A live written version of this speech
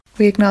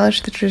We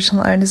acknowledge the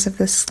traditional owners of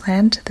this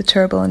land, the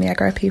Turrbal and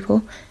Yagara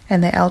people,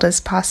 and their elders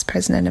past,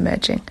 present and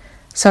emerging.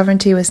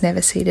 Sovereignty was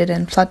never ceded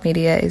and flood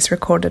media is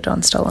recorded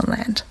on stolen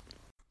land.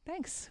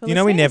 Thanks.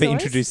 Well, we never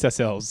introduced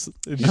ourselves.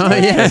 Oh,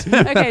 yeah.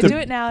 Okay, do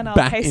it now and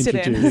I'll paste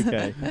it in.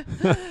 Okay.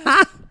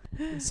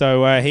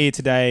 So here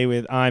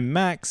today I'm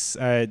Max.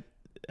 I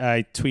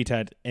tweet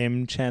at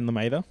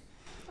 @mchandlermather.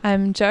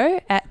 I'm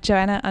Jo at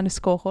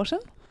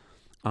Joanna_Horton.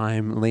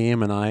 I'm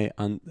Liam and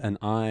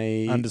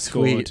I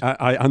Underscored.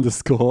 I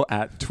underscore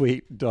at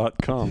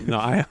tweet.com. No,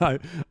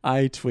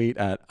 I tweet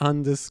at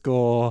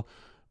 _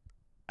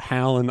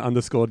 Howlin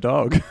 _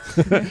 dog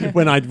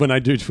when I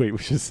do tweet,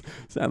 which is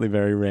sadly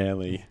very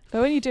rarely.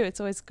 But when you do, it's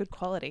always good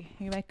quality.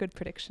 You make good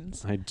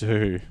predictions. I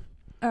do.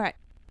 All right.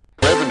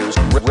 Revenues.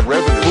 Longer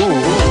work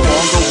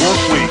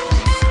week.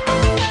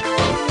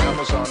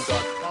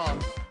 Amazon.com.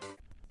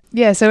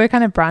 Yeah, so we're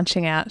kind of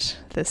branching out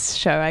this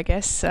show, I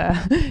guess,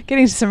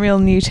 getting to some real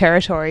new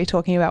territory,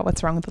 talking about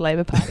what's wrong with the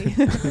Labor Party.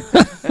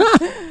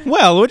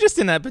 Well, we're just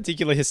in that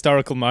particular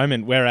historical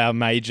moment where our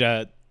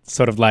major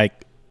sort of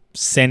like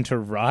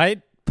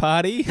centre-right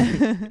party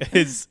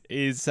is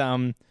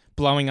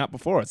blowing up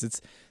before us.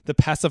 It's the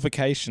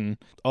pacification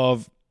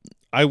of...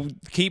 I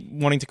keep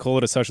wanting to call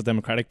it a social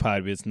democratic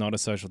party, but it's not a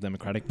social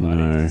democratic party.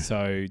 No.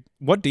 So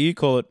what do you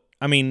call it?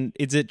 I mean,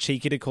 is it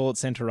cheeky to call it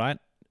centre-right?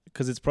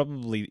 Because it's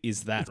probably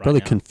is that It's right probably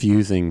now.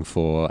 confusing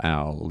for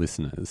our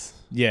listeners.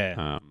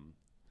 Yeah.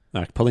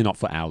 No, probably not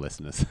for our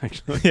listeners,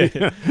 actually.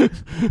 Yeah.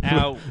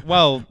 For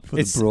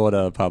the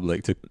broader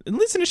public.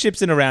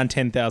 Listenership's in around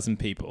 10,000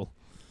 people.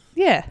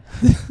 Yeah.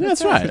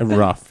 That's right. A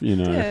rough,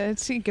 Yeah,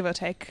 it's give or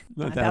take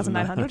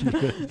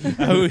 9,900.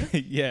 Oh,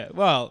 yeah.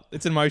 Well,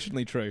 it's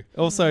emotionally true.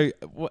 Also,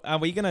 are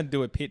we going to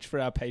do a pitch for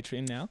our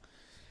Patreon now?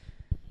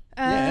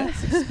 Yeah,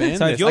 let's expand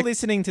So if this. you're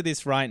listening to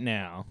this right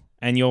now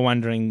and you're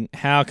wondering,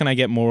 how can I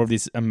get more of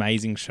this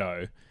amazing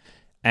show?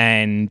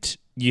 And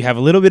you have a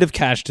little bit of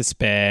cash to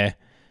spare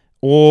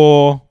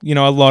or,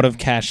 a lot of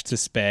cash to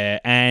spare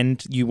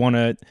and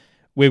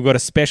we've got a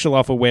special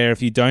offer where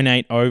if you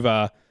donate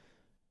over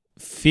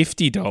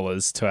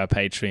 $50 to our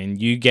Patreon,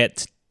 you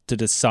get to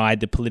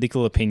decide the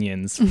political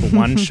opinions for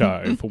one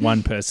show, for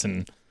one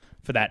person,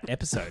 for that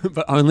episode.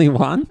 But only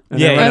one? And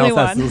Yeah. everyone Only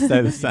else has one. to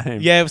stay the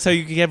same. Yeah, so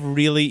you could have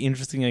really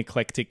interesting,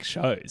 eclectic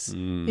shows.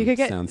 You could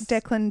get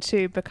Declan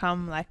to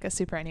become like a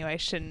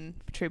superannuation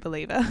true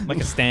believer. Like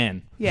a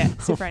Stan. Yeah,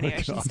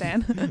 superannuation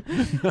stan.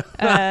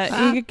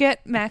 You could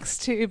get Max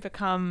to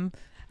become,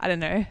 I don't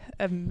know,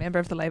 a member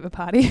of the Labor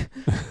Party.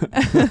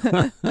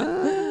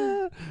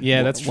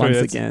 Yeah, that's true. Once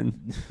That's-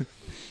 again.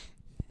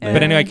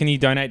 But anyway, can you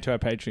donate to our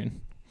Patreon?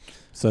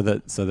 So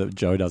that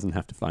Joe doesn't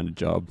have to find a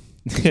job.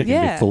 She can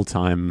Yeah. be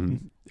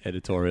full-time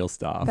editorial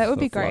staff. That would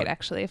be for great, Flood.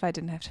 actually, if I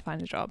didn't have to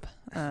find a job.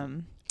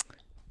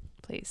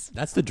 Please.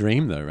 That's the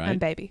dream, though, right? And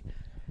baby.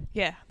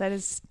 Yeah, that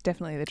is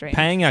definitely the dream.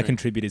 Paying our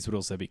contributors would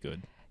also be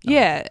good.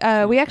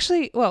 Yeah, we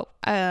actually,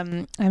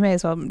 I may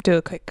as well do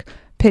a quick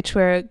pitch.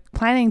 We're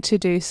planning to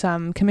do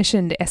some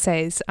commissioned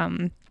essays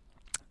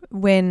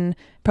when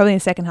probably in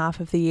the second half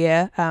of the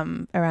year,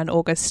 around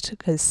August,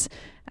 because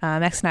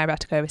Max and I are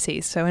about to go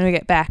overseas. So when we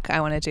get back, I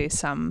want to do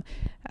some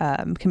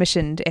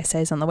commissioned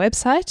essays on the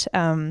website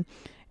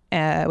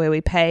where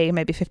we pay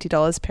maybe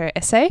 $50 per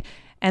essay.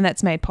 And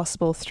that's made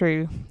possible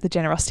through the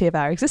generosity of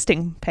our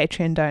existing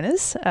Patreon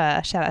donors.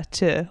 Shout out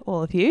to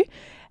all of you.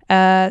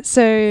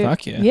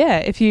 Fuck yeah.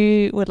 If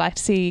you would like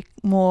to see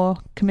more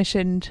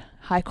commissioned,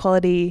 high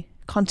quality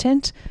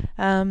content,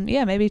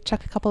 maybe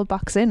chuck a couple of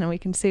bucks in and we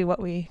can see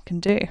what we can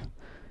do.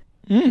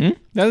 Mm-hmm.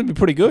 That would be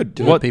pretty good.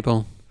 Do it,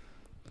 people.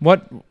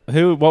 What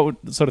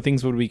sort of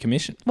things would we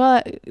commission?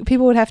 Well,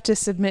 people would have to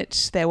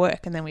submit their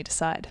work and then we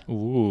decide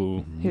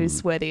Ooh.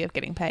 who's worthy of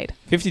getting paid.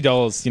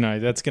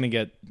 $50, that's going to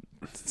get...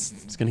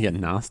 It's going to get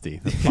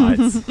nasty. The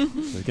fights.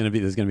 there's going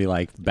to be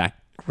like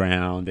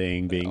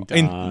backgrounding being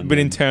done. But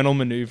internal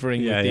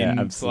manoeuvring within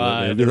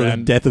absolutely. Flood.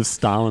 The death of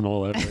Stalin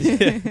all over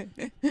again.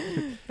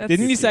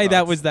 Didn't you say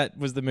that was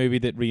the movie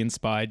that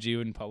re-inspired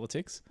you in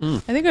politics? I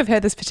think we've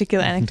heard this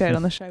particular anecdote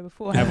on the show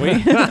before. Have we?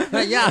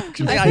 Yeah,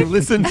 actually, I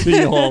listened to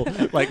you all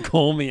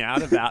call me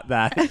out about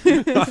that.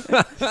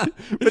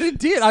 But it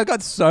did. I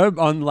got so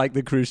on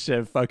the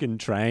Khrushchev fucking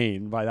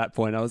train by that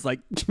point. I was like,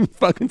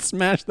 fucking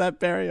smash that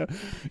barrier.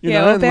 You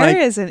know? Well, And,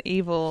 Beria is an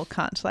evil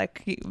cunt.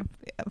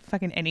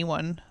 Fucking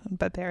anyone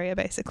but Beria,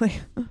 basically.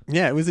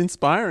 yeah, it was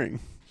inspiring.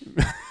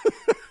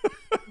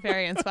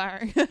 Very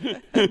inspiring.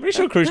 I'm pretty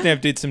sure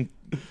Khrushchev did some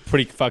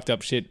pretty fucked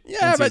up shit.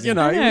 Yeah, but it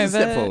was a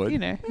step forward.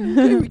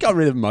 We got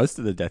rid of most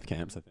of the death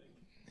camps, I think.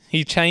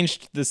 He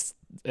changed this.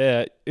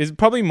 Is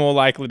probably more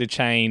likely to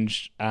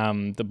change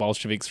the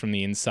Bolsheviks from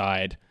the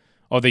inside,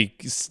 or the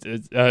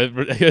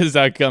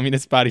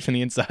Communist Party from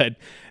the inside,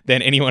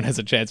 than anyone has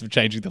a chance of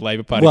changing the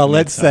Labour Party. Well, from the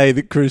let's inside. say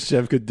that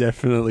Khrushchev could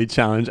definitely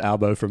challenge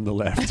Albo from the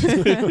left.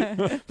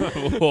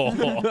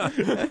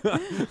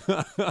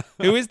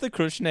 Who is the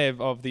Khrushchev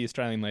of the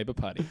Australian Labour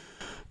Party?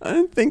 I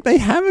don't think they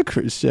have a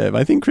Khrushchev.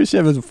 I think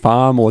Khrushchev is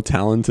far more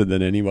talented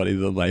than anybody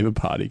the Labour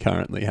Party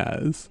currently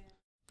has.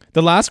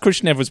 The last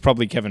Khrushchev was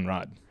probably Kevin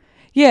Rudd.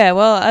 Yeah,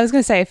 well, I was going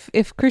to say,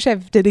 if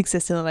Khrushchev did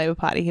exist in the Labour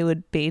Party, he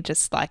would be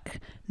just like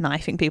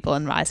knifing people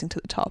and rising to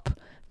the top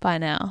by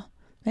now.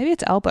 Maybe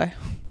it's Albo.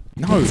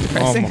 No,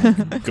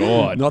 oh my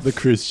God. Not the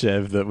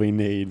Khrushchev that we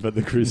need, but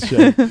the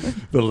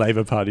Khrushchev the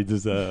Labour Party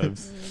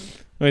deserves.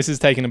 Well, this is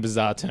taking a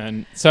bizarre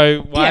turn.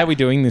 So why are we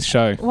doing this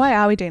show? Why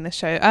are we doing this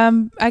show?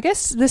 I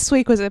guess this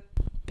week was a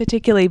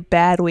particularly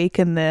bad week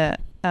in the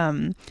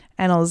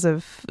annals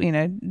of,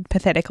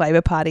 pathetic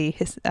Labour Party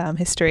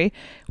history,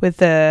 with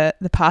the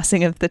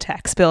passing of the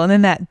tax bill and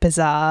then that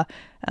bizarre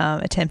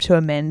attempt to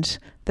amend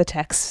the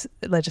tax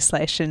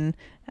legislation.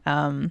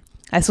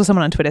 I saw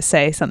someone on Twitter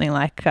say something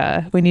like,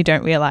 when you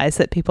don't realise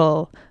that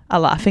people are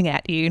laughing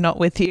at you, not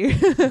with you.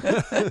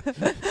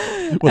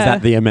 Was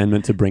that the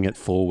amendment to bring it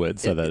forward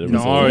so that it was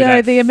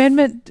No, the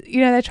amendment,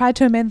 they tried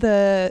to amend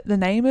the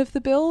name of the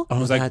bill.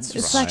 Oh, that's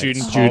it's right. like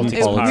Student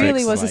it politics.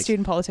 really was a like,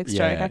 student politics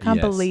yeah, joke. I can't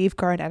yes. believe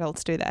grown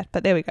adults do that,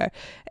 but there we go.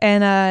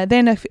 And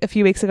then a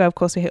few weeks ago, of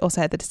course, we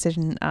also had the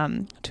decision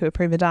to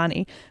approve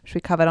Adani, which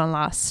we covered on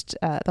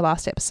the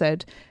last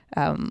episode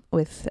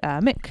with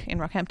Mick in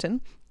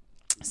Rockhampton.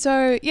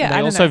 So, yeah, and they I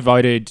don't also know.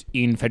 voted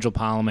in federal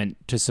parliament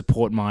to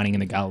support mining in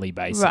the Galilee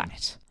Basin.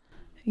 Right.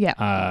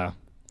 Yeah.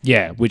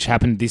 Which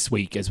happened this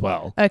week as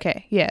well.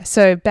 Okay, yeah.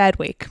 So bad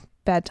week,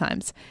 bad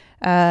times.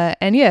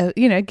 And yeah,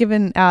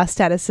 given our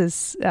status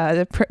as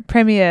the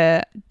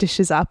premier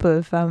dishes up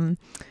of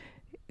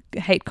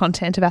hate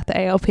content about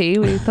the ALP,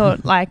 we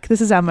thought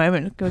this is our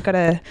moment. We've got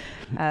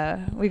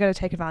to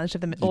take advantage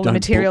of all the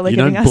material they're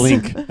giving us. You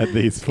don't blink at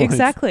these points.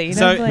 Exactly.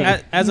 So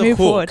as a hook,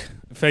 forward.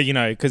 for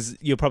because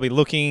you're probably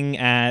looking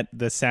at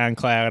the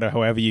SoundCloud or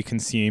however you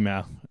consume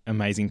our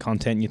amazing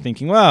content, and you're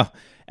thinking, well,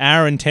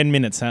 hour and 10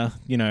 minutes, huh?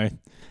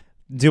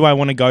 Do I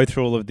want to go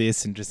through all of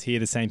this and just hear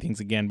the same things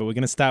again? But we're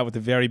going to start with a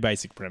very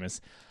basic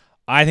premise.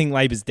 I think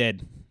Labor's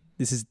dead.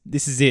 This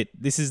is it.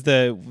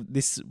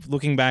 This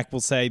looking back,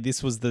 we'll say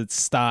this was the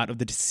start of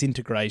the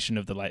disintegration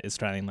of the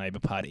Australian Labor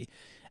Party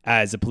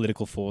as a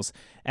political force.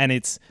 And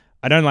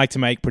I don't like to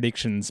make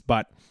predictions,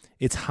 but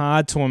it's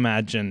hard to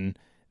imagine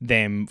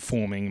them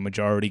forming a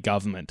majority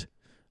government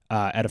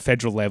at a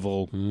federal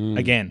level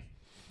again,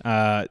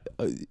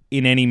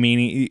 in any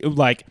meaning,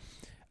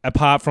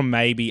 apart from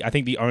maybe, I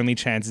think the only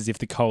chance is if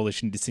the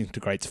coalition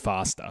disintegrates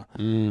faster.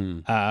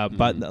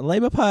 But the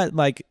Labour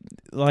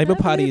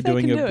Party are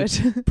doing a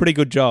pretty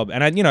good job.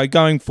 And,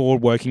 going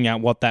forward, working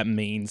out what that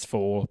means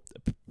for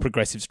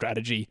progressive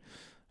strategy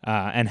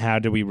and how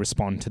do we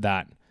respond to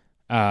that.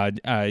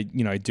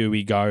 Do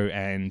we go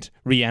and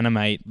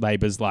reanimate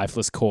Labor's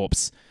lifeless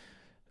corpse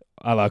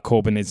a la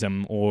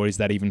Corbynism, or is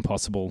that even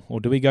possible? Or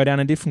do we go down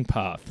a different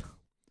path?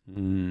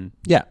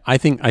 Yeah, I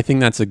think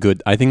that's a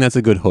good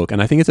hook,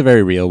 and I think it's a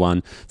very real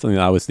one. Something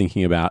that I was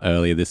thinking about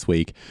earlier this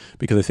week,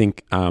 because I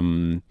think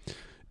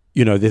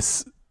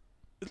this.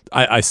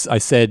 I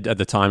said at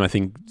the time, I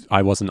think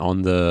I wasn't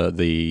on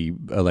the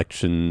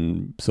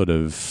election sort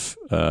of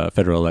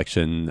federal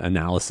election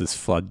analysis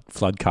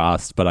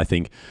floodcast, but I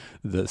think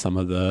that some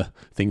of the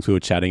things we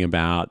were chatting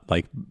about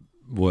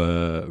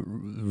were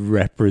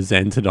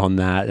represented on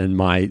that, and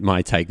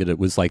my take that it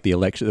was like the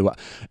election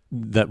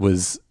that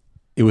was.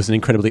 It was an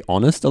incredibly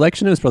honest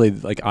election. It was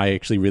probably I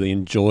actually really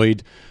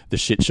enjoyed the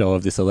shit show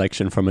of this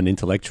election from an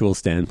intellectual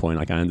standpoint.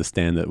 I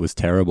understand that it was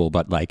terrible,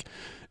 but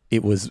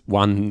it was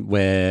one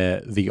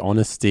where the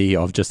honesty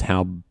of just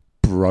how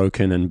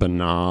broken and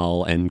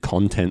banal and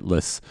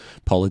contentless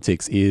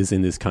politics is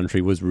in this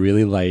country was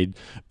really laid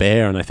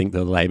bare. And I think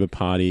the Labour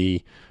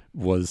Party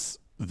was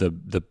the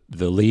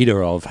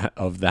leader of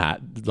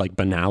that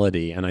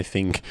banality. And I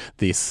think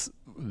this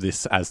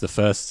as the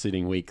first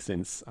sitting week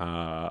since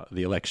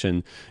the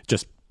election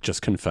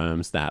just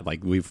confirms that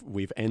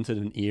we've entered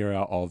an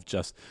era of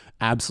just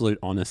absolute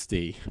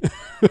honesty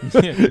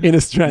in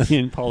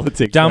Australian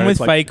politics. Done with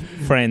fake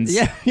friends.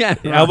 Yeah.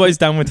 Right. Albo's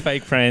done with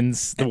fake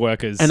friends, the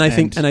workers. And I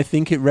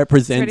think it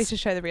represents ready to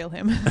show the real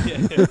him.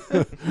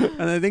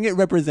 And I think it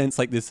represents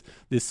this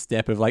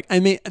step of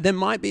there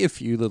might be a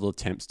few little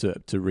attempts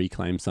to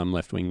reclaim some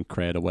left-wing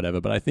cred or whatever,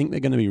 but I think they're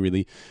going to be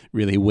really,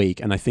 really weak.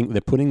 And I think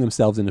they're putting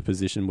themselves in a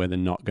position where they're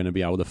not going to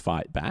be able to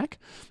fight back.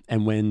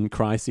 And when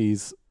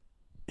crises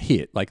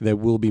hit, there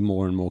will be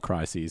more and more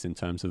crises in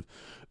terms of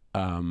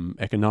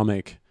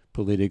economic,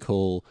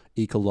 political,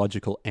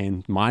 ecological,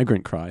 and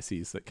migrant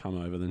crises that come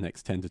over the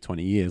next 10 to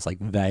 20 years.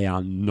 They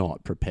are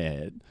not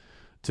prepared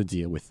to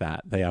deal with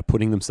that. They are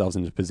putting themselves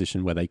in a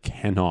position where they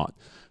cannot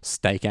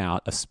stake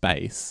out a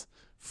space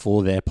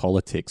for their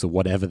politics or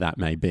whatever that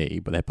may be,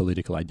 but their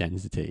political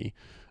identity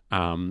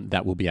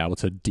that will be able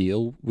to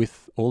deal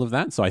with all of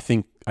that. So I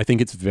think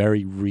it's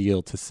very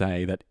real to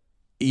say that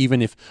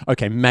even if,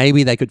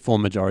 maybe they could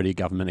form majority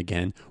government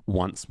again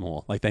once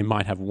more. They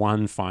might have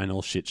one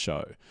final shit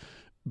show.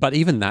 But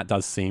even that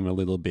does seem a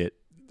little bit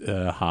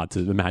hard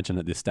to imagine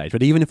at this stage.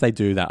 But even if they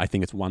do that, I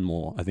think it's one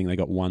more. I think they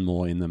got one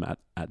more in them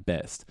at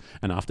best.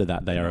 And after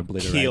that, they are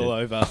obliterated. Keel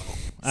over.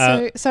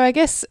 So I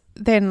guess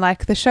then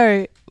the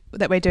show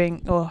that we're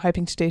doing or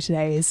hoping to do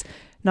today is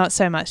not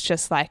so much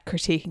just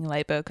critiquing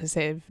Labor because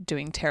they're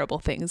doing terrible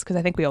things, because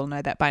I think we all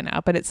know that by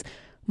now, but it's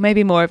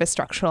maybe more of a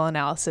structural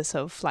analysis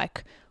of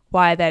like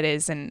why that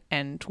is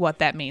and what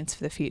that means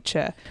for the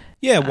future.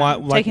 Yeah, why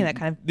like, taking that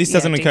kind of this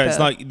doesn't occur. It's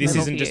like this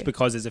level isn't just view.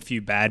 because there's a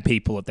few bad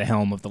people at the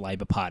helm of the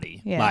Labor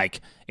Party. Yeah.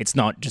 Like it's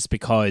not just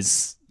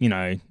because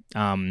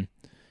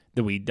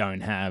that we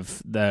don't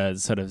have the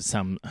sort of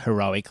some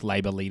heroic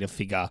Labor leader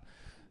figure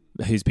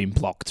who's been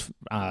blocked,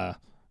 or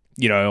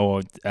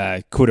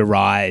could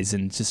arise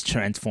and just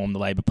transform the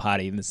Labor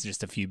Party. And there's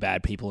just a few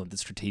bad people at the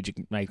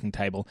strategic making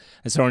table.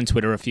 I saw on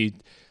Twitter a few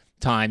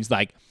times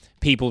like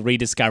people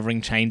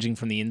rediscovering changing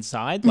from the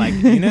inside, like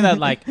that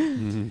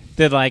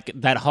like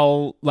that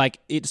whole like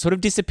it sort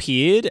of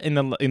disappeared in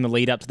the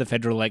lead up to the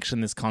federal election.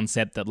 This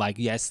concept that like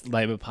yes,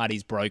 Labor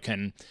Party's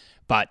broken,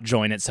 but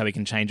join it so we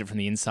can change it from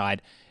the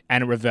inside.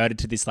 And it reverted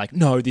to this like,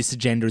 no, this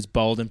agenda is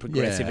bold and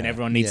progressive and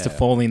everyone needs to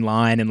fall in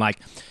line. And like,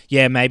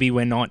 yeah, maybe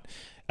we're not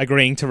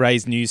agreeing to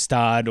raise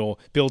Newstart or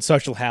build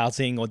social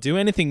housing or do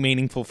anything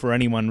meaningful for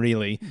anyone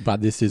really.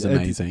 But this is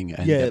amazing.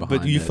 And yeah,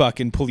 but you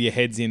fucking pull your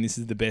heads in. This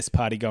is the best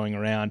party going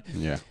around.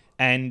 Yeah.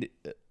 And...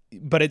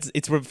 But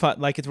it's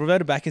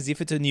reverted back as if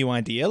it's a new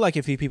idea. Like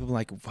if people are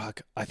like,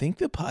 fuck, I think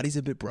the party's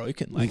a bit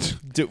broken. Like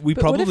we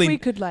but probably what if we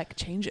could like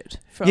change it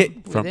from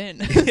within?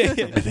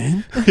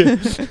 Within?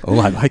 Oh,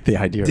 I like the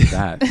idea of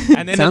that.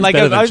 And then sounds like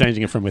better than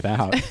changing it from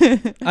without.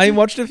 I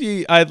watched a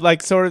few. I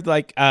like sort of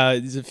like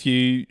there's a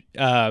few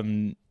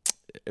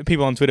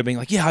people on Twitter being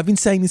like, yeah, I've been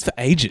saying this for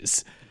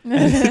ages.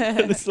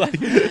 It's like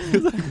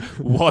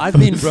what? I've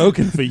been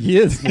broken for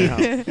years now.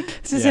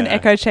 This is an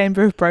echo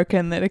chamber of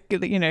broken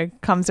that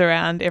comes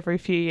around every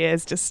few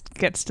years, just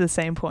gets to the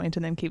same point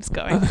and then keeps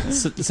going.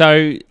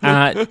 So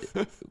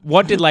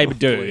what did Labor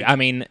do? I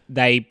mean,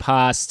 they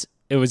passed.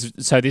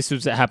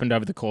 It happened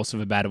over the course of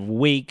about a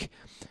week.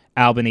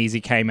 Albanese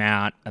came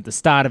out at the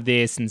start of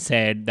this and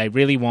said they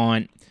really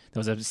want. There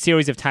was a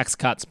series of tax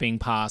cuts being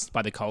passed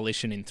by the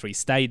coalition in 3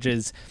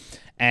 stages,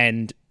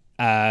 and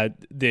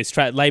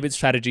Labor's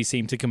strategy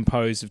seemed to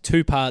compose of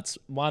 2 parts.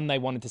 One, they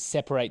wanted to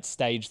separate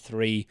stage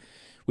 3,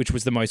 which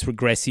was the most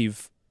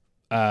regressive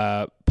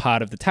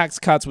part of the tax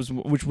cuts,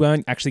 which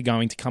weren't actually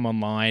going to come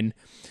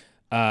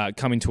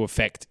into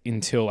effect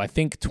until I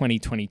think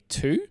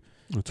 2022.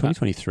 Or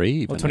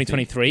 2023. Or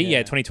 2023, yeah.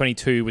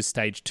 2022 was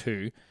stage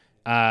 2.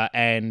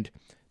 And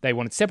they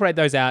wanted to separate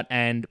those out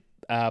and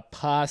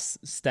pass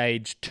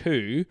stage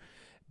 2,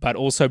 but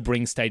also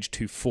bring stage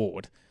 2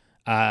 forward.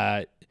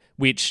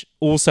 Which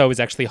also is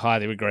actually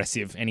highly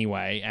regressive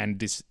anyway, and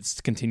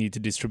continued to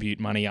distribute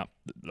money up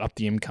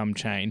the income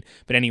chain.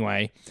 But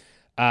anyway,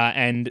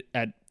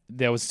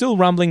 there was still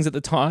rumblings at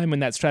the time when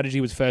that strategy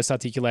was first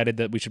articulated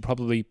that we should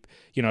probably,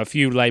 a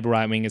few Labor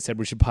right-wingers said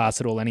we should pass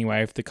it all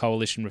anyway if the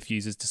coalition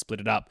refuses to split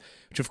it up.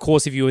 Which, of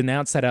course, if you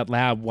announce that out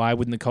loud, why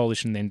wouldn't the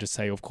coalition then just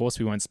say, of course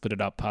we won't split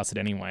it up, pass it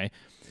anyway?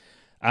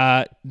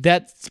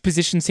 That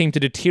position seemed to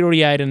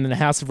deteriorate, and in the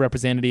House of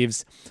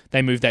Representatives,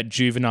 they moved that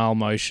juvenile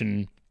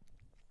motion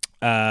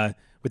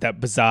with that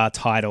bizarre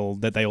title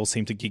that they all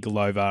seem to giggle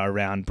over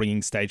around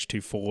bringing stage 2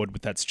 forward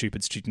with that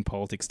stupid student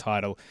politics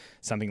title,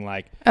 something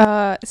like...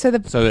 So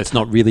it's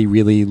not really,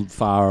 really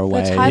far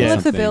away. The title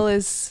of the bill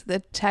is the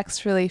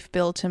tax relief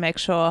bill to make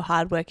sure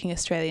hardworking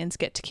Australians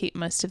get to keep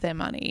most of their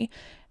money,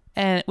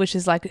 and which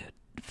is like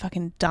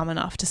fucking dumb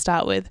enough to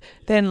start with.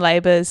 Then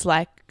Labor's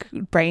like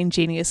brain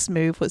genius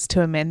move was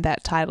to amend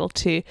that title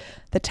to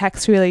the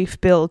tax relief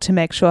bill to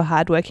make sure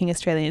hardworking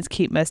Australians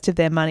keep most of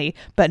their money,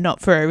 but not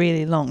for a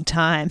really long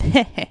time.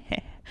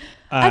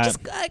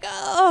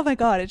 Oh my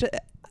god,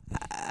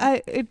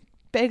 it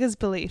beggars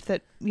belief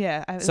that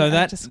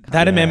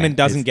that amendment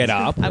doesn't get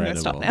up. I'm going to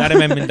stop now. That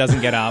amendment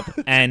doesn't get up,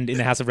 and in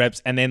the House of Reps,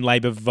 and then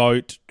Labor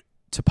vote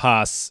to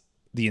pass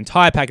the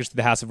entire package to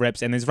the House of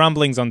Reps, and there's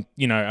rumblings on,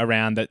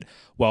 around that,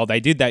 well,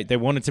 they did that. They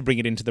wanted to bring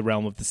it into the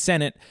realm of the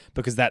Senate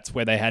because that's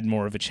where they had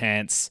more of a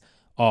chance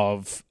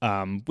of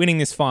winning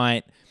this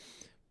fight.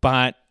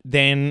 But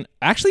then,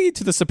 actually,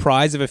 to the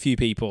surprise of a few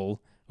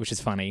people, which is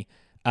funny,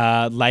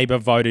 Labor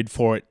voted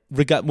for it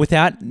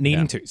without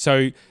needing to.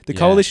 So the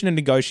coalition had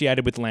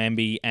negotiated with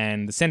Lambie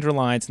and the Centre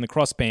Alliance and the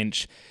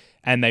Crossbench,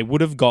 and they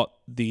would have got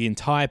the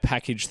entire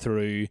package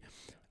through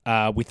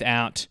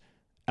without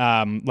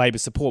Labor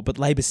support, but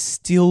Labor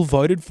still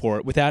voted for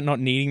it without not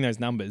needing those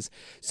numbers.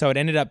 So it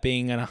ended up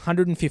being an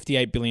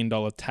 $158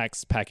 billion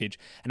tax package,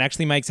 and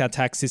actually makes our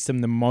tax system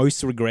the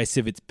most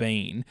regressive it's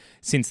been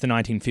since the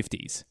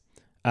 1950s.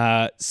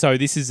 So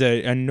this is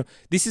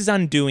this is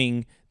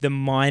undoing the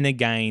minor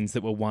gains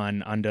that were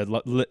won under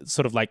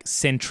sort of like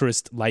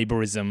centrist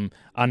Labourism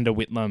under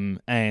Whitlam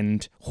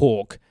and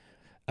Hawke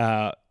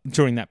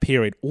during that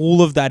period.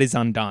 All of that is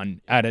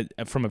undone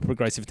from a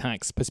progressive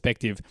tax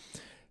perspective.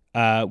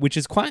 Which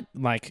is quite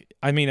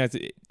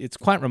it's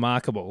quite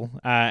remarkable.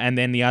 And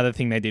then the other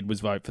thing they did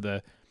was vote for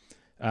the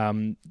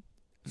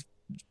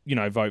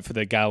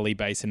Galilee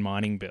Basin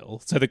mining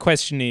bill. So the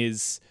question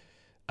is,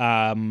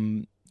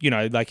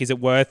 is it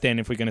worth then,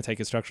 if we're going to take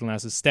a structural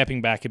analysis,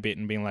 stepping back a bit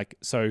and being like,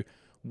 so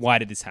why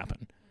did this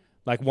happen?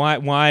 Like,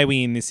 why are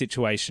we in this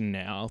situation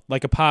now?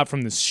 Like, apart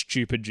from the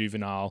stupid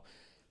juvenile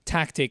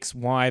tactics,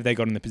 why have they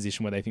got in the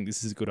position where they think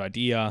this is a good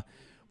idea?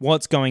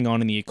 what's going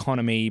on in the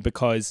economy,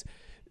 because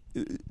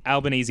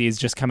Albanese has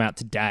just come out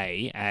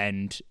today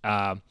and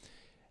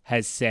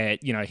has said,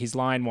 his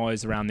line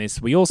was around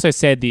this. We also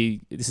said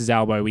this is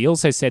Albo. We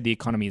also said the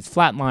economy is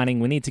flatlining.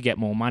 We need to get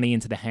more money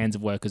into the hands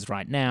of workers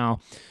right now.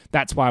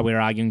 That's why we're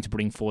arguing to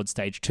bring forward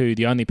stage 2.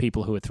 The only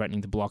people who were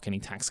threatening to block any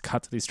tax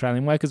cut to the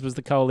Australian workers was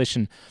the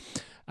coalition,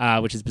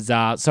 which is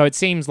bizarre. So it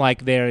seems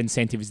like their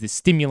incentive is this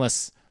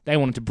stimulus. They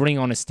wanted to bring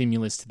on a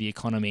stimulus to the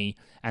economy,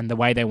 and the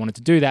way they wanted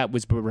to do that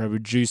was to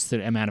reduce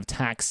the amount of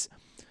tax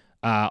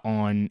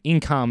on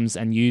incomes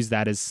and use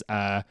that as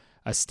a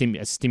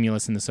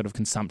stimulus in the sort of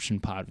consumption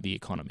part of the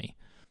economy.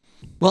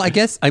 Well, I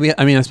guess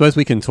I suppose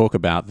we can talk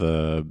about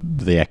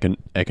the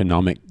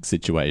economic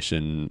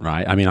situation,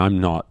 right? I mean,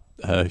 I'm not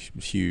a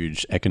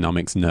huge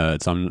economics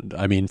nerd, so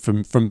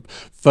from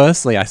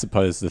firstly, I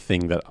suppose the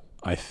thing that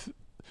I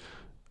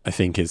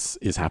think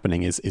is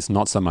happening is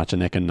not so much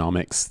an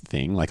economics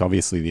thing. Like,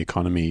 obviously the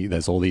economy,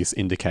 there's all these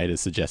indicators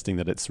suggesting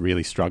that it's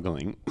really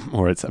struggling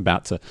or it's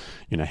about to,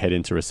 head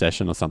into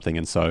recession or something.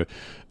 And so,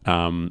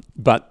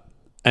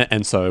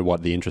 so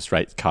what, the interest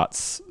rate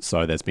cuts.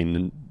 So there's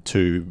been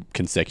 2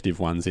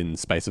 consecutive ones in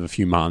space of a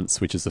few months,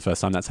 which is the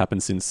first time that's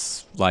happened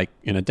since like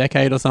in a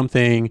decade or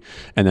something.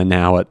 And then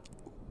now at,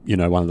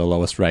 one of the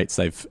lowest rates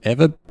they've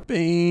ever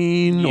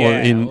been,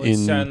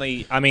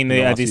 certainly. I mean,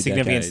 the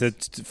significance.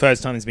 The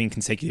first time there's been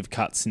consecutive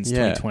cuts since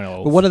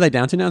 2012. But what are they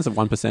down to now? Is it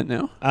 1%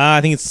 now? I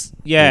think it's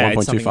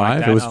 1.25.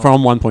 Like it was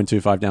from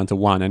 1.25 down to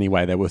 1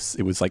 anyway. It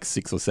was like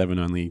 6 or 7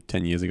 only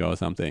 10 years ago or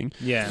something.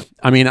 Yeah.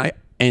 I mean,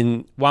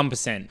 and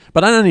 1%.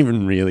 But I don't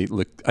even really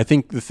look. I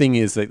think the thing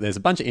is that there's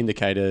a bunch of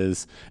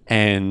indicators,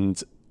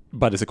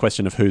 but it's a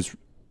question of who's,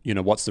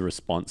 what's the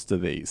response to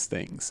these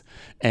things.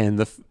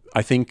 And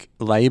I think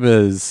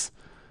Labor's,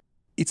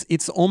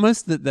 it's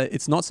almost that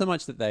it's not so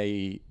much that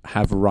they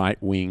have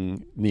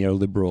right-wing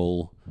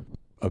neoliberal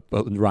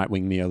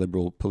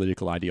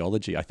political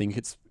ideology. I think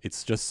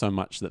it's just so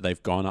much that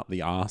they've gone up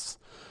the arse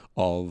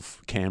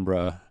of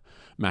Canberra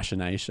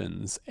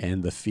machinations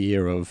and the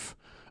fear of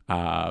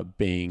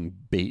being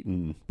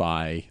beaten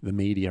by the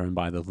media and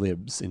by the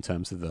libs in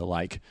terms of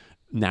the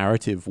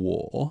narrative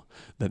war,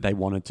 that they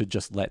wanted to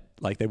just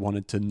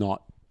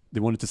they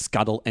wanted to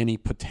scuttle any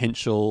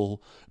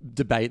potential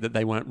debate that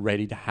they weren't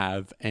ready to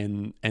have,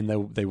 and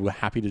they were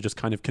happy to just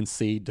kind of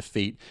concede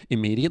defeat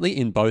immediately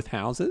in both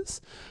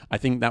houses. I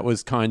think that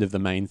was kind of the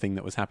main thing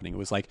that was happening. It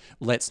was like,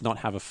 let's not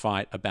have a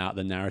fight about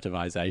the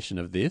narrativization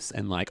of this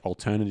and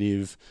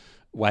alternative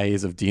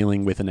ways of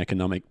dealing with an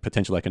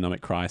potential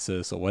economic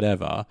crisis or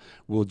whatever.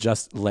 We'll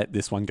just let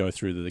this one go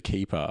through to the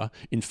keeper.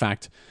 In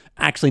fact,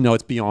 actually, no,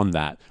 it's beyond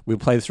that. We'll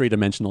play the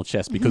 3-dimensional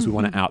chess because we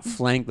want to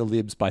outflank the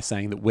libs by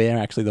saying that we're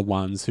actually the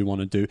ones who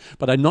want to do.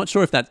 But I'm not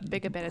sure if that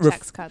bigger, better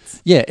tax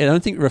cuts. Yeah, I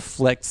don't think it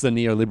reflects the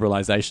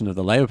neoliberalization of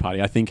the Labor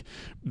Party. I think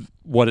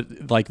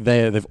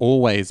they've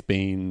always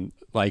been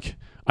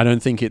I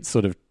don't think it's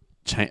sort of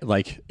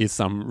is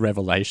some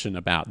revelation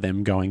about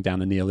them going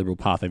down a neoliberal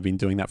path. They've been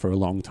doing that for a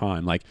long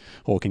time.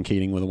 Hawke and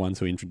Keating were the ones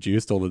who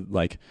introduced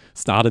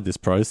started this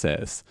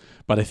process.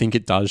 But I think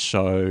it does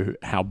show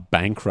how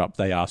bankrupt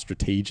they are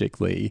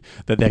strategically,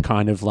 that they're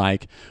kind of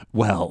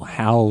well,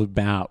 how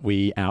about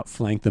we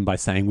outflank them by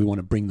saying we want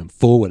to bring them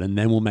forward, and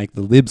then we'll make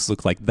the libs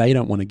look like they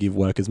don't want to give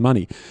workers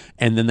money.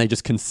 And then they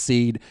just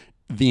concede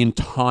the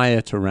entire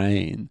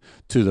terrain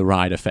to the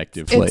right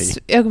effectively. It's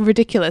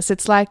ridiculous.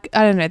 It's I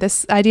don't know,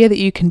 this idea that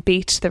you can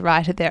beat the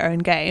right at their own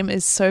game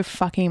is so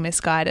fucking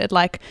misguided.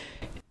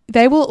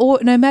 They will,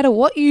 no matter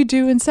what you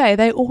do and say,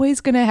 they're always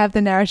going to have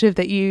the narrative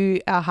that you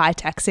are high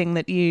taxing,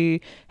 that you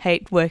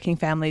hate working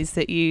families,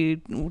 that you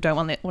don't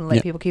want to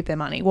let people keep their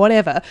money,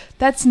 whatever.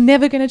 That's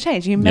never going to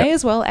change. You may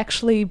as well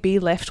actually be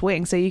left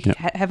wing, so you can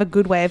have a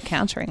good way of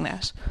countering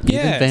that.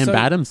 Even Van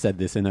Batten said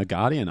this in a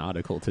Guardian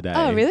article today.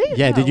 Oh, really?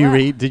 Yeah. Did you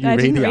read the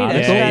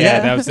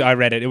article? I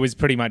read it. It was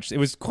pretty much. It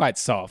was quite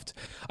soft.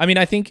 I mean,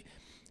 I think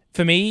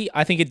for me,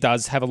 it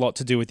does have a lot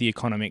to do with the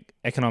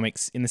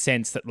economics in the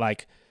sense that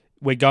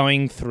we're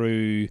going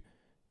through,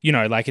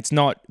 it's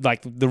not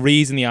the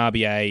reason the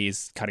RBA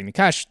is cutting the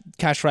cash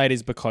rate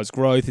is because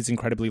growth is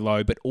incredibly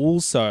low, but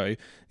also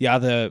the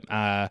other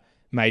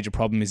major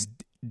problem is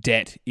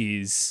debt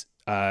is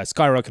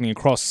skyrocketing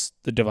across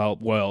the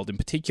developed world. In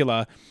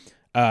particular,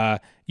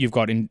 you've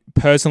got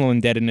personal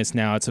indebtedness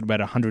now. It's at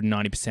about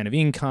 190% of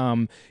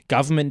income.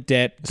 Government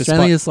debt.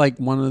 Australia is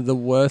one of the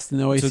worst in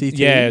the OECD.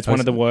 It's one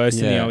of the worst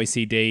in the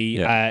OECD.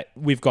 Yeah.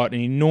 We've got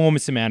an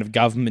enormous amount of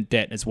government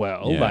debt as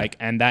well.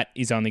 And that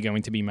is only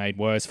going to be made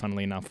worse,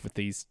 funnily enough, with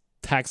these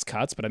tax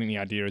cuts. But I think the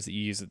idea is that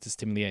you use it to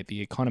stimulate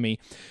the economy.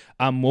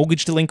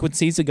 Mortgage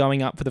delinquencies are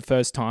going up for the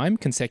first time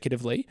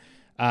consecutively.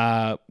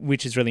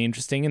 Which is really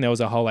interesting. And there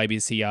was a whole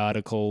ABC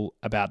article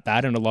about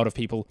that. And a lot of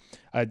people,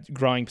 a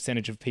growing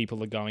percentage of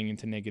people are going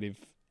into negative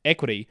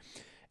equity.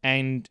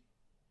 And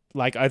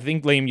I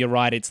think, Liam, you're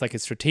right. It's a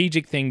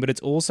strategic thing, but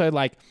it's also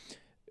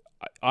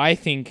I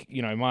think,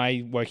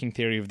 my working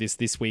theory of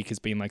this week has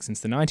been since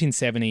the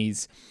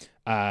 1970s,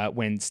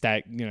 when the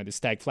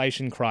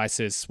stagflation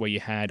crisis, where you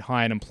had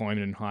high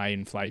unemployment and high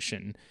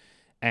inflation.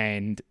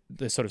 and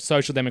the sort of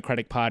social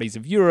democratic parties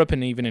of Europe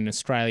and even in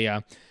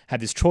Australia had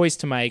this choice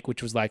to make,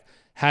 which was like,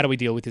 how do we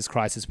deal with this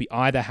crisis? We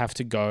either have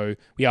to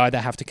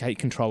take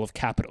control of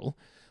capital,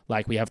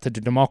 like we have to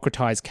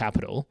democratize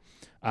capital,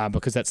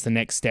 because that's the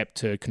next step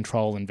to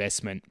control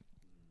investment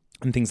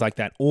and things like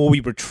that, or we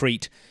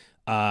retreat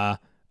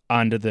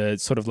under the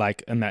sort of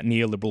like in that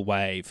neoliberal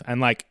wave.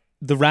 And like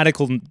the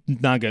radical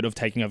nugget of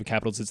taking over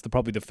capitals is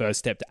probably the first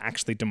step to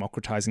actually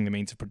democratizing the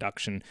means of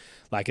production.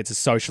 Like it's a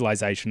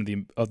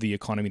socialization of the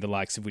economy, the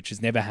likes of which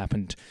has never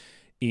happened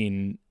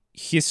in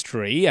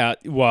history.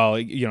 Well,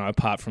 you know,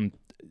 apart from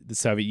the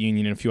Soviet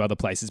Union and a few other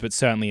places, but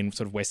certainly in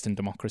sort of Western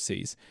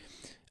democracies.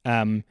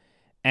 And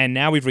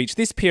now we've reached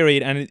this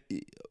period, and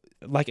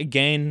like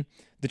again,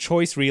 the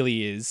choice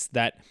really is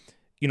that,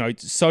 you know,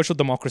 social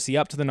democracy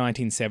up to the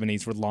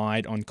 1970s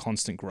relied on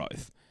constant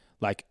growth.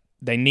 Like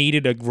they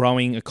needed a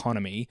growing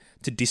economy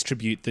to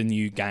distribute the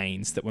new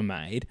gains that were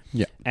made.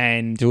 Yeah,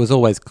 and it was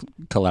always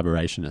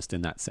collaborationist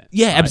in that sense.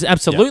 Yeah, right?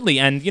 absolutely.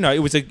 Yeah. And you know, it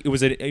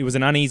was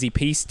an uneasy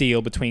peace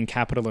deal between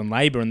capital and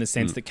labor in the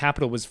sense that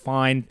capital was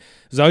fine.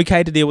 It was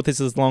okay to deal with this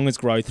as long as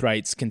growth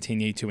rates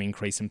continue to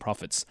increase and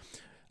profits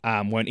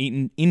weren't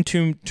eaten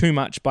into too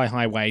much by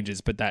high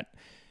wages. But that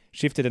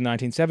shifted in the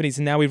 1970s,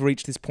 and now we've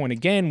reached this point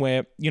again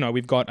where, you know,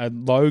 we've got a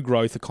low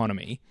growth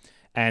economy,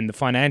 and the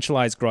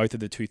financialized growth of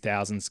the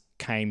 2000s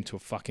came to a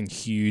fucking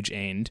huge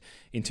end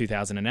in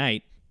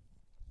 2008.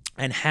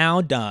 And how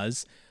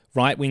does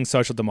right-wing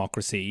social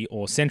democracy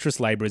or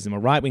centrist laborism or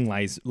right-wing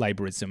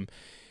laborism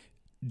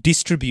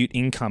distribute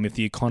income if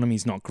the economy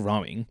is not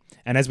growing?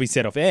 And as we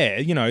said off air,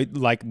 you know,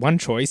 like one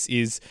choice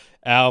is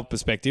our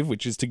perspective,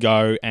 which is to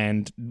go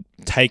and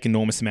take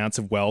enormous amounts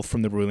of wealth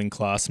from the ruling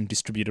class and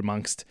distribute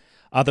amongst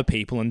other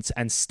people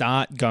and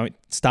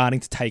starting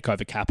to take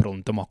over capital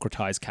and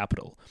democratize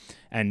capital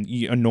and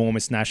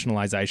enormous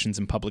nationalizations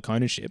and public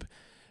ownership,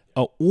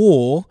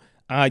 or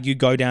you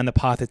go down the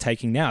path they're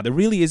taking now. There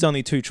really is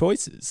only two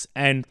choices.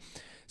 And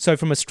so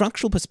from a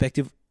structural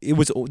perspective, they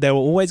were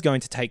always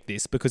going to take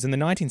this because in the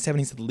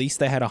 1970s, at least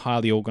they had a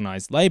highly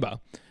organized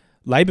labor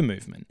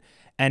movement.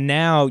 And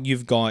now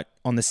you've got,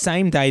 on the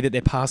same day that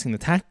they're passing the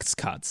tax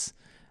cuts,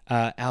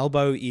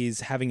 Albo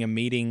is having a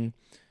meeting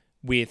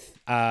with,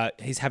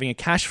 he's having a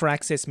cash for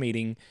access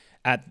meeting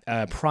at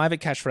a private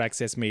cash for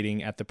access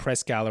meeting at the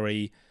press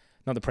gallery,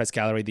 not the press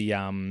gallery,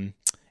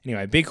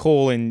 anyway, big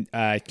hall in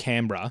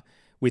Canberra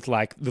with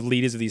like the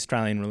leaders of the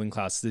Australian ruling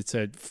class. It's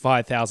a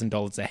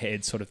 $5,000 a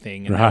head sort of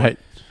thing. And right.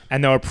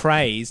 And they were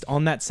praised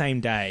on that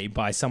same day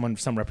by some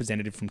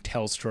representative from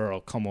Telstra or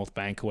Commonwealth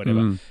Bank or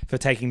whatever for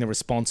taking the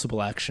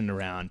responsible action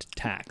around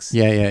tax.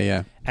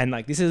 Yeah. And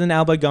like, this isn't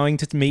Albo going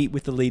to meet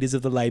with the leaders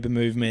of the labour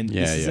movement.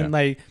 This isn't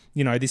like,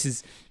 you know, this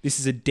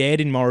is a dead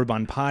and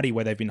moribund party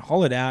where they've been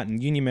hollowed out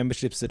and union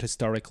memberships at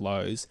historic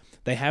lows.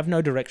 They have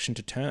no direction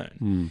to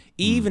turn.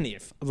 Even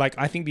if, like,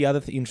 I think the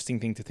other interesting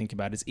thing to think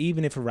about is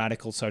even if a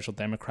radical social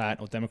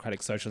democrat or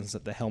democratic socialist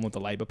at the helm of the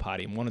Labour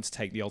Party and wanted to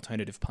take the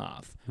alternative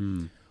path,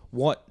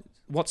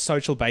 what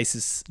social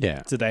basis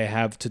do they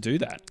have to do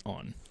that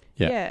on?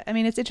 Yeah, I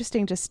mean, it's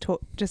interesting just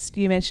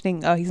you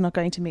mentioning, he's not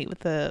going to meet with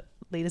the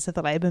leaders of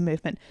the labour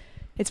movement.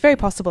 It's very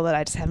possible that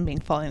I just haven't been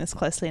following this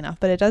closely enough,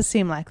 but it does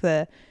seem like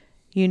the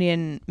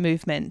union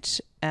movement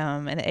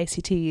and the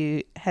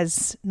ACTU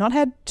has not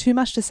had too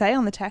much to say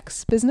on the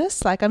tax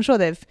business. Like, I'm sure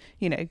they've,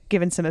 you know,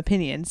 given some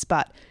opinions,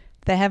 but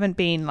they haven't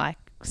been like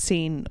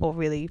seen or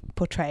really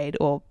portrayed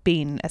or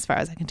been, as far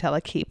as I can tell,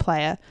 a key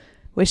player,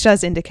 which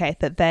does indicate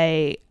that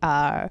they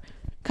are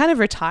kind of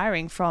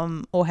retiring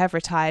from, or have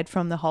retired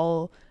from, the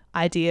whole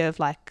idea of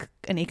like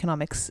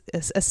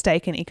a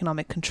stake in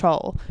economic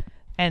control,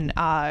 and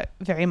are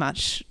very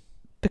much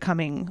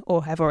becoming,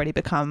 or have already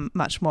become,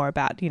 much more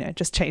about, you know,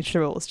 just change the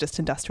rules, just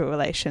industrial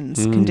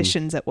relations,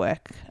 conditions at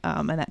work,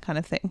 and that kind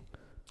of thing.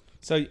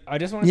 So I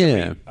just wanted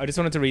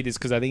to read this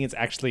because I think it's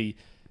actually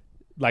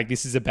like,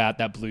 this is about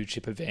that blue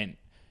chip event.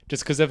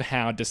 Just because of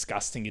how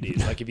disgusting it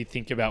is. Like, if you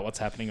think about what's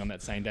happening on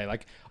that same day.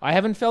 Like, I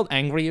haven't felt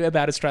angry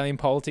about Australian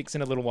politics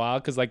in a little while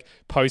because, like,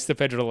 post the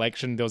federal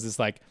election, there was this,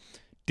 like,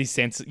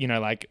 you know,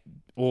 like,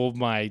 all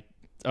my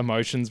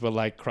emotions were,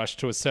 like, crushed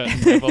to a certain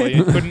level.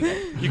 You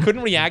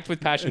couldn't react with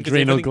passion.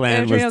 Adrenal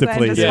gland was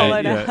depleted.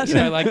 Yeah. You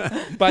know, like,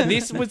 but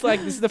this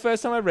is the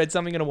first time I read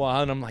something in a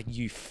while, and I'm like,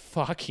 you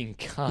fucking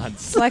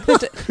cunts. Like,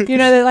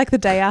 like the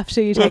day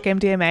after you take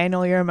MDMA and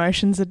all your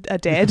emotions are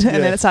dead,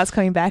 and then it starts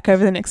coming back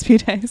over the next few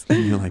days.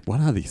 And you're like,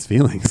 what are these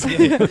feelings?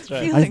 Yeah, that's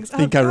right. Feelings. I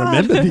think I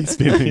remember these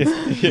feelings.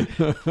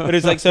 But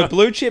it's like, so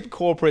blue chip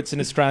corporates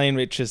and Australian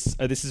riches,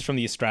 this is from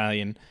the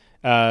Australian,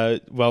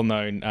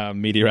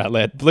 well-known media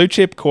outlet. Blue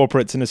chip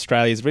corporates in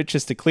Australia's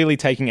richest are clearly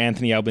taking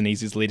Anthony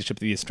Albanese's leadership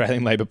of the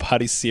Australian Labor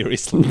Party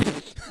seriously.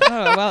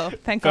 Oh, well,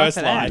 thank God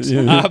for that.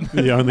 Yeah,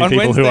 the only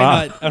people who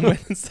are. On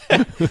Wednesday,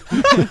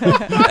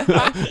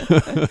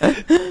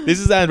 this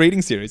is our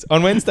reading series.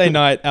 On Wednesday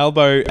night,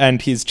 Albo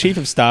and his chief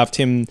of staff,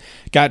 Tim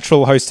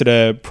Gattrell, hosted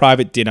a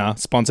private dinner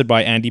sponsored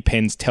by Andy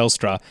Penn's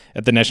Telstra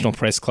at the National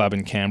Press Club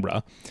in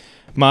Canberra.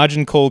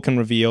 Margin call can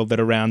reveal that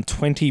around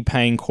 20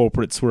 paying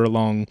corporates were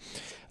along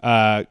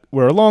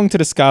we're along to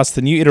discuss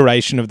the new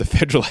iteration of the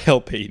federal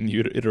LP.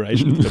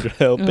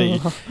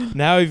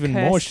 Now even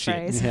more Cursed shit.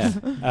 phrase. Yeah.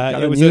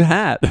 Got It a was new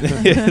hat.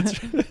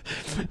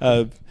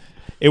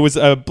 It was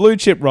a blue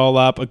chip roll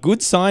up, a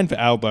good sign for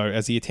Albo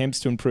as he attempts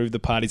to improve the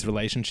party's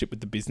relationship with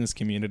the business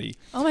community.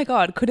 Oh my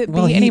God, could it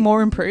Well, be any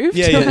more improved?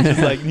 Yeah,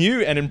 just like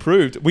new and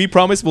improved. We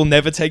promise we'll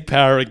never take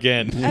power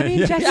again. I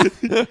mean,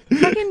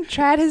 fucking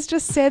Trad has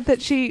just said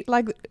that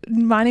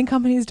mining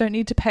companies don't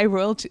need to pay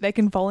royalty. They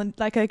can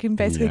they can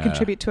basically Yeah.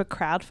 contribute to a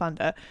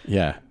crowdfunder.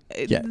 Yeah.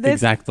 Yeah, There's-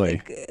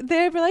 exactly.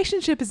 Their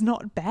relationship is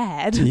not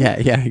bad. Yeah,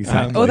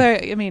 exactly. Although,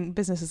 I mean,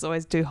 businesses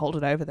always do hold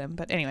it over them.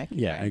 But anyway.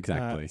 yeah,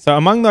 exactly. So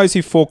among those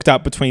who forked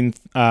up between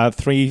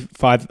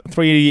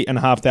 $3,500 and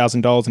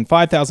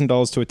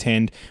 $5,000 to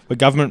attend were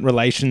government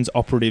relations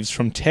operatives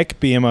from tech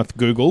behemoth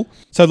Google.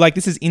 So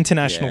this is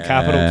international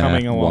capital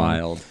coming along.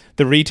 Wild.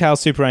 The Retail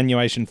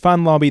Superannuation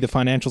Fund Lobby, the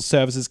Financial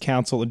Services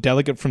Council, a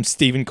delegate from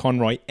Stephen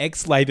Conroy,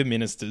 ex-Labor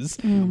ministers,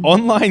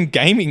 Online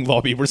Gaming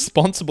Lobby,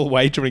 Responsible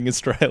Wagering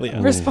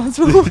Australia.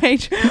 Responsible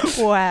wage.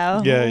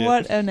 Wow. Yeah.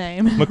 What a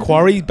name.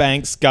 Macquarie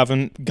Bank's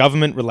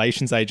government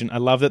relations agent. I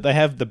love that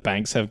the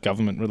banks have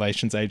government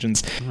relations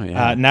agents. Oh,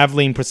 yeah.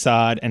 Navleen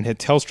Prasad and her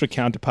Telstra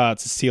counterpart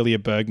Cecilia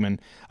Bergman.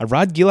 A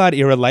Rudd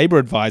Gillard-era Labor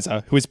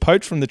advisor who was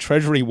poached from the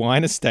Treasury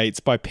wine estates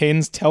by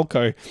Penn's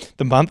Telco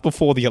the month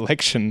before the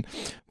election,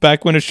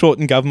 back when a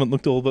shortened government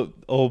looked all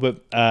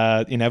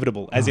but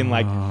inevitable, as in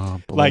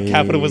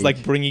Capital was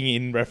bringing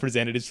in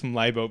representatives from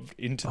Labor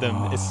into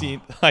them.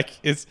 Isn't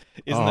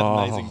that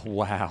amazing?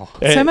 Wow.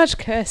 So much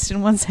cursed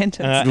in one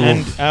sentence.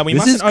 We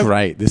This mustn't is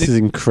great. This is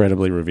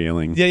incredibly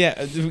revealing.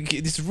 Yeah.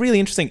 This is really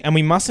interesting. And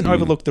we mustn't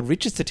overlook the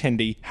richest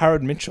attendee,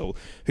 Harold Mitchell,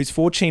 whose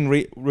fortune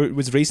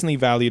was recently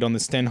valued on the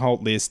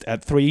Stenholt list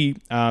at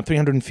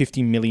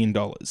 $350 million.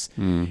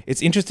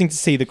 It's interesting to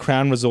see the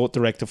Crown Resort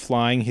Director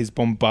flying his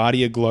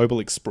Bombardier Global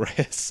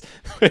Express,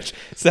 which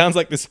sounds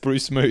like the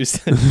Spruce Moose.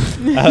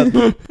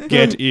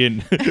 Get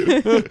in.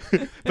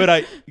 But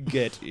I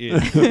get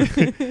in.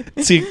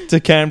 to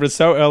Canberra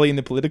so early in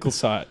the political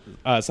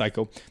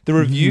cycle. The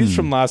reviews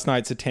from last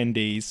night's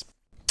attendees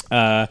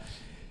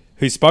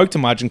who spoke to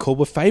Margin Call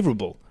were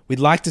favourable. We'd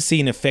like to see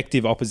an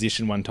effective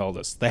opposition, one told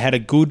us. They had a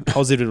good,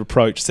 positive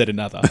approach, said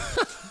another.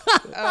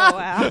 Oh,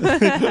 wow.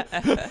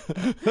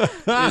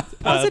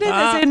 Positive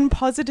as in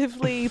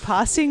positively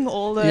passing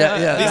all the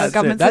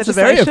government That's legislation.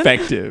 very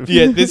effective.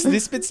 Yeah,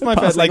 this bit's my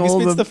Passing this all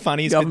bit's the the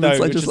funniest bit government's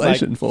though, which is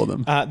legislation for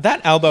them.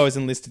 that Albo has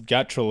enlisted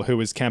Guttrell, who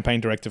was campaign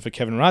director for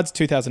Kevin Rudd's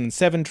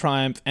 2007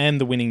 triumph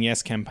and the winning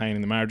Yes campaign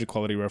in the marriage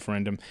equality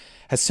referendum,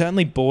 has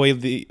certainly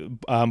buoyed the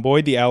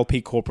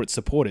ALP corporate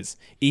supporters.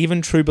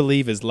 Even true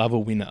believers love a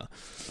winner.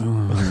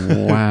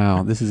 Oh,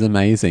 wow, this is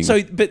amazing.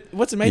 So, but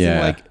what's amazing,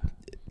 Yeah.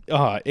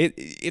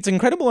 it's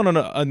incredible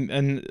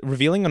and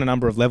revealing on a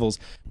number of levels.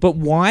 But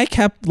why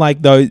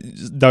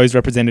those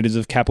representatives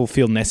of Capital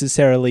feel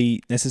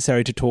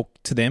necessary to talk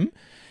to them?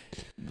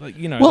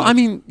 Well, I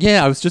mean,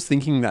 I was just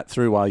thinking that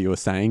through while you were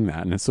saying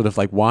that, and it's sort of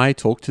why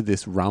talk to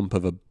this rump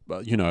of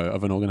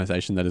of an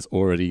organization that is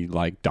already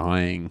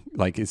dying,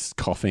 is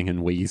coughing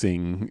and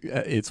wheezing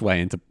its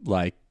way into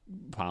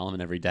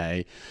Parliament every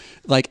day,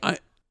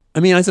 I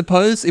mean, I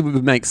suppose it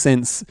would make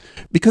sense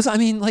because, I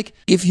mean,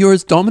 if you're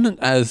as dominant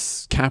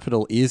as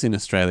Capital is in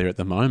Australia at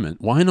the moment,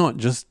 why not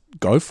just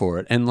go for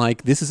it? And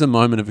this is a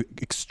moment of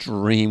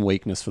extreme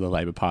weakness for the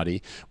Labor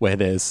Party where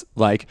there's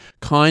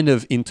kind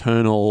of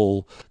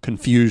internal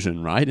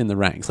confusion, right, in the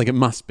ranks. It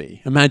must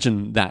be.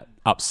 Imagine that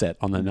upset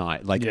on the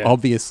night.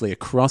 Obviously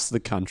across the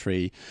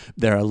country,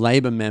 there are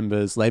Labor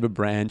members, Labor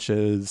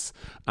branches,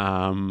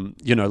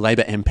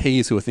 Labor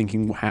MPs who are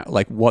thinking,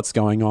 what's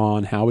going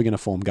on? How are we going to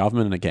form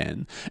government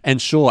again?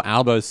 And sure,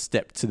 Albo's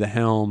stepped to the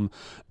helm,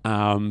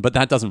 but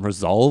that doesn't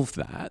resolve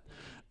that.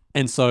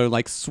 And so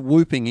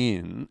swooping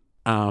in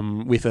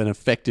with an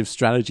effective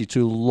strategy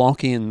to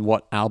lock in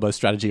what Albo's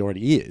strategy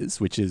already is,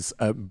 which is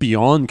a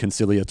beyond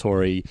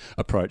conciliatory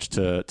approach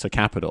to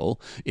Capital.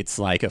 It's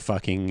a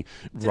fucking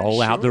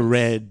roll out the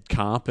red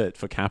carpet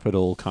for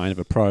Capital kind of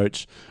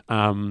approach.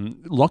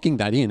 Locking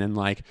that in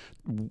and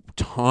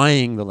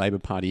tying the Labor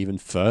Party even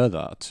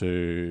further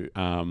to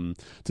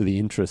the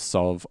interests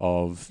of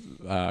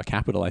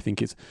Capital, I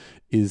think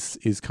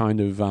is kind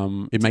of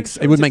it would make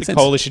sense. The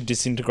coalition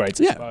disintegrates.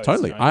 I Yeah, suppose,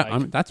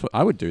 totally. That's what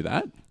I would do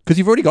that. Because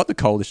you've already got the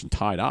coalition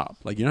tied up.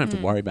 You don't have to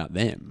worry about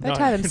them. They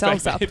tie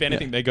themselves up. If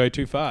anything, they go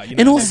too far.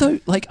 And also,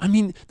 I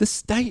mean, the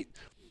state...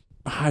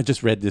 I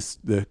just read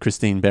the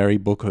Christine Berry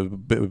book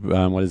of,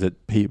 what is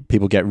it?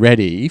 People Get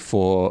Ready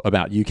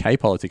about UK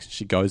politics.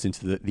 She goes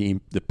into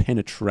the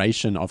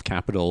penetration of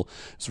Capital's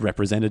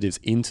representatives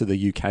into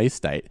the UK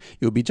state.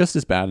 It would be just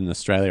as bad in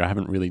Australia. I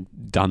haven't really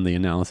done the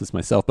analysis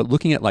myself, but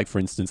looking at for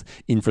instance,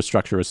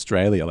 Infrastructure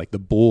Australia, the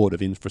board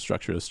of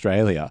Infrastructure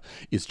Australia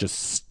is just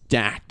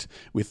stacked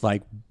with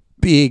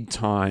big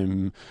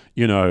time,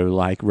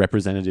 like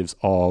representatives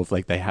of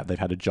like they've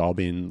had a job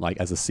in like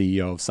as a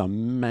CEO of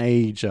some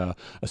major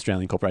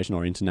Australian corporation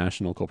or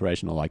international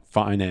corporation or like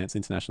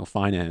international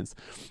finance.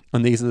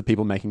 And these are the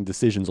people making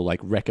decisions or like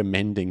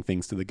recommending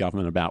things to the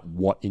government about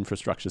what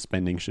infrastructure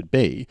spending should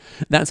be.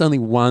 That's only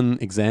one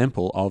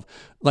example of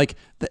like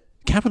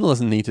capital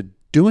doesn't need to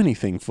do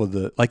anything for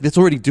it's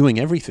already doing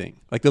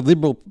everything. Like the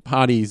Liberal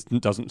Party it's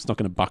not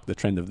going to buck the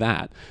trend of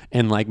that.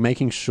 And like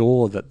making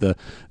sure that the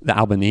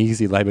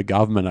Albanese Labor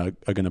government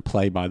are going to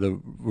play by the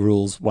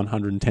rules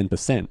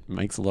 110%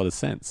 makes a lot of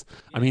sense.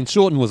 I mean,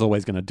 Shorten was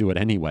always going to do it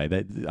anyway.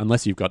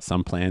 Unless you've got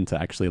some plan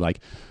to actually like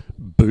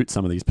boot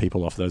some of these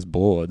people off those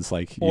boards,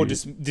 or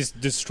just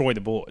destroy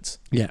the boards.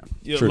 Yeah,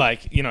 true.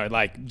 Like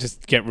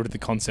just get rid of the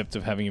concept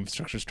of having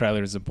Infrastructure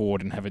Australia as a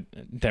board and have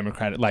it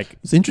democratic. Like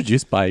it's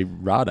introduced by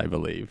Rudd, I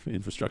believe,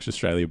 Infrastructure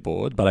Australia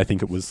board, but I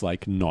think it was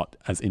like not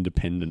as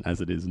independent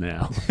as it is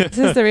now. This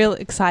is the real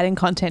exciting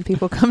content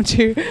people come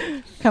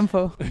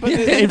for.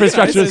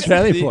 Infrastructure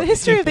Australia board. The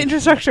history of the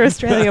Infrastructure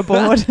Australia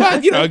board.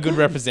 A good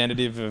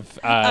representative of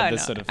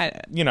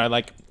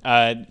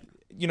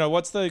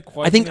what's the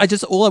quote? I think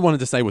all I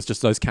wanted to say was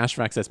just those cash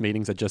for access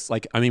meetings are just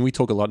like, I mean, we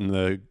talk a lot in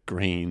the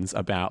Greens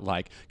about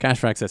like cash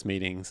for access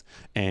meetings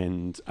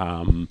and,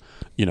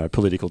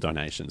 political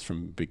donations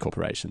from big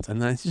corporations.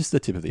 And that's just the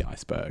tip of the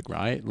iceberg,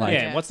 right?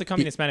 Like, what's the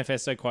Communist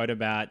Manifesto quote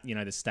about,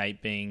 the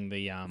state being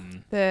the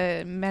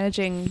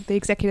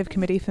executive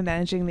committee for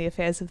managing the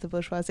affairs of the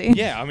bourgeoisie?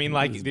 Yeah, I mean,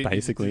 like... That's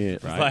basically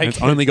it, right? Like, and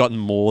it's only gotten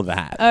more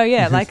that. Oh,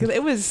 yeah, like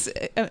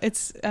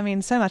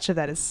so much of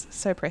that is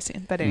so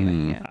prescient. But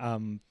anyway,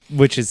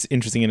 which is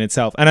interesting in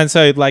itself. And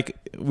so, like,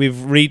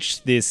 we've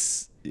reached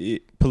this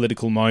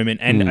political moment.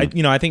 And,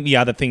 I think the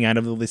other thing out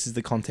of all this is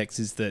the context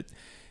is that,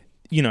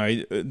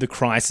 the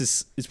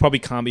crisis is probably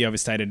can't be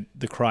overstated,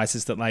 the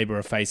crisis that Labor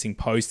are facing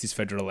post this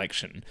federal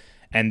election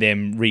and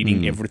them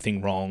reading everything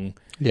wrong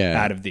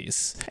out of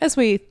this. As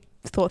we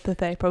thought that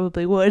they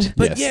probably would.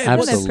 But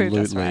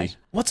absolutely. Right.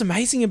 What's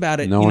amazing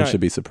about it, no one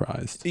should be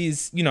surprised,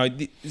 is,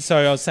 so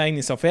I was saying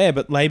this off air,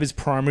 but Labor's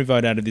primary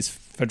vote out of this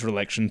federal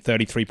election,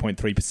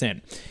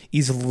 33.3%,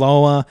 is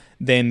lower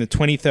than the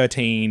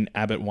 2013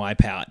 Abbott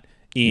wipeout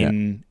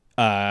in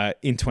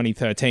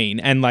 2013.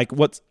 And like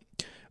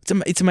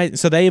it's amazing.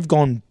 So they have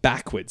gone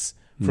backwards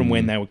from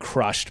when they were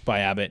crushed by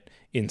Abbott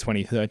in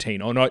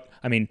 2013, or not,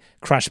 I mean,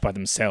 crushed by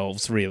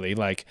themselves really,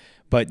 like,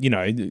 but,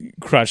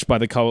 crushed by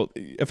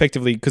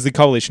effectively, because the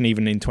coalition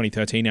even in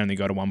 2013 only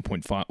got a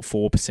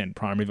 1.4%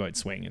 primary vote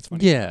swing. It's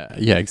funny. Yeah,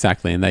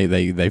 exactly. And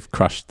they've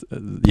crushed,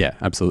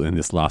 absolutely. And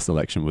this last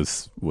election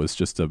was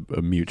just a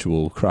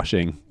mutual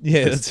crushing.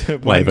 Yeah,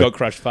 one got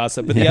crushed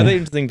faster. But the other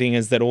interesting thing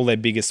is that all their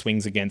biggest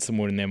swings against them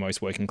were in their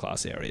most working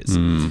class areas.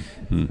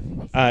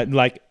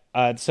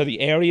 So the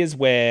areas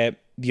where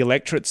the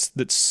electorates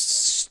that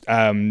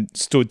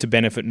stood to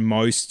benefit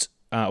most,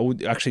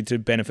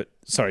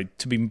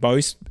 to be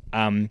most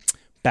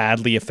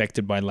badly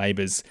affected by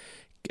Labor's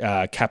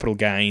capital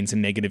gains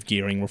and negative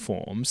gearing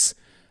reforms,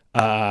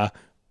 were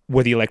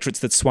the electorates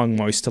that swung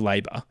most to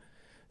Labor.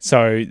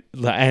 So,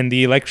 and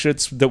the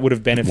electorates that would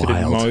have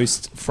benefited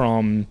most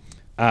from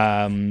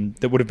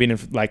that would have been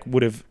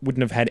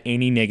wouldn't have had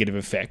any negative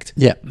effect.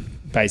 Yeah,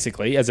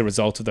 basically as a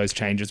result of those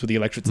changes, were the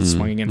electorates that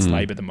swung against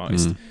Labor the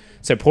most.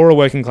 So poorer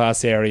working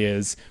class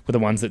areas were the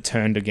ones that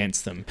turned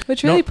against them.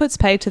 Which really puts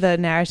paid to the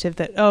narrative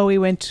that, we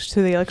went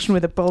to the election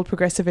with a bold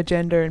progressive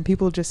agenda and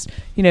people just,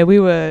 we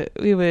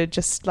were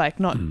just like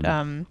not,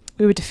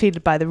 we were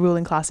defeated by the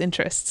ruling class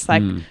interests.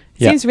 Like, it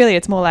seems really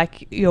it's more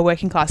like your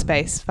working class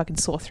base fucking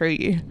saw through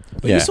you.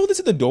 But you saw this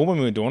at the door when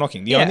we were door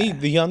knocking.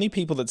 The only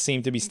people that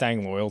seemed to be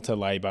staying loyal to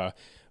Labor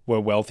were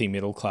wealthy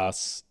middle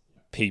class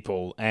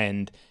people.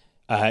 And,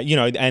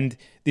 and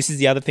this is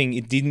the other thing,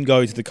 it didn't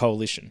go to the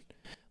coalition.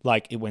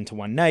 Like, it went to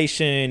One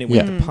Nation, it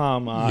went to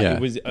Palmer.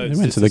 It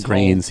went to the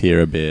Greens here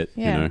a bit.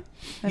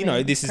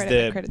 This is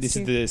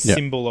the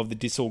symbol of the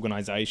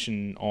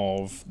disorganisation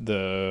of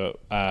the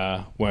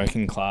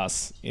working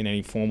class in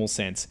any formal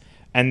sense.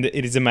 And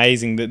it is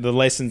amazing that the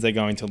lessons they're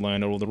going to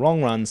learn are all the wrong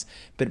ones,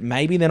 but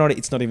maybe they're not.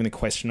 It's not even a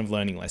question of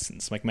learning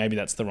lessons. Like, maybe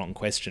that's the wrong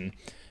question.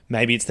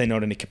 Maybe they're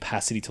not in a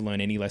capacity to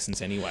learn any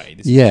lessons anyway.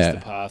 This is just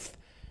the path.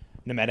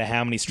 No matter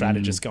how many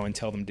strategists go and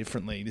tell them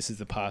differently, this is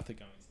the path they're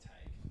going to take.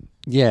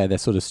 Yeah, they're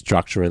sort of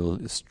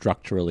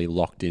structurally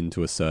locked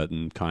into a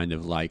certain kind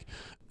of like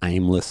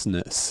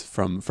aimlessness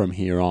from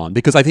here on.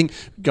 Because I think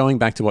going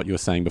back to what you were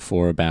saying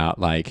before about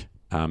like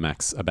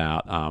Max,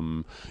 about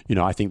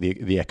I think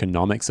the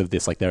economics of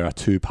this, like there are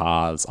two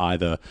paths.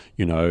 Either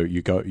you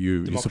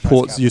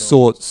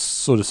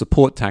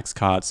support tax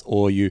cuts,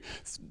 or you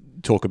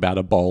talk about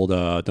a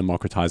bolder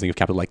democratizing of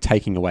capital, like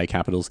taking away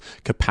capital's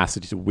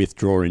capacity to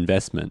withdraw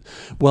investment.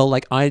 Well,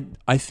 like I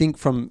think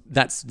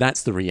that's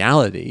the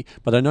reality,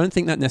 but I don't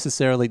think that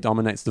necessarily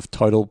dominates the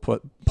total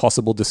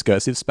possible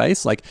discursive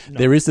space. Like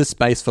there is this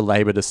space for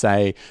Labor to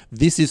say,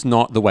 this is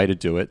not the way to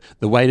do it.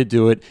 The way to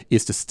do it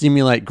is to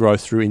stimulate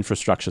growth through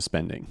infrastructure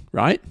spending,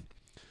 right?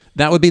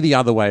 That would be the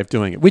other way of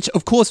doing it, which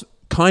of course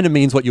kind of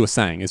means what you were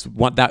saying, is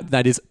what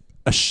that is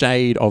a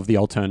shade of the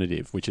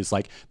alternative, which is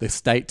like the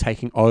state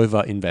taking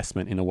over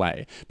investment in a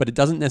way. But it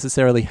doesn't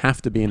necessarily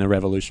have to be in a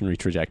revolutionary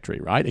trajectory,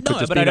 right? It could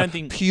just be a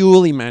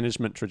purely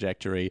management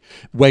trajectory.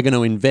 We're going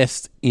to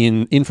invest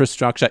in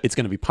infrastructure. It's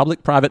going to be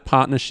public-private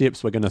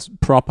partnerships. We're going to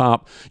prop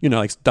up,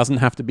 like doesn't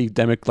have to be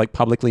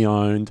publicly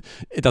owned.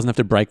 It doesn't have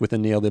to break with the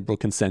neoliberal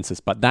consensus,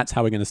 but that's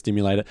how we're going to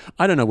stimulate it.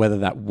 I don't know whether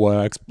that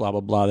works, blah,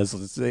 blah, blah.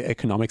 There's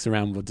economics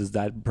around, does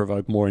that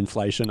provoke more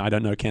inflation? I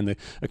don't know. Can the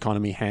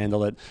economy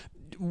handle it?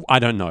 I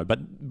don't know, but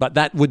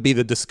that would be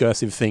the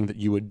discursive thing that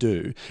you would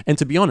do. And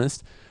to be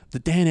honest, the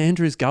Dan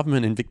Andrews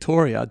government in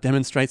Victoria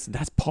demonstrates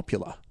that's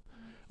popular.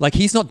 Like,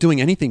 he's not doing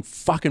anything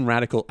fucking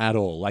radical at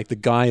all. Like, the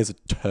guy is a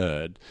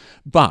turd.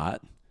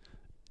 But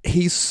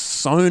he's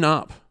sewn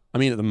up, I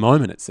mean, at the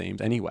moment it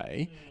seems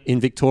anyway, in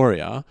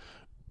Victoria.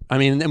 I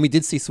mean, and we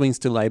did see swings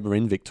to Labor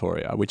in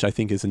Victoria, which I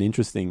think is an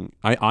interesting...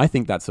 I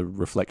think that's a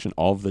reflection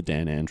of the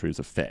Dan Andrews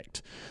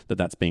effect,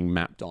 that's being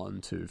mapped on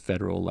to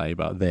federal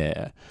Labor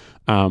there.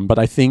 But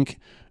I think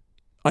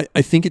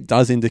it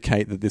does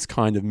indicate that this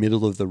kind of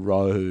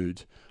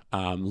middle-of-the-road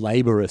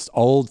laborist,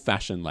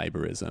 old-fashioned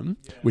laborism,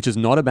 which is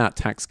not about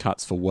tax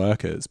cuts for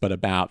workers, but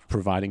about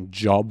providing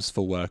jobs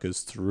for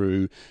workers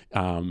through,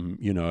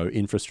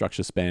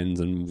 infrastructure spends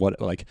and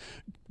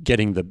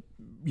getting the...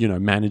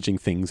 managing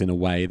things in a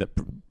way that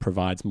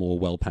provides more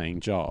well-paying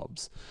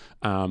jobs.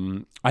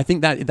 I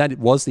think that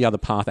was the other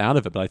path out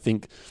of it, but I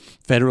think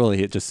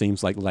federally it just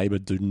seems like Labor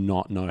do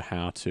not know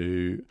how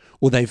to,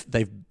 or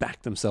they've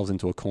backed themselves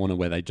into a corner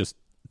where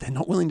they're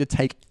not willing to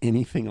take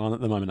anything on at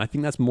the moment. I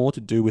think that's more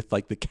to do with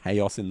like the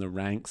chaos in the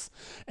ranks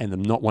and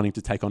them not wanting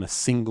to take on a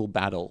single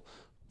battle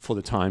for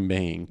the time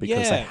being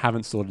because they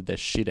haven't sorted their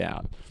shit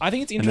out. I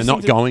think it's interesting.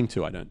 And they're not going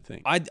to, I don't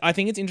think. I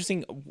think it's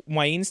interesting.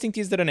 My instinct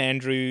is that an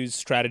Andrews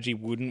strategy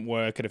wouldn't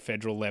work at a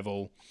federal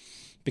level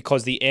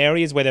because the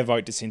areas where their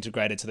vote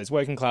disintegrated, so there's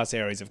working class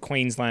areas of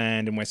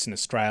Queensland and Western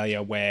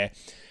Australia where,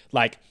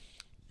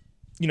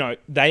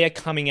 they are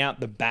coming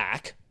out the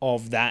back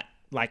of that.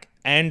 Like,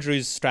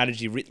 Andrews'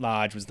 strategy writ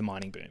large was the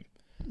mining boom.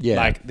 Yeah.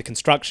 Like, the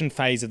construction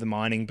phase of the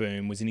mining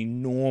boom was an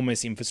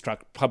enormous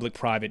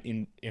public-private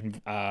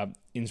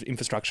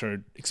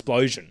infrastructure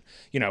explosion,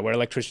 where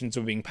electricians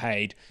were being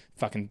paid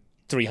fucking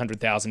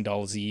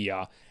 $300,000 a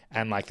year.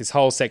 And, like, this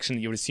whole section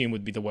that you would assume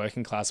would be the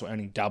working class were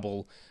earning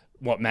double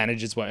what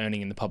managers were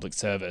earning in the public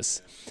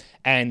service.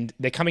 And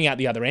they're coming out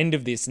the other end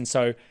of this. And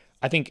so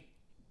I think,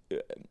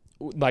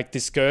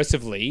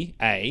 discursively,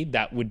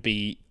 that would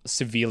be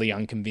severely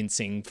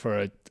unconvincing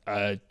for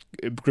a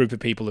group of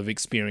people who've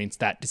experienced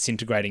that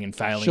disintegrating and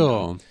failing.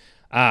 Sure.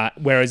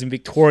 Whereas in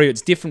Victoria,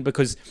 it's different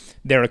because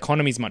their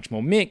economy is much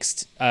more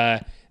mixed.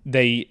 The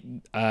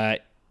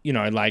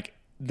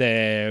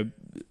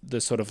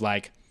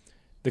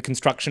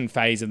construction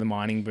phase of the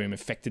mining boom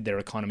affected their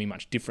economy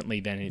much differently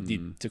than it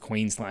did to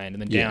Queensland,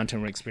 and the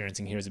downturn we're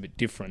experiencing here is a bit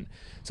different.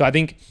 So I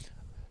think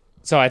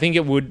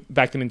it would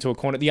back them into a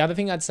corner. The other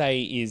thing I'd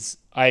say is,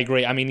 I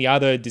agree. I mean, the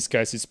other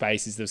discursive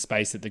space is the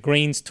space that the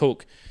Greens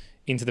took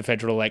into the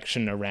federal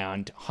election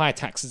around high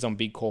taxes on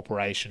big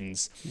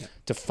corporations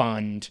to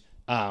fund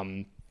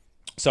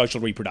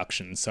social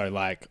reproduction. So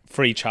like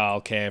free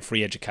childcare,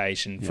 free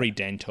education, free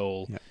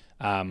dental,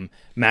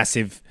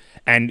 massive,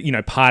 and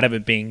part of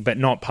it being, but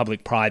not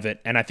public-private.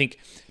 And I think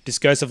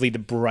discursively the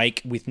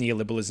break with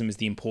neoliberalism is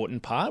the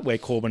important part where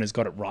Corbyn has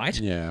got it right.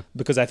 Yeah.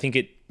 Because I think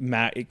it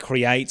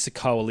creates a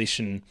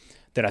coalition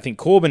that I think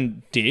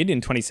Corbyn did in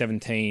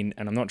 2017,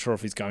 and I'm not sure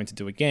if he's going to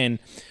do again,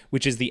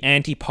 which is the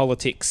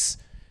anti-politics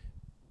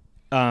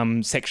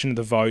section of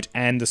the vote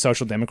and the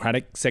social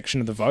democratic section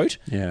of the vote.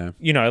 Yeah.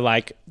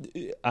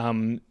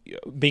 Being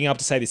able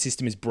to say the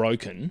system is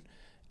broken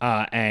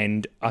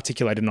and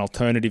articulate an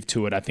alternative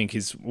to it, I think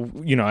is,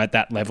 at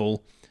that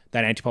level,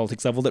 that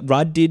anti-politics level that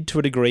Rudd did to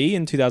a degree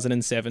in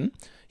 2007.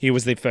 He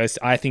was the first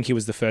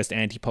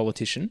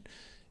anti-politician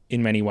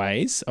in many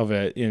ways of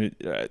a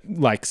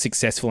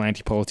successful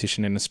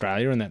anti-politician in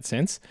Australia in that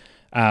sense.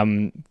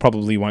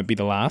 Probably won't be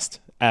the last.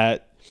 I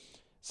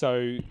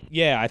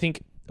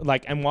think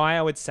and why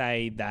I would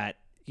say that,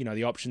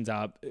 the options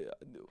are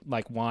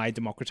why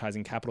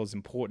democratizing capital is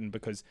important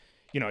because,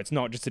 it's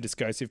not just a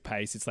discursive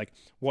pace. It's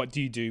what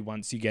do you do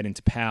once you get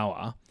into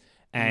power?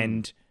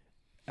 And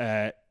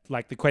the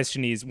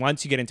question is,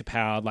 once you get into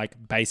power,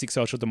 basic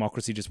social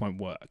democracy just won't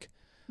work.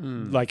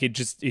 It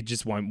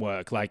just won't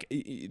work.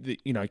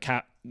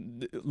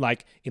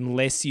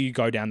 Unless you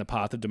go down the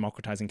path of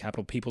democratizing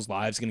capital, people's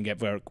lives are going to get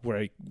very,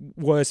 very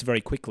worse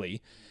very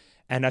quickly.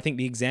 And I think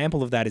the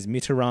example of that is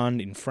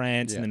Mitterrand in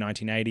France in the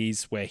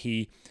 1980s, where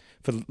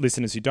for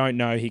listeners who don't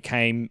know, he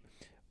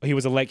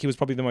was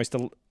probably the most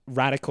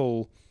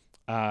radical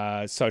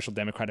social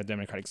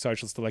democratic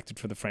socialist elected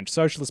for the French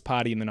Socialist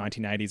Party in the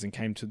 1980s, and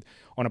came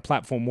on a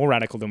platform more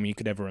radical than you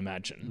could ever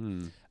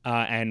imagine.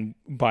 And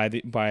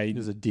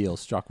there's a deal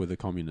struck with the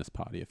Communist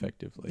Party,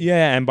 effectively.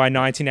 Yeah, and by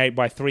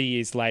 3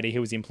 years later, he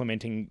was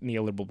implementing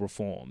neoliberal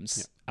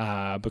reforms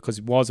because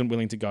he wasn't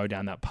willing to go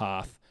down that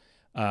path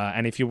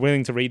And if you're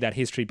willing to read that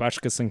history,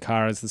 Bhaskar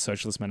Sankara's The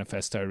Socialist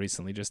Manifesto,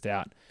 recently just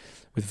out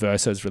with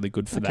Verso, is really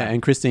good for that.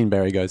 And Christine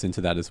Berry goes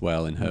into that as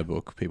well in her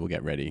book, People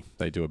Get Ready.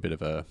 They do a bit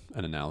of an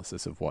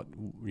analysis of what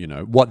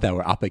they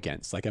were up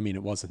against. Like, I mean,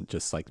 it wasn't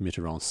just like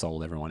Mitterrand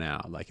sold everyone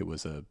out. Like, it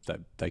was that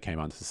they came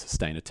under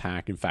sustained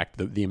attack. In fact,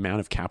 the amount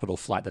of capital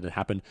flight that had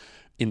happened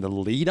in the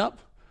lead up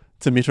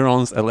to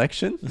Mitterrand's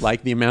election,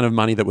 like the amount of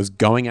money that was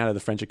going out of the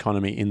French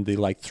economy in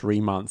the 3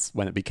 months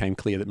when it became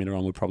clear that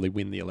Mitterrand would probably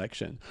win the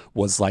election,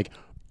 was like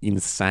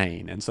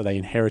insane. And so they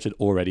inherited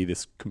already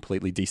this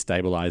completely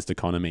destabilized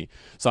economy.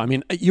 So, I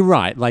mean, you're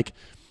right. Like,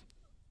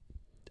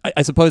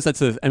 I suppose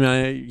that's it's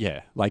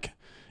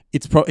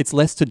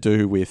less to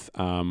do with,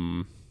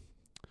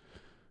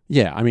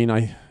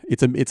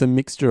 it's a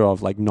mixture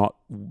of like not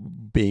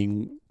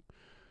being,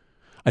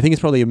 I think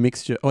it's probably a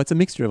mixture. Oh, it's a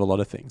mixture of a lot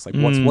of things. Like,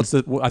 I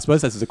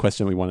suppose this is a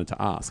question we wanted to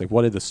ask. Like,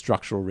 what are the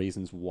structural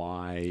reasons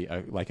why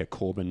a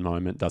Corbyn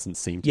moment doesn't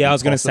seem to be I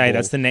was going to say possible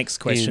that's the next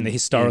question, the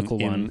historical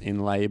one. In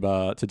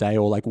Labour today?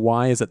 Or like,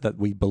 why is it that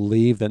we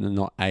believe that they're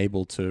not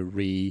able to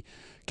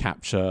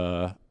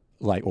recapture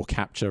or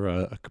capture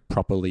a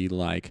properly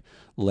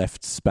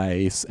left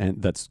space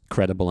and that's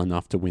credible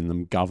enough to win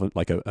them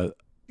a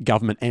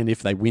government, and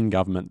if they win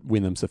government,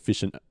 win them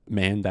sufficient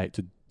mandate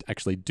to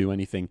actually do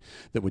anything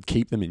that would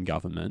keep them in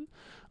government?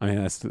 I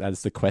mean,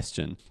 that's the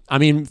question. I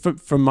mean,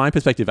 from my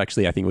perspective,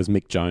 actually, I think it was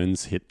Mick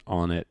Jones hit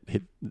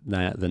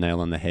the nail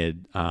on the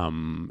head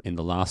in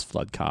the last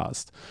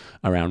Floodcast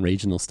around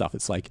regional stuff.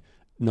 It's like,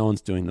 no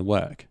one's doing the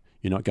work.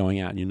 You're not going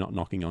out and you're not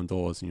knocking on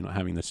doors and you're not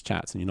having those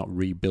chats and you're not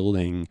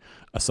rebuilding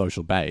a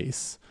social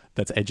base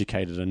that's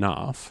educated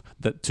enough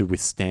to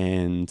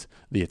withstand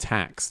the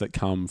attacks that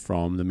come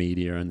from the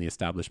media and the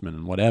establishment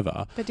and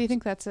whatever. But do you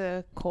think that's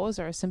a cause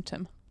or a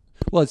symptom?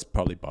 Well, it's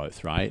probably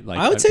both, right?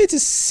 I would say it's a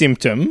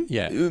symptom.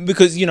 Yeah.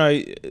 Because,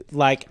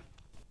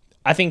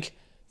 I think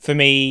for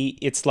me,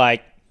 it's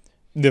like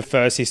the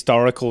first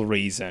historical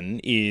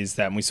reason is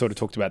that, and we sort of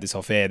talked about this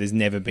off air, there's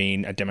never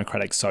been a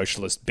democratic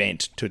socialist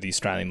bent to the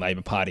Australian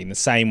Labor Party in the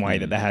same way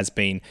that there has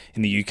been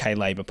in the UK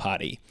Labor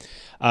Party.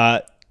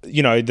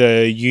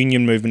 The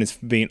union movement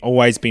has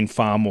always been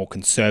far more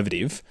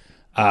conservative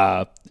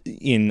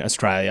in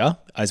Australia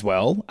as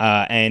well.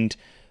 And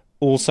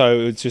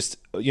also, it's just,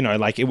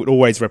 it would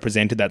always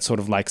represented that sort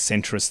of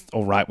centrist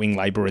or right-wing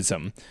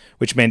labourism,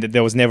 which meant that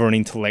there was never an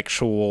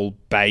intellectual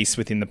base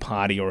within the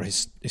party or a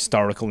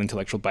historical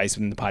intellectual base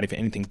within the party for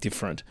anything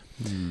different.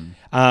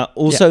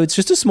 It's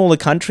just a smaller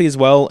country as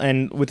well,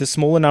 and with a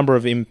smaller number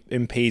of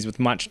MPs with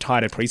much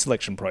tighter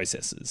pre-selection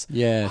processes.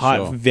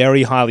 Sure.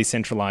 Very highly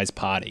centralised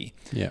party.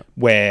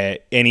 Where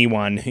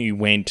anyone who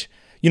went...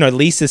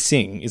 Lisa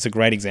Singh is a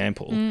great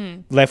example.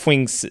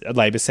 Left-wing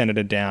Labor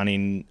senator down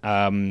in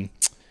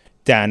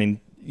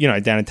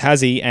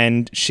Tassie,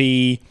 and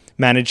she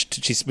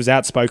was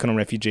outspoken on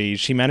refugees.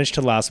 She managed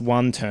to last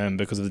one term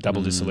because of the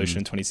double dissolution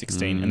in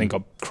 2016 and then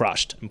got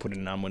crushed and put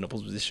in an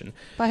unwinnable position.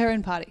 By her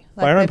own party.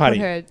 By her own party.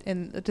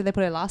 Did they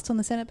put her last on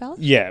the Senate ballot?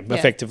 Yeah,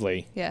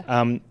 effectively. Yeah.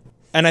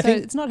 And I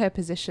think it's not her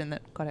position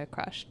that got her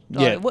crushed.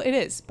 Yeah. Well, it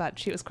is, but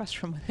she was crushed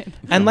from within.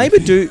 And Labor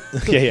do...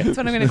 Yeah. That's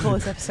what I'm going to call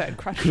this episode,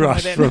 crushed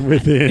from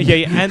within.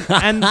 Yeah.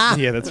 And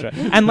yeah, that's right.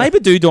 And Labor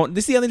do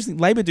this is the other interesting...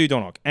 Labor do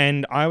door knock.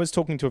 And I was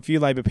talking to a few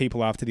Labor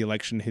people after the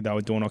election who they were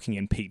door knocking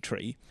in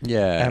Petrie.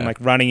 Yeah. And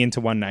running into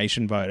One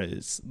Nation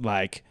voters,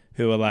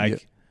 who are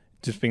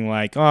just being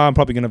like, oh, I'm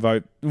probably going to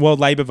vote... Well,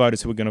 Labor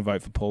voters who were going to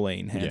vote for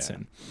Pauline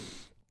Hanson. Yeah.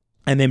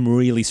 And them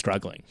really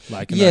struggling.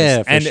 For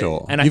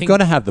sure. And you've got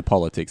to have the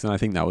politics. And I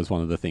think that was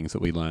one of the things that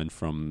we learned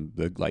from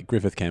the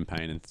Griffith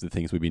campaign and the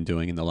things we've been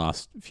doing in the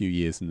last few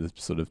years in the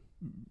sort of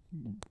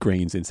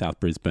Greens in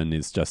South Brisbane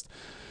is just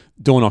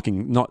door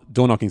knocking's not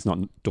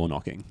door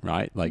knocking,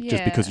 right?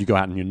 Just because you go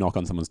out and you knock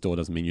on someone's door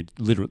doesn't mean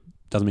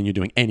you're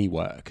doing any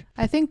work.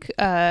 I think,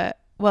 I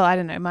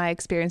don't know. My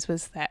experience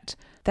was that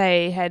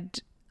they had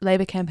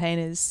Labor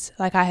campaigners,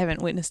 I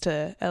haven't witnessed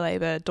a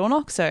Labor door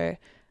knock, so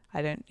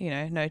I don't,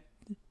 know.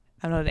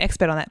 I'm not an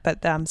expert on that,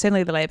 but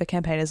certainly the Labor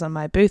campaigners on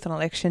my booth on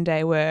election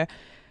day were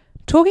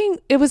talking.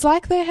 It was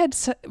like they had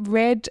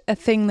read a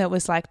thing that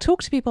was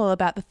talk to people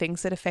about the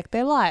things that affect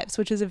their lives,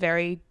 which is a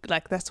very,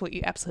 that's what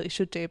you absolutely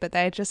should do. But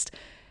they just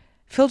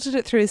filtered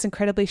it through this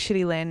incredibly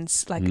shitty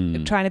lens,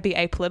 trying to be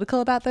apolitical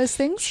about those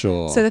things.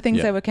 Sure. So the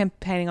things they were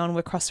campaigning on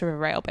were Cross River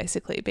Rail,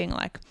 basically, being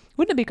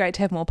wouldn't it be great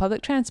to have more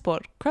public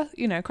transport? Cross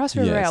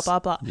River Rail, blah,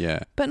 blah.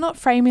 Yeah. But not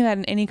framing that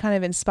in any kind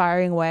of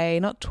inspiring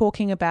way, not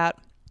talking about,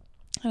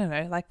 I don't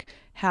know,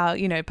 how,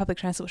 public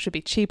transport should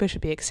be cheaper,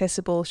 should be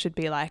accessible, should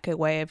be a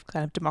way of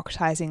kind of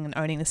democratizing and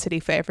owning the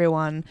city for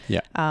everyone.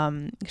 Yeah.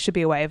 Should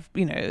be a way of,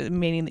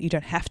 meaning that you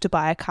don't have to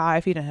buy a car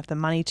if you don't have the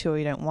money to or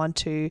you don't want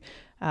to.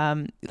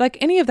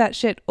 Any of that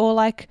shit,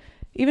 or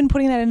even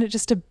putting that into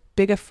just a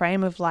bigger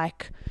frame of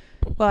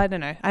well, I don't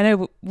know. I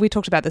know we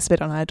talked about this a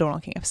bit on our door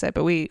knocking episode,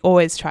 but we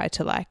always try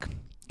to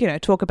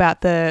talk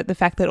about the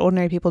fact that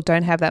ordinary people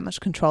don't have that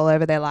much control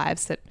over their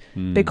lives, that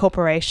big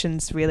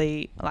corporations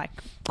really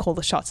call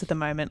the shots at the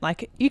moment.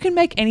 You can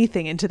make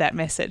anything into that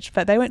message,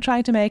 but they weren't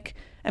trying to make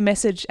a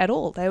message at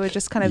all. They were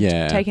just kind of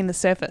taking the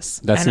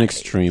surface. That's an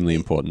extremely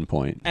important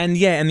point. And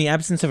the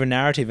absence of a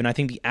narrative. And I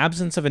think the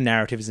absence of a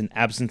narrative is an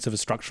absence of a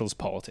structuralist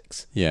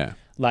politics. Yeah.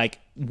 Like,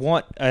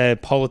 what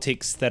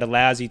politics that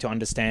allows you to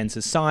understand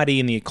society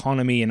and the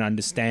economy and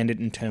understand it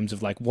in terms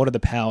of, like, what are the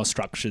power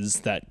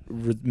structures that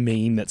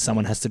mean that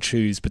someone has to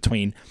choose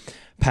between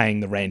paying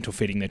the rent or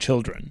feeding their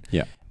children.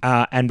 Yeah.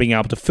 And being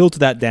able to filter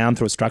that down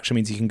through a structure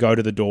means you can go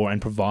to the door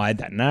and provide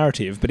that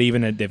narrative. But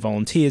even at their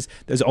volunteers,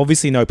 there's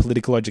obviously no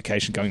political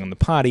education going on in the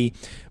party.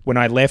 When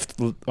I left,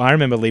 I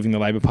remember leaving the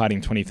Labor Party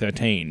in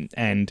 2013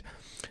 and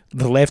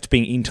the left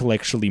being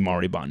intellectually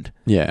moribund.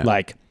 Yeah.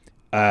 Like,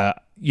 I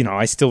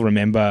still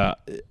remember,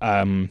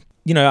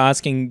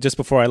 asking just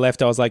before I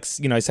left, I was like,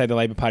 say the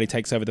Labor Party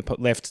takes over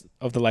left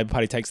of the Labor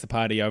Party takes the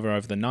party over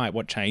the night,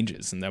 what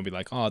changes? And they'll be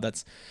like, oh,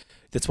 that's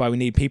why we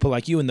need people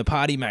like you in the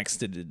party, Max,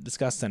 to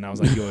discuss that. And I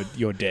was like,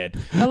 you're dead.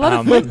 A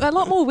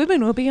lot more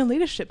women will be in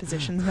leadership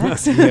positions,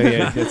 Max.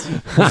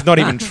 It's not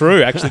even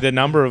true. Actually, the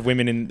number of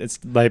women in its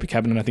Labor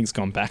cabinet, I think, has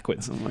gone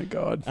backwards. Oh my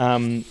God.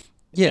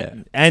 Yeah.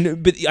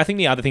 But I think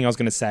the other thing I was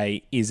going to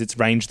say is it's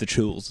range the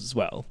tools as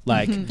well.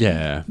 Like,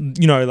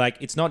 like,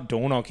 it's not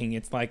door knocking.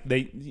 It's like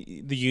the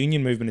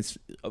union movement is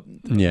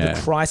the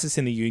crisis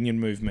in the union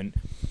movement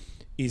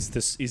is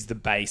the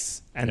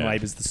base and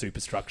Labor's the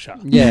superstructure.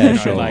 Yeah,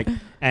 sure. Like,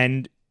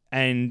 and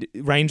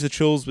range the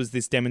tools was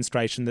this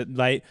demonstration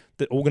that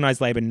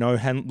organised Labor no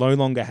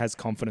longer has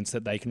confidence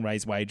that they can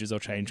raise wages or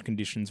change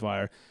conditions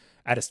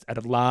at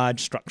a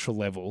large structural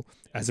level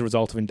as a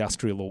result of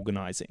industrial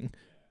organising.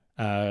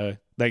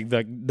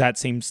 That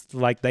seems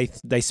like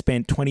they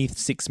spent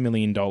 $26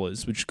 million,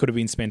 which could have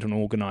been spent on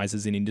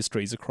organisers in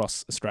industries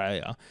across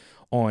Australia,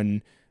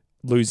 on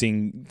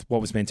losing what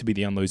was meant to be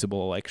the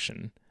unlosable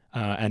election.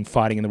 And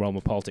fighting in the realm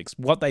of politics.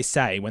 What they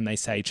say when they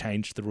say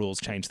change the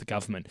rules, change the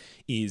government,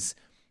 is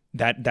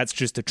that's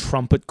just a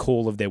trumpet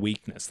call of their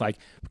weakness. Like,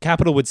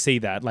 Capital would see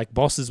that, like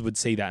bosses would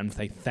see that and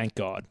say, thank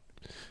God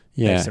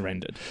they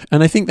surrendered.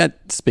 And I think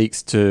that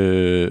speaks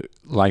to,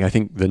 like, I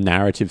think the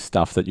narrative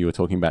stuff that you were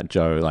talking about,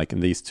 Joe, like,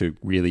 and these two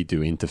really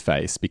do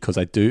interface, because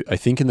I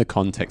think in the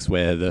context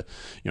where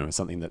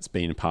something that's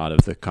been a part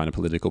of the kind of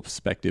political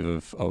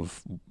perspective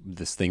of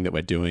this thing that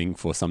we're doing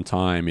for some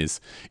time is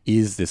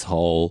this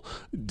whole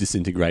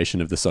disintegration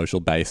of the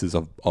social bases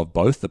of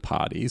both the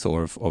parties,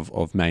 or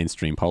of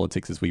mainstream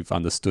politics as we've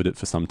understood it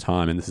for some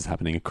time. And this is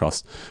happening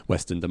across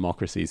Western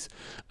democracies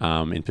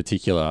in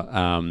particular.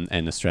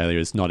 And Australia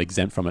is not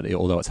exempt from it,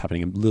 although it's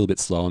happening a little bit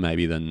slower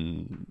maybe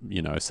than,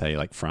 say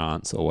like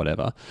France or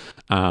whatever.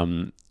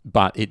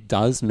 But it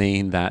does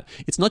mean that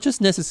it's not just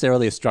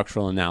necessarily a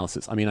structural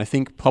analysis. I mean, I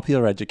think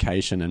popular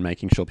education and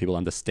making sure people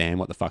understand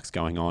what the fuck's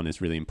going on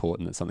is really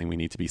important. It's something we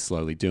need to be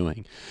slowly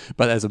doing.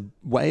 But as a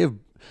way of,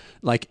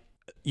 like,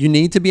 you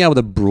need to be able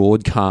to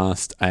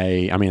broadcast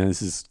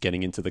this is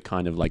getting into the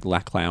kind of like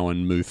Laclau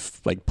move,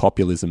 like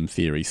populism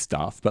theory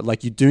stuff, but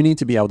like you do need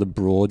to be able to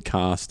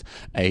broadcast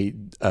a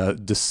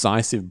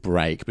decisive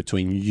break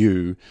between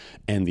you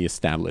and the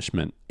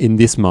establishment in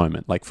this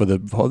moment, like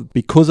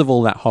because of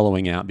all that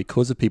hollowing out,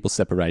 because of people's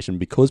separation,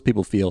 because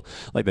people feel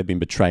like they've been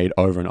betrayed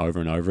over and over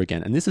and over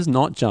again. And this is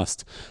not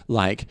just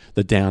like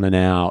the down and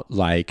out,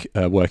 like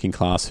working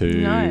class who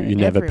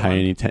never pay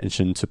any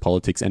attention to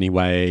politics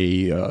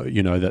anyway,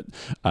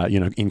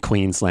 in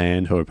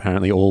Queensland, who are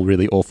apparently all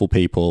really awful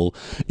people.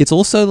 It's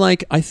also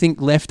like, I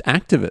think, left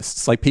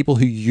activists, like people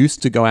who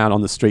used to go out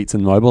on the streets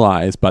and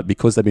mobilize, but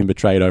because they've been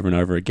betrayed over and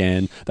over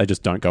again, they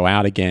just don't go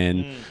out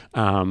again.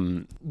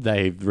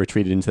 They've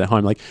retreated into their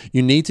home. Like,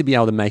 you need to be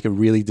able to make a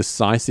really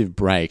decisive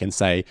break and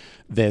say,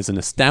 there's an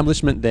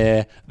establishment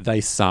there,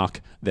 they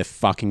suck, they're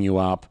fucking you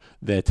up,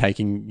 they're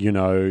taking,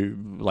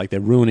 they're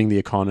ruining the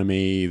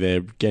economy,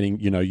 they're getting,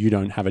 you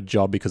don't have a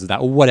job because of that,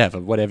 or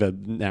whatever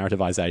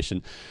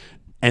narrativization.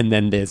 And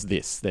then there's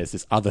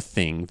this other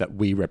thing that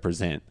we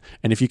represent.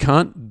 And if you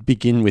can't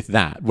begin with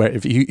that, where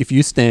if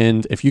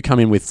you come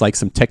in with like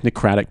some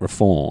technocratic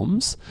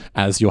reforms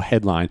as your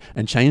headline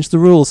and change the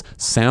rules,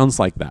 sounds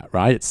like that,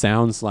 right? It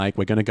sounds like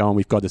we're going to go and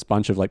we've got this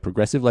bunch of like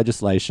progressive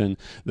legislation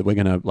that we're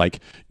going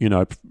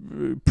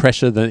to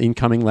pressure the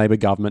incoming Labor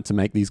government to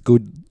make these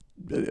good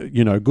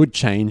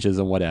changes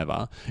or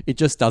whatever. It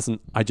just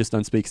doesn't, I just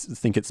don't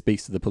think it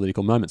speaks to the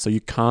political moment. So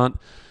you can't,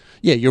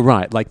 you're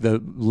right. Like,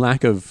 the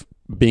lack of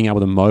being able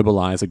to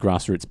mobilize a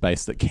grassroots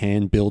base that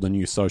can build a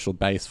new social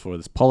base for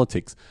this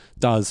politics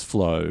does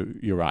flow,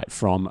 you're right,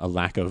 from a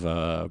lack of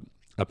a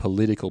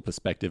political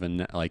perspective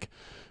and like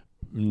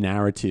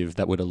narrative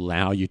that would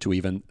allow you to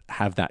even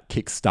have that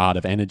kickstart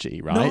of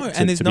energy, right?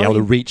 To be able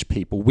to reach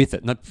people with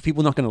it. No,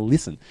 people are not going to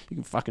listen. You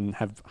can fucking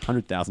have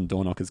 100,000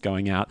 door knockers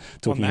going out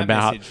talking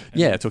about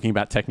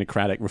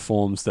technocratic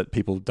reforms that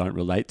people don't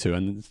relate to,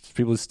 and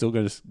people are still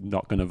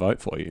not going to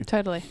vote for you.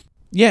 Totally.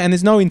 Yeah, and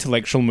there's no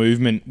intellectual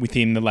movement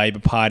within the Labor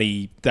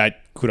Party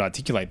that could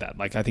articulate that.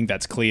 Like, I think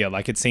that's clear.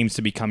 Like, it seems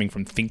to be coming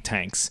from think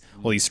tanks,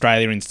 or the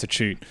Australia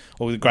Institute,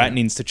 or the Grattan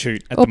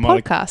Institute at or the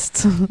moment.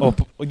 Podcasts.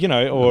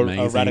 or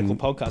a radical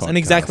podcast. And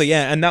exactly,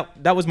 and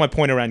that was my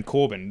point around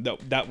Corbyn.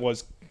 That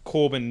was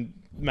Corbyn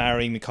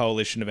marrying the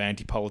coalition of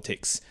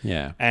anti-politics.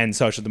 Yeah. And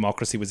social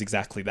democracy was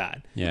exactly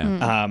that.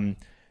 Yeah.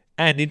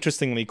 And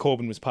interestingly,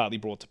 Corbyn was partly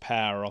brought to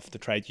power off the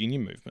trade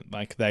union movement.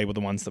 Like, they were the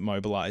ones that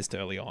mobilised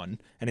early on,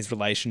 and his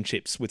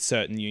relationships with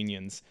certain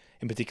unions,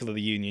 in particular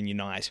the Union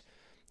Unite,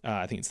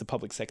 I think it's the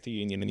public sector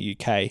union in the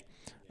UK,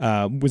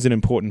 was an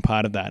important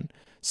part of that.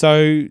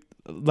 So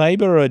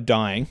Labor are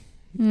dying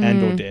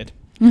and or dead.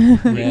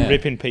 Yeah.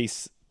 Rip in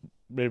peace.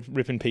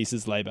 Rip in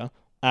pieces, Labor.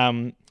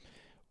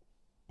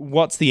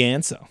 What's the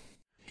answer?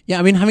 Yeah,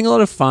 I mean, having a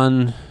lot of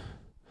fun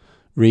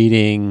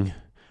reading,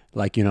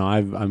 like, you know,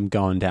 I'm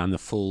going down the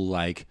full,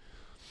 like,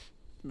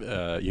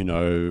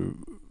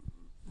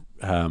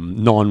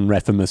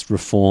 non-reformist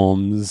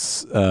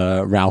reforms,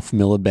 Ralph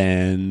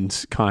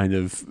Miliband kind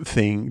of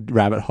thing,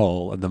 rabbit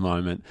hole at the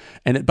moment.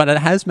 But it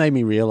has made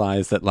me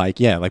realise that, like,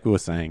 yeah, like we were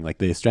saying, like,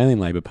 the Australian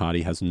Labor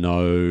Party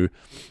hasn't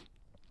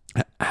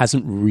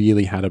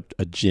really had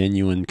a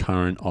genuine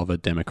current of a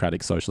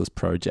democratic socialist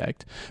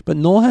project, but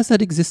nor has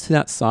that existed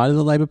outside of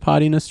the Labor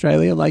Party in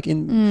Australia. Like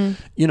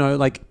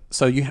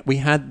we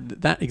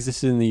had that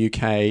existed in the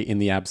UK in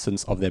the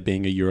absence of there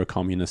being a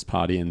Euro-communist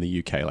party in the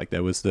UK. Like,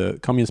 there was the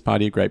Communist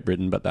Party of Great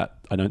Britain, but that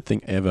I don't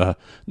think ever,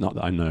 not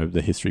that I know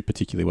the history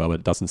particularly well,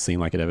 but it doesn't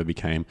seem like it ever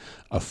became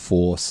a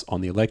force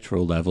on the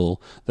electoral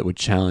level that would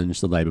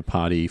challenge the Labor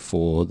Party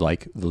for,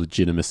 like, the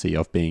legitimacy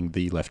of being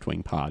the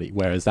left-wing party.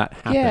 Whereas that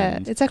happened. Yeah,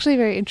 it's actually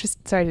very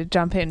interesting. Sorry to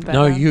jump in, but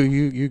no,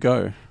 you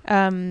go.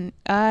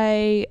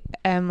 I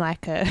am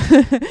like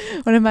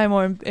one of my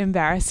more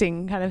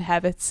embarrassing kind of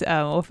habits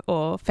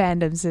or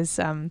fandoms is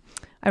I'm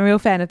a real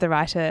fan of the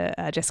writer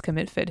Jessica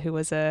Mitford, who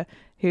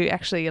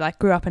actually, like,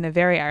 grew up in a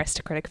very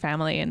aristocratic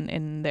family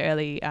in the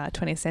early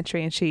 20th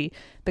century, and she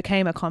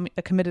became a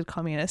committed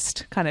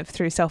communist kind of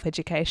through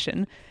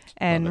self-education,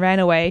 and ran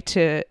away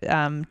to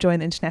join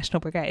the International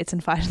Brigades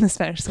and fight in the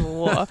Spanish Civil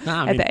War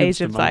at the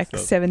age of like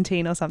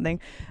 17 or something.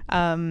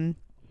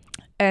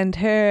 And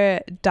her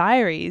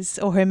diaries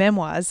or her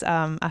memoirs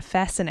are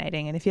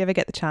fascinating. And if you ever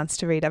get the chance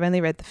to read, I've only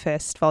read the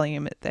first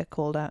volume.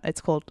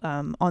 It's called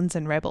Ons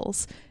and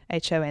Rebels,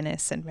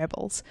 HONS and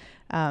Rebels.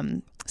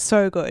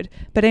 So good.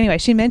 But anyway,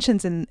 she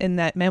mentions in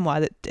that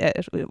memoir that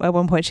at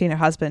one point she and her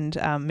husband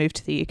moved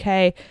to the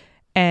UK,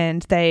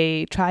 and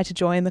they tried to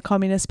join the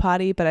Communist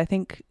Party, but I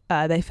think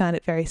they found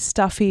it very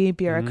stuffy,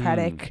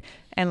 bureaucratic,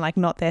 and like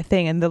not their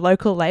thing. And the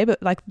local Labor,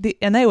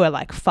 and they were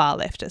like far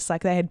leftists,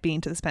 like they had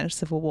been to the Spanish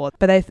Civil War,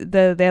 but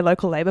their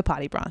local Labor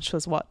Party branch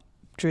was what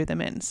drew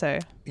them in. So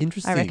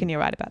interesting. I reckon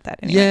you're right about that.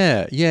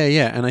 Anyway.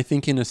 Yeah. And I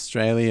think in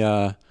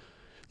Australia,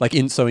 like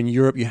in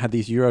Europe, you had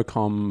these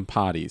Eurocom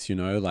parties, you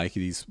know, like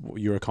these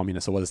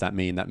Eurocommunists. So what does that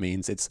mean? That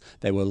means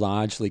they were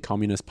largely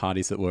communist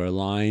parties that were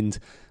aligned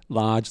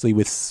largely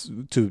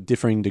to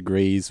differing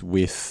degrees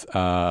with,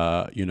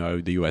 the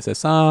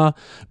USSR,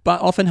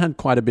 but often had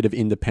quite a bit of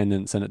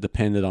independence, and it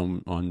depended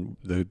on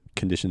the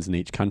conditions in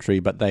each country.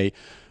 But they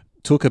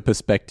took a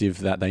perspective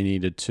that they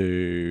needed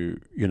to,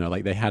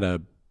 they had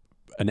an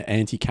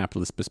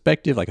anti-capitalist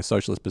perspective, like a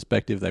socialist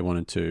perspective. They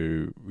wanted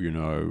to,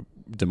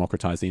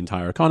 democratize the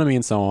entire economy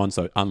and so on.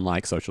 So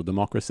unlike social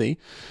democracy,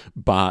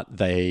 but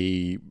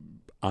they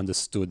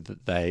understood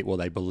that they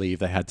believed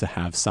they had to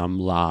have some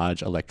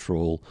large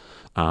electoral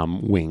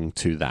wing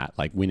to that.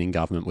 Like winning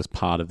government was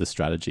part of the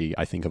strategy,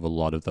 I think, of a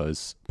lot of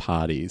those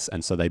parties.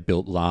 And so they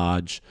built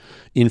large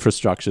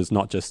infrastructures,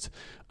 not just,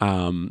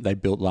 they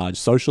built large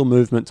social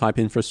movement type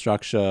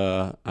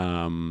infrastructure,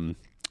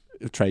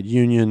 trade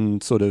union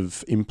sort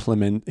of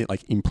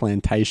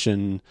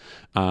implantation,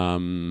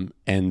 and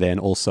then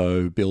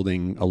also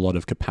building a lot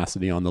of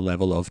capacity on the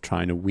level of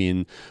trying to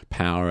win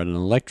power at an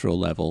electoral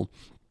level.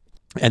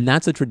 And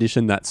that's a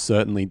tradition that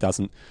certainly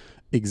doesn't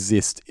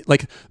exist.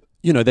 Like,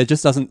 there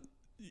just doesn't,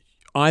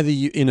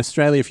 either in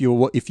Australia, if you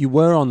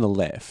were on the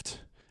left,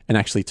 and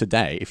actually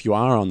today, if you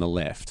are on the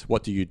left,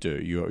 what do?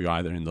 You're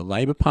either in the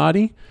Labor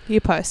Party. You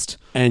post.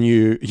 And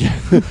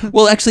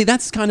well, actually,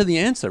 that's kind of the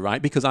answer,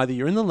 right? Because either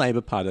you're in the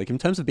Labor Party, like in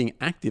terms of being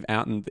active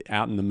out in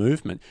the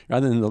movement,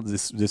 rather than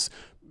this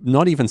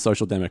not even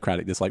social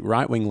democratic, this like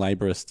right-wing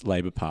laborist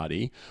Labor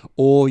Party,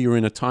 or you're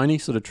in a tiny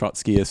sort of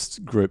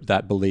Trotskyist group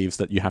that believes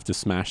that you have to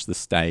smash the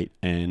state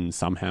and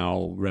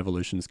somehow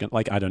revolution's going to,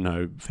 like, I don't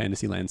know,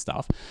 Fantasyland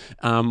stuff,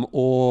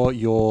 or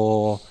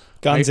you're...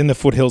 Guns in the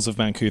foothills of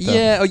Vancouver.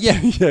 Yeah,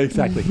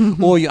 exactly.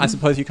 Or I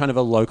suppose you're kind of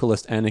a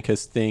localist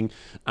anarchist thing,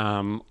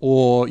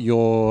 or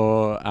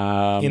you're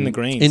in the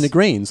Greens. In the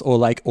Greens,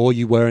 or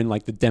you were in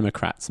like the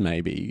Democrats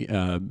maybe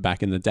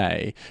back in the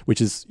day, which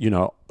is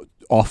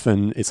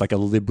often it's like a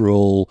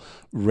liberal,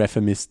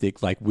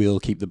 reformistic, like we'll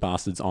keep the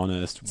bastards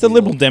honest. It's the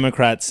Liberal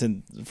Democrats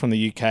from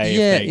the UK.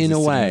 Yeah, in a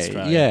way.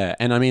 Yeah,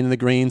 and I mean the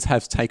Greens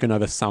have taken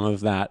over some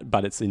of that,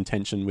 but it's in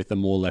tension with the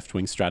more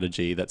left-wing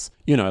strategy. That's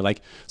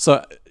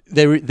so.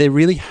 There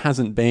really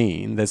hasn't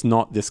been. There's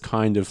not this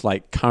kind of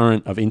like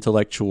current of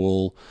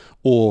intellectual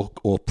or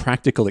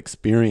practical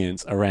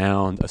experience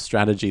around a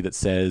strategy that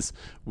says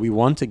we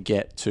want to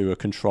get to a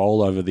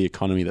control over the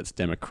economy that's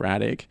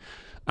democratic,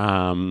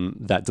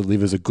 that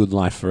delivers a good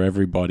life for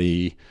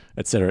everybody,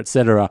 et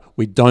cetera,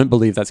 we don't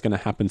believe that's going to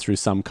happen through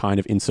some kind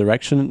of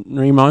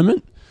insurrectionary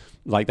moment.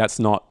 Like that's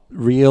not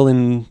real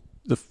in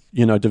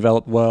the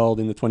developed world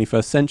in the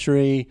 21st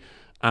century.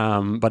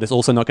 But it's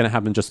also not going to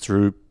happen just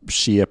through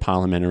sheer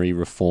parliamentary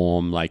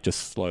reform, like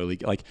just slowly.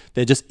 Like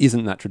there just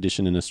isn't that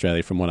tradition in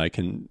Australia from what I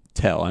can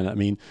tell. And I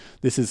mean,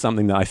 this is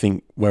something that I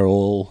think we're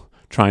all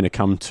trying to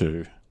come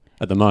to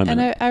at the moment.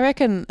 And I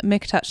reckon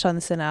Mick touched on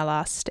this in our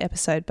last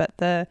episode, but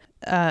the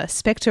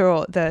spectre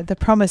or the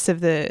promise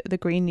of the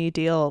Green New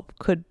Deal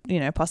could,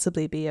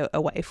 possibly be a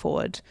way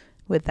forward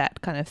with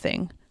that kind of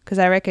thing. Because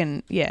I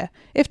reckon,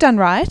 if done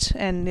right,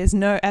 and there's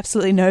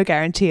absolutely no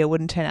guarantee it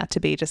wouldn't turn out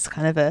to be just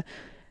kind of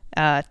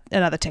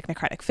another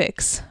technocratic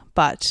fix,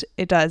 but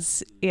it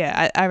does.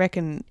 I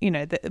reckon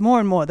that more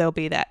and more there'll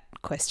be that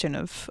question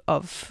of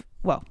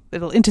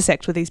it'll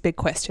intersect with these big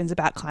questions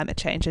about climate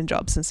change and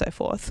jobs and so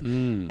forth.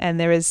 And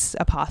there is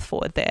a path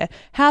forward there.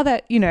 How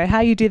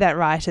you do that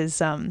right is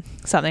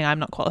something I'm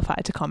not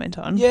qualified to comment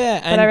on.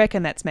 But I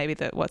reckon that's maybe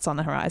what's on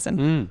the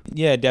horizon.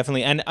 Yeah,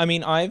 definitely. And I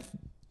mean, I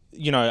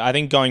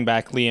think going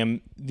back, Liam,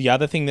 the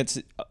other thing that's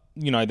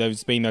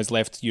there's been those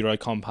left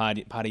Eurocon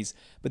parties.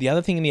 But the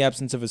other thing in the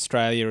absence of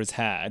Australia has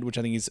had, which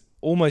I think is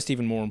almost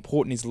even more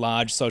important, is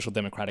large social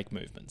democratic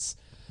movements.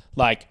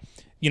 Like,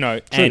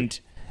 and...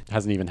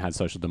 hasn't even had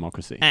social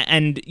democracy.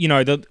 And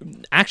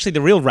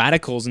the real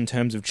radicals in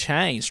terms of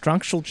change,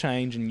 structural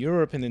change in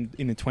Europe in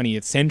the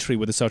 20th century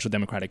were the social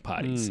democratic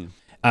parties.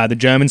 The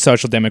German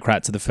Social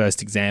Democrats are the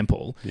first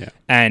example. Yeah.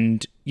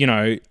 And,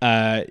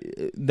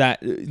 that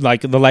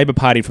like the Labour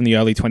Party from the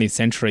early 20th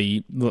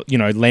century,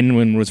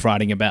 Lenin was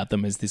writing about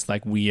them as this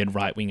like weird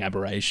right-wing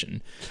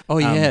aberration. Oh,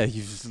 yeah.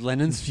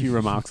 Lenin's few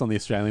remarks on the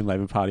Australian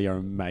Labour Party are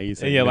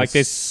amazing. Yeah, like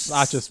there's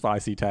such a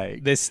spicy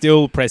take. They're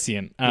still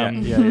prescient.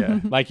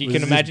 Yeah. Like you This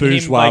can is imagine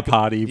bourgeois him like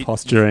party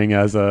posturing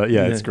as a...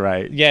 Yeah, it's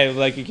great. Yeah,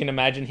 like you can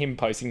imagine him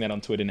posting that on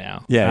Twitter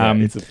now. Yeah,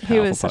 it's a He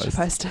was powerful such a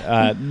post.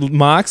 poster.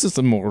 Marx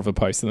is more of a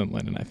poster than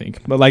Lenin, I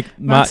think. But like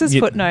Marx's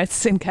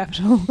footnotes in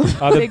Capital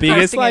are the Big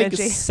biggest posting like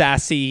energy.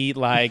 sassy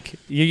like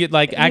you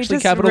like He actually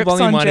just Capital rips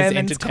Volume on 1 is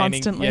Germans entertaining.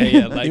 constantly.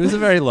 Yeah, like He was a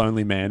very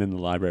lonely man in the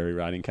library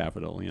writing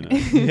Capital,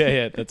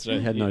 yeah, that's right.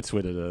 He had no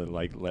Twitter to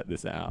like let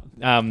this out.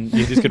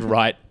 You just could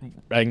write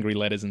angry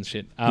letters and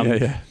shit.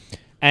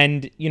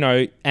 And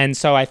and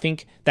so I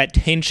think that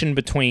tension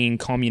between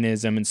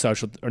communism and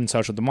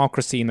social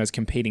democracy and those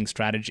competing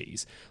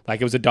strategies,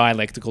 like it was a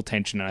dialectical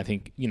tension, and I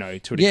think to a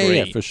degree,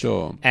 Yeah, for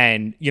sure.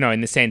 And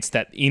in the sense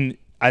that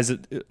I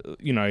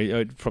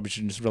probably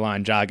shouldn't just rely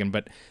on jargon,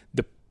 but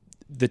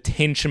the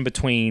tension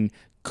between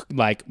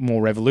like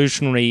more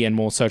revolutionary and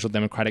more social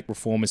democratic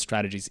reformist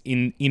strategies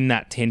in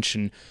that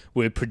tension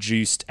were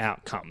produced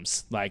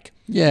outcomes, like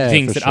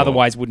things that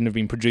otherwise wouldn't have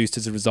been produced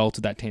as a result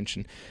of that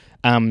tension.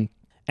 And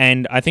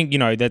I think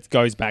that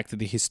goes back to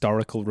the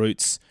historical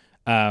roots,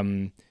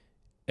 and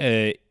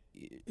I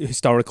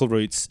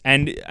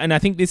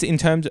think this in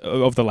terms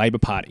of the Labour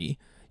Party,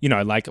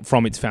 like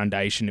from its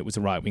foundation, it was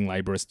a right-wing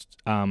Labourist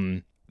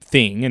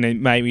thing, and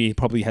it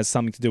probably has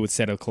something to do with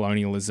settler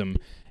colonialism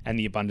and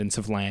the abundance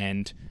of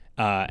land.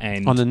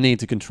 And on the need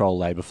to control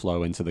labour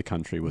flow into the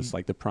country was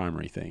like the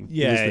primary thing.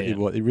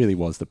 It really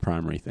was the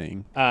primary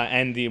thing.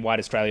 And the White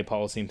Australia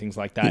policy and things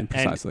like that. Yeah,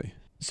 precisely. And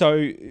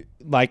so,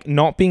 like,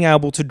 not being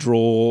able to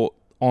draw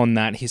on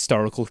that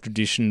historical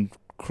tradition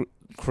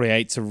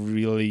creates a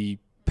really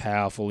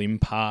powerful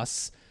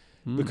impasse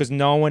because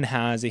no one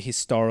has a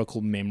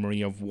historical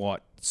memory of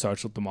what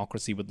social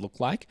democracy would look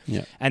like.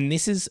 Yeah. And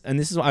this is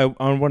why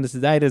I wanted to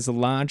say there's a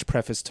large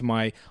preface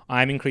to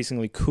I'm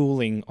increasingly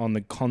cooling on the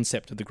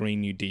concept of the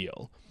Green New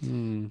Deal.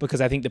 Because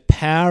I think the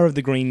power of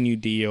the Green New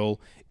Deal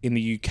in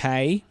the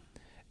UK,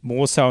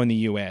 more so in the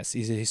US,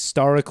 is a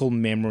historical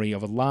memory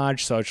of a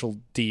large social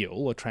deal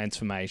or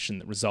transformation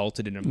that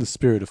resulted in the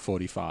spirit of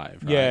 45,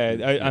 right? Yeah,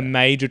 a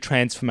major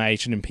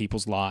transformation in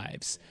people's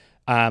lives.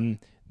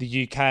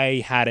 The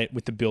UK had it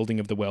with the building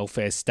of the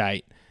welfare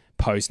state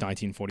post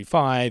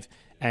 1945,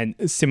 and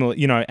similar,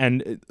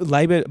 and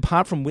Labor,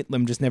 apart from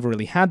Whitlam, just never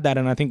really had that.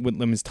 And I think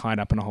Whitlam is tied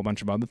up in a whole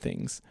bunch of other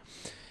things.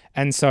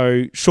 And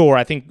so, sure,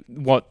 I think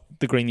what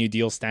the Green New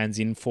Deal stands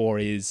in for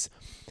is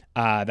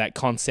that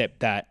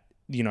concept that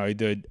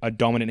a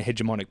dominant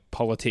hegemonic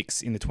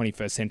politics in the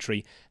 21st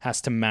century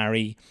has to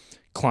marry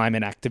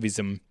climate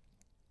activism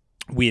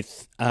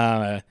with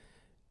like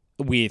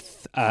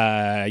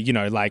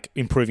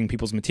improving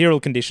people's material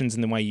conditions.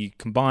 And the way you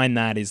combine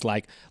that is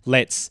like,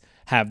 let's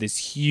have this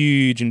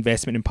huge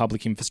investment in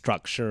public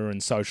infrastructure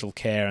and social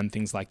care and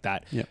things like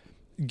that. Yep.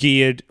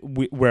 Geared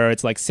where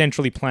it's like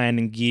centrally planned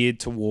and geared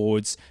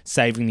towards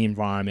saving the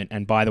environment,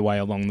 and by the way,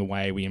 along the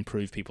way we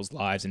improve people's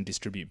lives and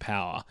distribute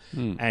power.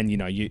 And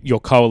your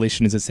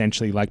coalition is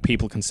essentially like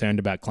people concerned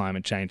about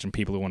climate change and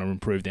people who want to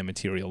improve their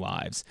material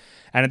lives.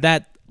 And at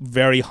that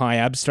very high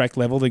abstract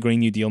level, the Green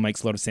New Deal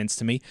makes a lot of sense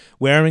to me.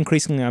 Where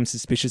increasingly I'm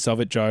suspicious of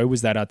it, Joe,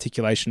 was that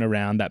articulation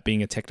around that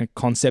being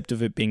concept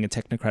of it being a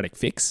technocratic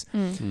fix,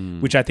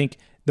 which I think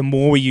the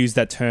more we use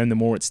that term, the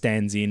more it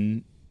stands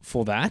in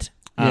for that.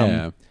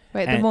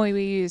 Wait, the more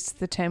we use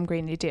the term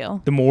Green New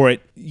Deal, the more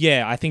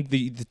I think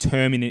the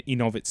term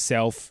in of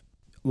itself,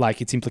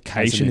 like its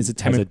implication is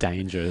has a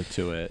danger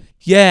to it.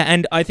 Yeah,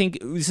 and I think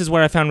this is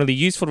where I found really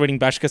useful reading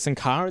Bhaskar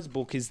Sankara's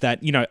book is that,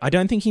 I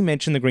don't think he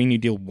mentioned the Green New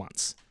Deal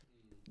once.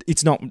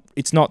 It's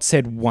not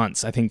said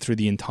once, I think, through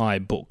the entire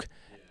book.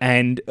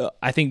 And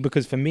I think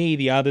because for me,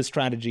 the other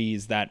strategy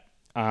is that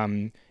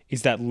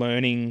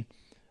learning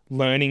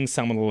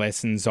some of the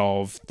lessons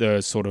of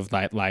the sort of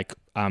like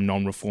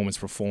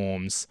non-reformist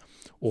reforms,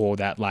 or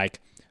that like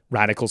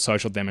radical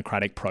social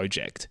democratic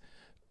project,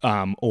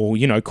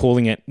 or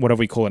calling it whatever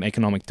we call it,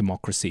 economic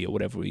democracy or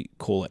whatever we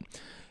call it.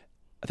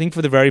 I think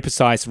for the very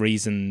precise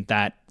reason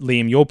that,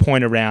 Liam, your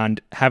point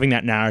around having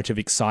that narrative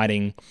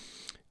exciting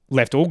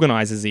left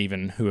organisers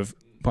even who have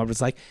probably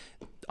like,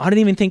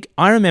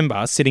 I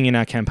remember sitting in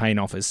our campaign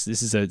office,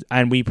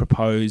 and we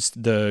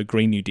proposed the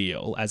Green New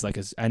Deal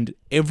and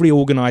every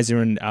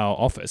organiser in our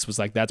office was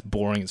like, that's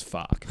boring as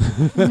fuck.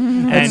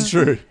 That's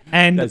true.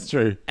 That's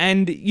true.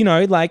 And,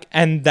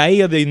 and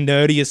they are the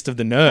nerdiest of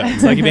the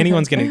nerds. Like, if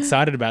anyone's getting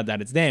excited about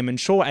that, it's them. And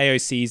sure,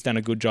 AOC's done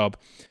a good job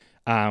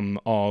and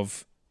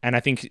I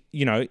think,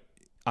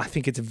 I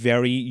think it's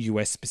very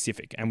US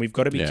specific, and we've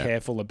got to be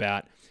careful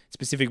about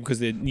specific because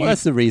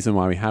that's the reason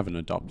why we haven't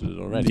adopted it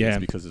already. Is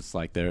because it's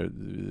like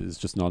there's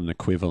just not an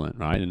equivalent,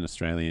 right, in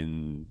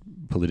Australian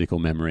political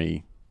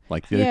memory.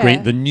 Like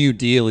the New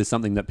Deal is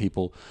something that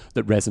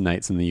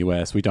resonates in the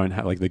US. We don't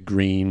have like the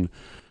Green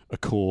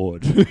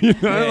Accord,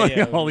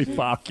 holy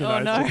fuck,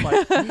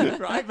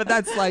 right? But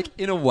that's like,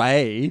 in a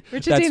way,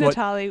 Richard D.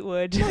 Natale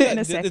would in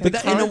a second.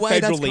 In a way,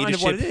 that's kind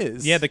of what it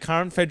is. Yeah, the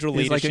current federal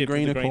leadership like a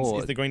Green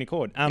Accord. Is the Green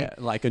Accord.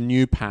 Like a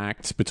new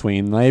pact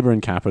between Labor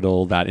and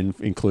Capital that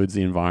includes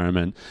the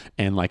environment,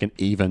 and like an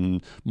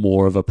even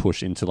more of a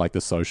push into like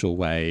the social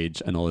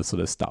wage and all this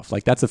sort of stuff.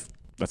 Like that's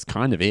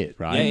kind of it,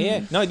 right?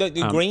 Yeah. No, the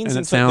Greens,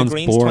 and the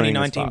Greens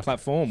 2019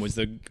 platform was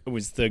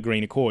the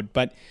Green Accord,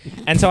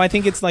 and so I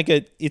think it's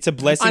a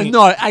blessing.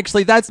 No,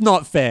 actually, that's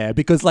not fair,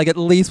 because like at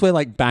least we're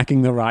like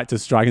backing the right to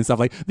strike and stuff.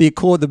 Like the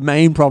Accord, the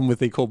main problem with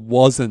the Accord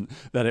wasn't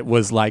that it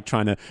was like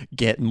trying to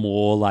get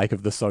more like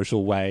of the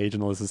social wage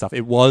and all this stuff.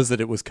 It was that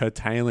it was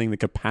curtailing the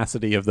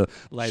capacity of the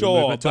Labour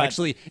movement to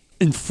actually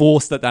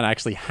enforce that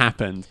actually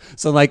happened.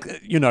 So like,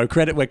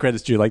 credit where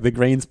credit's due. Like the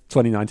Greens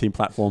 2019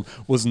 platform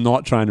was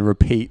not trying to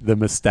repeat the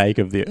mistake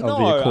of the Accord.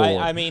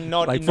 I mean,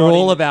 not like for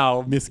all of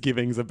our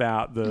misgivings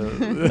about the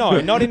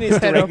not in its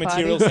direct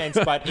material sense,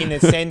 but in the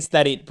sense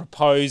that it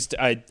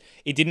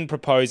didn't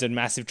propose a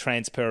massive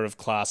transfer of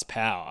class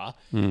power.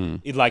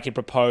 It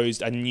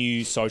proposed a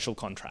new social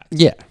contract.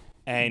 Yeah.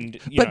 And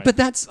but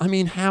that's, I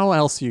mean, how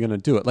else are you going to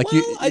do it? Like,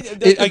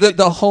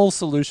 the whole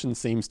solution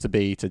seems to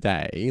be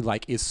today,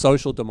 like, is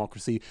social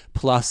democracy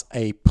plus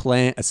a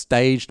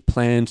staged,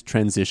 planned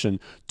transition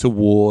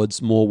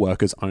towards more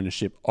workers'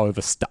 ownership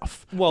over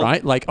stuff,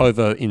 right? Like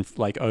over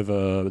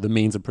the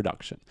means of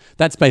production.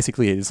 That's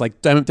basically it. It's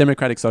like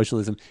democratic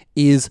socialism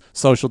is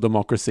social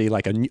democracy,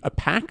 like a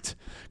pact,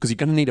 because you're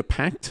going to need a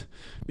pact.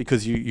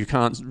 Because you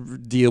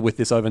can't deal with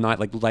this overnight,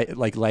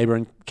 like Labor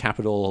and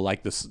Capital, or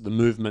like the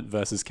movement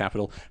versus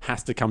Capital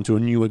has to come to a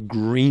new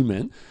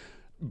agreement.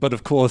 But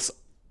of course,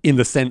 in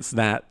the sense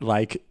that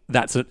like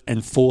that's an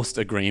enforced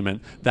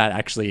agreement that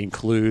actually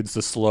includes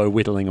the slow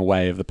whittling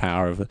away of the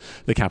power of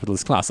the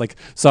capitalist class. Like,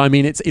 so I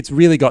mean, it's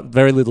really got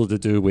very little to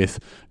do with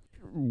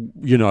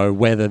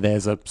whether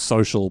there's a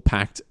social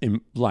pact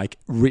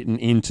written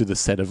into the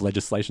set of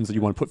legislations that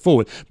you want to put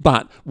forward,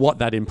 but what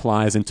that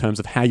implies in terms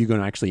of how you're going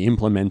to actually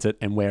implement it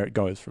and where it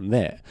goes from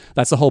there.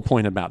 That's the whole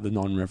point about the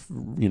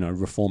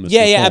reformist.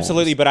 Yeah,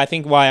 absolutely. But I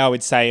think why I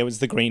would say it was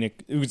the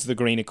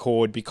Green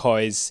Accord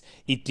because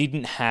it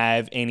didn't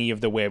have any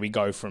of the where we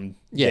go from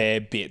there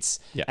bits,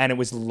 and it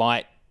was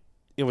light.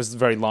 It was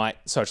very light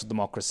social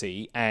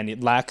democracy, and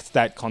it lacked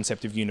that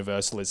concept of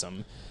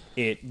universalism.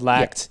 It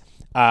lacked.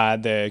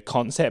 The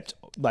concept,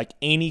 like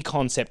any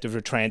concept of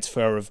a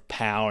transfer of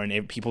power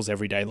in people's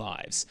everyday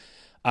lives.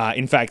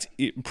 In fact,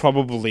 it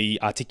probably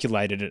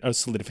articulated a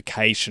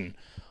solidification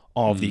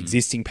of the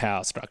existing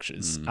power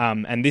structures.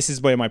 And this is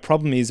where my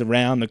problem is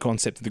around the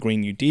concept of the Green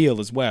New Deal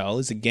as well,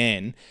 is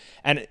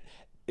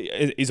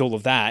all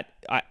of that.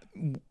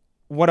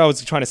 What I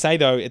was trying to say,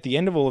 though, at the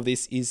end of all of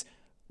this is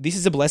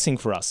a blessing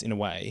for us in a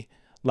way.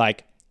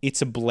 Like,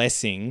 it's a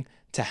blessing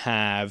to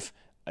have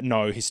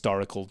no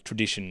historical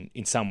tradition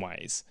in some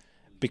ways,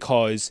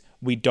 because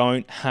we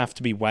don't have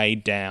to be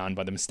weighed down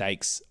by the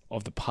mistakes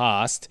of the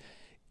past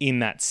in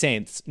that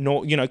sense.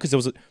 Nor, because there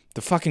was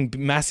the fucking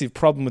massive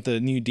problem with the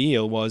New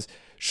Deal was,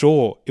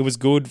 sure, it was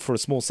good for a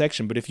small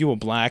section, but if you were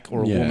black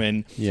or a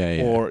woman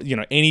or,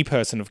 any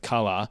person of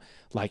color,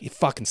 like, it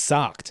fucking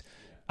sucked.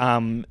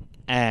 And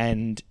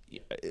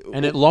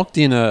it locked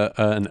in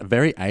a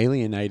very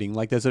alienating,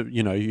 like there's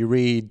you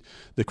read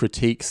the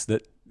critiques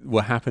that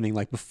were happening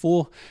like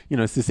before,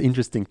 it's this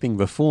interesting thing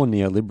before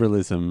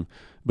neoliberalism,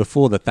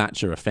 before the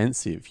Thatcher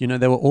offensive,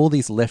 there were all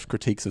these left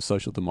critiques of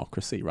social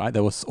democracy, right?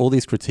 There was all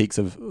these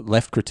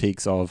left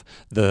critiques of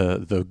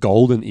the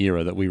golden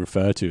era that we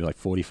refer to, like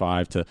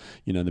 45 to,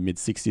 the mid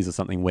 60s or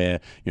something, where,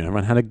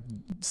 everyone had a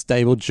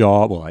stable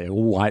job, or like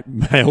all white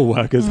male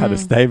workers had a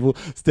stable,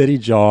 steady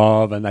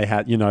job, and they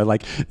had,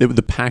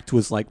 the pact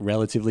was like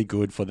relatively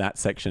good for that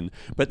section.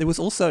 But there was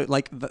also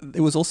it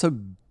was also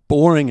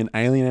boring and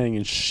alienating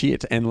and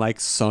shit, and like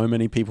so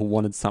many people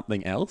wanted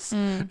something else,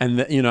 and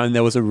and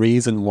there was a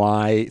reason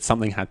why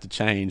something had to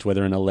change,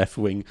 whether in a left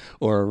wing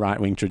or a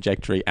right wing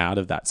trajectory out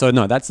of that. So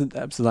no, that's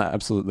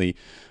absolutely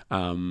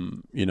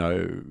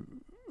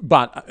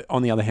but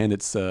on the other hand,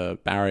 it's a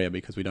barrier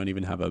because we don't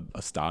even have a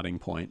starting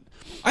point.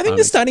 I think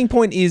the starting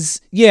point is,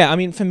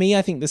 for me,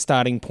 I think the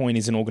starting point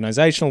is an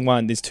organizational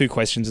one. There's two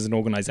questions: there's an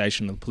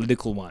organizational and a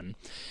political one,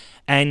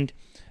 and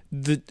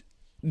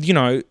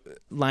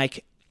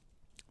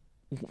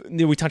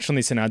we touched on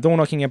this in our door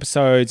knocking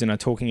episodes and are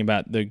talking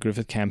about the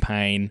Griffith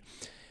campaign,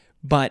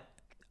 but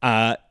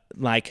I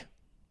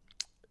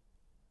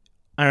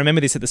remember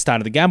this at the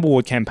start of the Gamble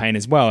Ward campaign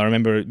as well. I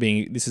remember it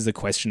being, this is a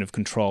question of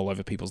control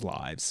over people's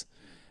lives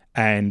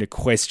and a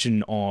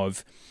question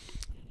of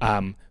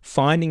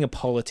finding a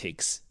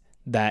politics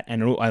that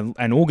and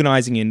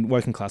organising in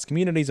working class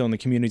communities or in the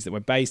communities that we're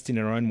based in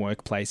our own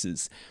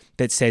workplaces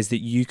that says that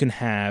you can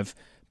have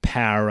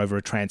power over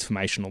a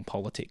transformational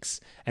politics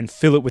and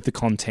fill it with the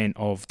content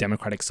of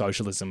democratic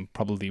socialism,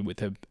 probably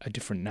with a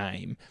different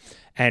name.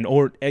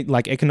 Or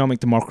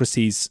economic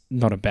democracy is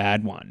not a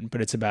bad one,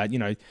 but it's about,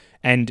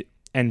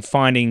 and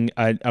finding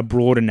a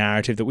broader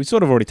narrative that we've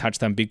sort of already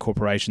touched on, big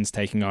corporations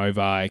taking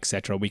over,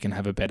 etc. We can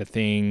have a better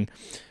thing.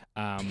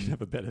 We can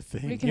have a better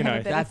thing. We can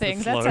have a better thing.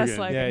 That's our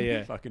slogan.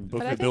 Yeah. Fucking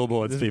book the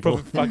billboards, people.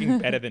 Fucking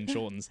better than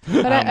Shortens.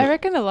 But I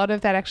reckon a lot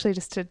of that, actually,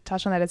 just to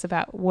touch on that, is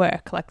about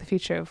work, like the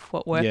future of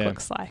what work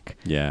looks like.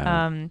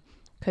 Yeah.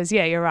 Because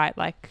you're right.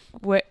 Like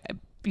work,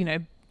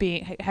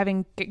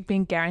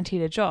 being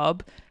guaranteed a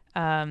job,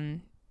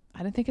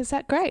 I don't think it's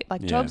that great.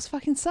 Like jobs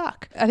fucking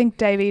suck. I think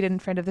Dave Eden,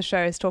 friend of the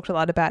show, has talked a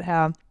lot about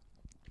how,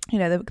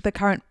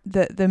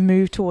 the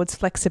move towards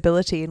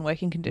flexibility in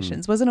working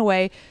conditions was in a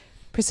way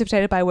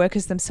precipitated by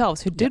workers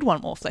themselves who did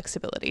want more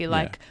flexibility,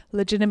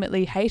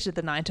 legitimately hated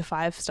the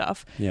 9-to-5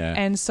 stuff. Yeah.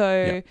 And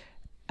so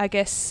I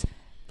guess,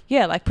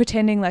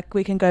 pretending like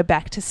we can go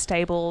back to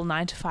stable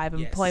 9-to-5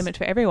 employment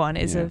for everyone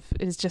is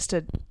just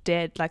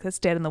that's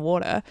dead in the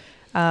water.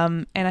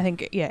 And I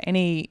think,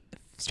 any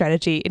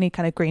strategy, any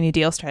kind of Green New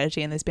Deal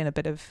strategy, and there's been a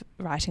bit of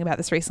writing about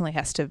this recently,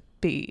 has to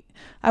be,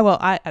 I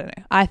don't know,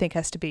 I think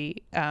has to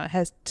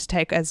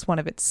take as one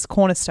of its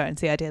cornerstones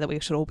the idea that we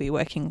should all be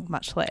working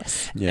much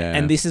less. Yeah.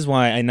 And this is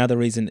why another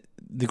reason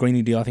the Green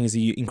New Deal, I think, is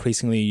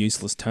increasingly a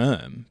useless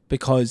term,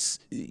 because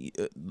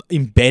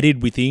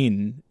embedded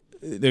within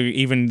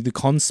even the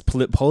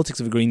politics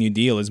of a Green New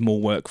Deal is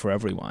more work for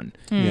everyone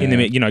in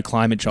the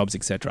climate jobs,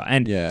 etc.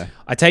 And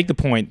I take the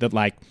point that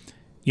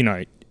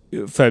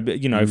for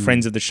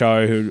friends of the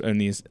show who own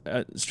the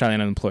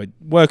Australian Unemployed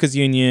Workers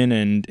Union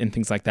and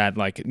things like that,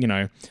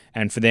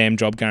 and for them,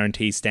 job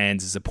guarantee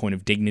stands as a point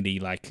of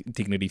dignity, like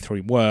dignity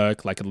through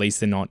work. Like at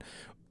least they're not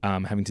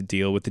having to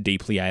deal with the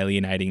deeply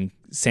alienating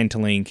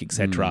Centrelink,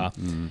 etc.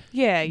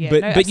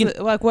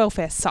 But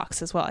welfare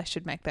sucks as well. I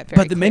should make that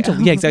very clear.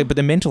 But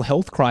the mental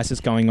health crisis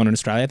going on in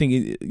Australia, I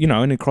think,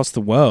 and across the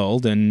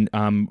world, and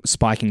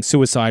spiking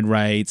suicide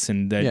rates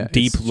and the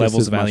deep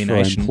levels of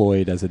alienation. For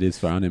employed as it is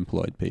for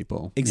unemployed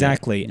people.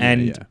 Exactly,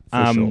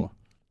 for sure.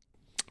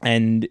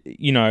 And,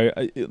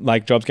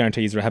 jobs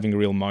guarantees are having a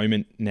real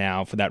moment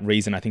now for that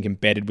reason, I think,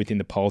 embedded within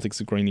the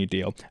politics of Green New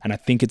Deal. And I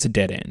think it's a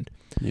dead end.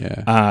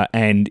 Yeah.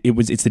 And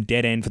it's a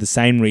dead end for the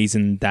same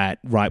reason that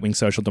right-wing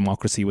social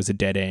democracy was a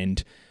dead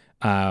end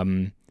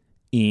in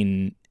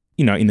the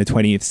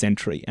 20th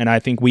century. And I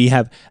think we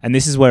have, and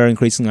this is where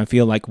increasingly I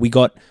feel like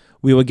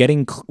we're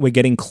getting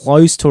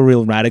close to a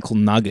real radical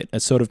nugget, a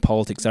sort of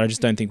politics that I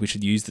just don't think we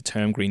should use the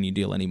term Green New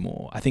Deal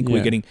anymore. I think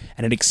we're getting,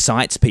 and it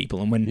excites people.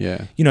 And when,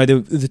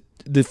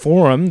 the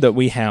forum that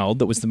we held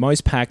that was the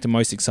most packed and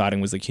most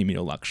exciting was the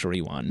communal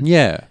luxury one.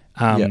 Yeah.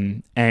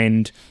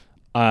 And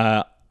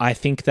I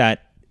think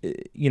that,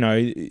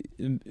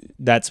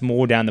 that's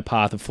more down the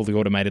path of fully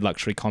automated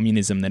luxury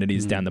communism than it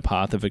is down the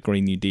path of a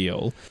Green New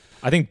Deal.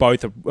 I think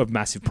both are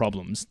massive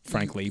problems,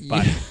 frankly,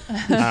 but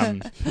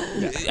and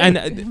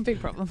big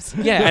problems.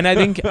 Yeah, and I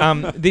think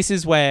this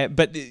is where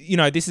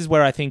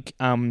I think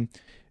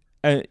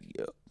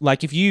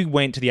if you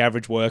went to the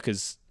average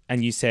workers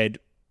and you said,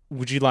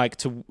 would you like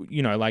to,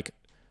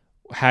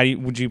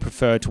 would you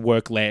prefer to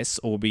work less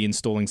or be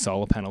installing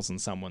solar panels on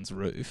someone's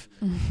roof?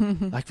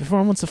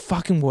 Everyone wants to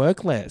fucking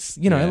work less,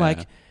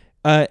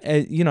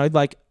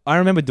 I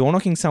remember door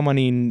knocking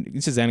someone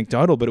this is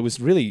anecdotal, but it was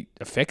really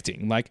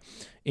affecting,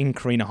 in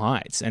Carina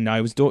Heights. And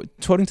I was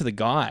talking to the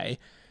guy,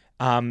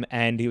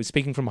 and he was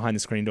speaking from behind the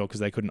screen door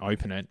because they couldn't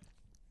open it.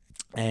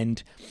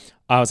 And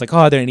I was like,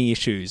 are there any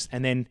issues?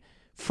 And then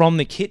from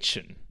the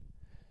kitchen,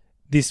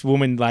 this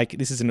woman, like,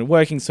 this is in a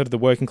the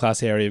working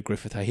class area of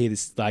Griffith. I hear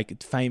this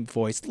like faint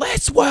voice,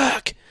 "Let's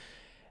work."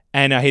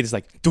 And I hear this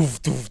like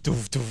doof, doof,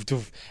 doof, doof,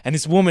 doof. And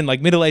this woman,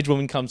 like middle-aged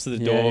woman, comes to the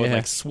door with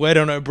like sweat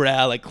on her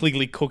brow, like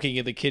clearly cooking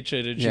in the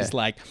kitchen. And she's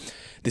like,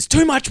 "There's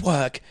too much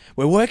work.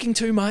 We're working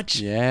too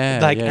much."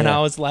 I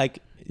was like,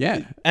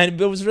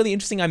 And it was really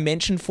interesting. I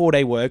mentioned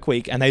 4-day work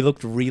week and they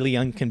looked really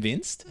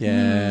unconvinced.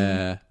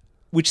 Yeah.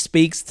 Which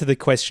speaks to the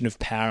question of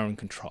power and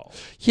control.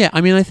 Yeah, I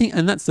mean, I think,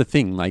 and that's the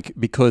thing, like,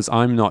 because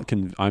I'm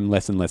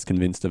less and less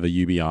convinced of a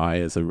UBI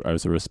as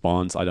a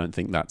response. I don't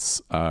think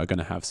that's going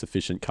to have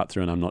sufficient cut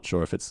through, and I'm not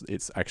sure if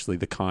it's actually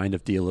the kind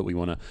of deal that we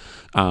want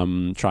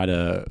to try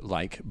to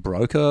like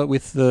broker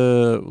with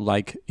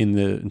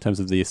in terms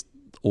of the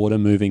order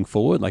moving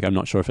forward. Like, I'm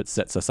not sure if it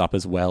sets us up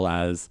as well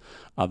as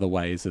other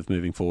ways of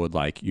moving forward,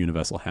 like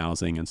universal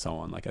housing and so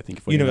on. Like, I think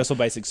if universal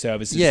basic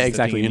services. Yeah,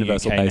 exactly.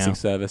 Universal basic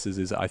services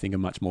is, I think, a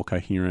much more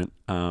coherent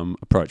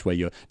approach where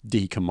you're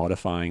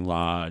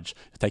decommodifying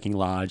taking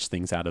large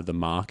things out of the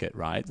market,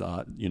 right?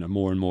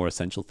 More and more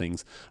essential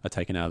things are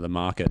taken out of the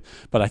market.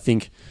 But I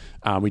think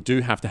we do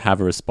have to have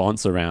a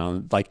response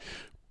around like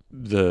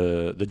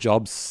the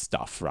jobs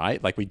stuff,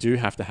 right? Like, we do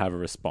have to have a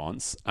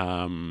response.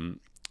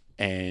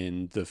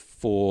 And the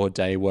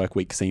 4-day work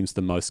week seems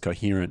the most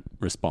coherent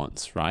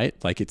response, right?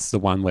 Like, it's the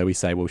one where we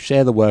say, we'll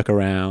share the work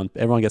around,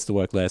 everyone gets to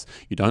work less,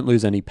 you don't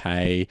lose any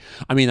pay.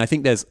 I mean, I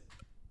think there's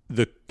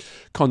the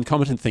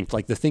concomitant thing,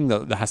 like the thing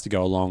that has to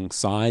go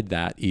alongside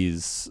that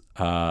is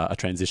a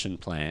transition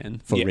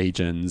plan for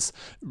regions.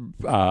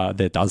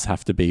 There does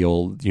have to be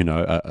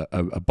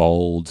a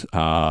bold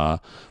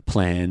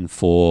plan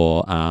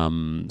for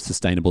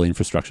sustainable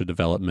infrastructure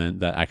development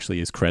that actually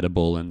is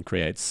credible and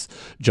creates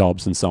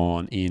jobs and so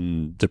on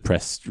in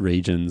depressed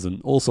regions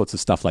and all sorts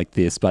of stuff like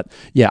this. But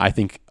yeah, I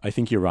think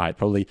you're right.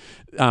 Probably.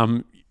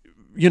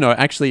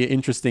 Actually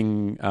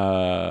interesting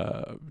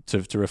to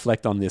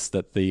reflect on this,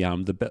 that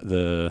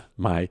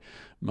my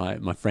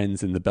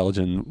friends in the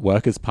Belgian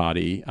Workers'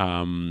 Party,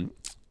 the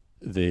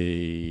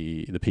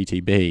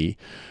PTB,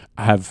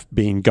 have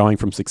been going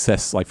from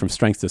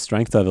strength to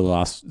strength over the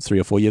last 3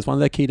 or 4 years. One of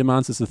their key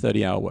demands is the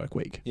 30-hour work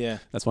week. Yeah.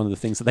 That's one of the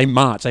things that they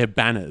march. They have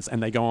banners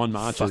and they go on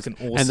marches. Fucking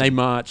awesome. And they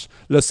march,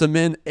 "Le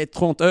semaine est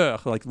 30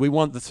 heures." Like, we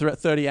want the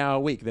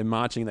 30-hour week. They're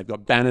marching. They've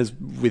got banners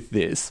with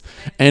this.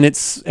 And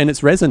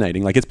it's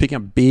resonating. Like, it's picking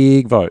up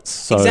big votes.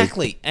 So.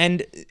 Exactly.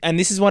 And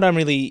this is what I'm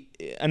really...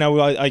 And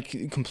I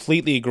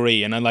completely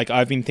agree. And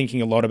I've been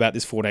thinking a lot about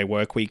this 4-day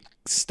work week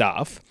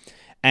stuff.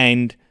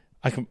 And...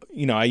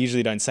 I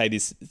usually don't say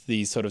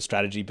these sort of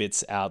strategy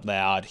bits out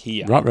loud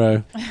here.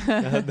 Ruh-roh.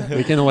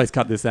 We can always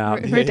cut this out.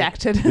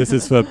 Redacted. This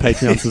is for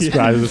Patreon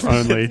subscribers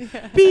only.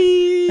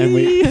 Beep. And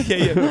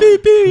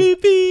beep,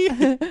 beep, beep.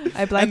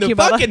 I blank and you, the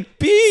fucking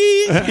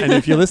beep. And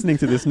if you're listening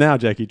to this now,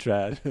 Jackie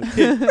Trad.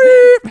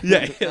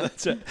 yeah,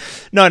 that's right.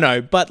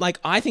 No. But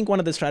I think one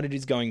of the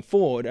strategies going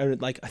forward,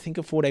 I think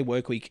a 4-day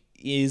work week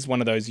is one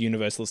of those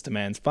universalist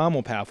demands, far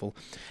more powerful.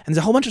 And there's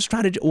a whole bunch of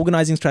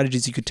organizing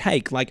strategies you could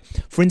take. Like,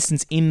 for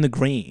instance, in the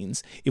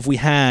Greens, if we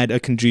had a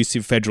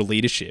conducive federal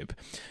leadership,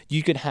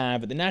 you could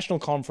have at the national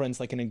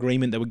conference an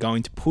agreement that we're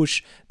going to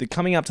push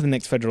coming up to the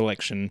next federal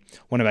election.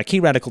 One of our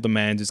key radical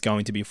demands is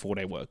going to be a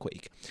 4-day work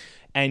week.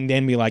 And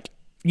then be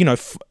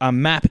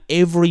map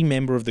every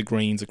member of the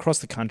Greens across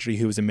the country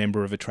who is a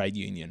member of a trade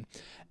union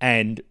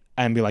and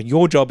be like,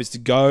 your job is to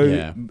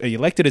go, be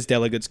elected as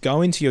delegates,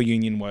 go into your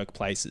union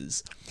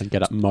workplaces. And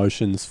get up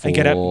motions for... And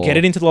get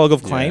it into the log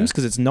of claims,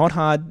 because it's not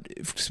hard,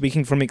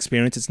 speaking from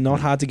experience, it's not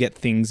hard to get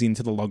things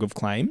into the log of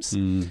claims.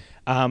 And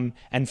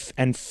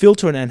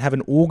filter it and have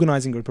an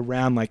organising group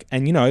around,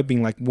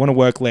 being like, want to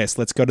work less,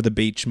 let's go to the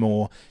beach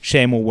more,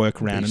 share more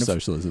work around. Beach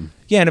socialism.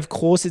 And of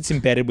course it's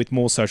embedded with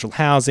more social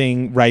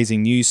housing,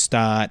 raising New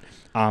Start,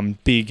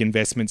 big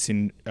investments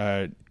in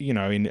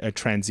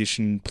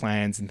transition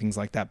plans and things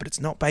like that. But it's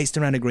not based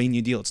around a Green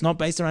New Deal. It's not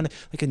based around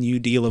a New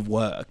Deal of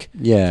work.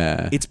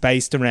 Yeah. It's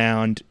based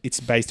around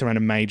a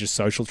major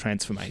social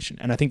transformation.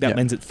 And I think that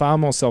lends it far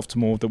more self to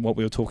more than what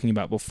we were talking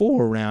about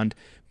before around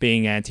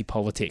being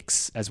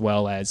anti-politics, as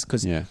well as,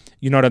 because you're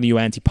not only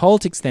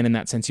anti-politics then in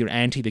that sense, you're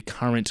anti the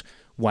current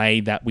way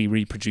that we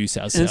reproduce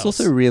ourselves. And it's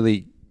also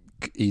really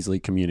easily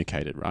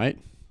communicated, right?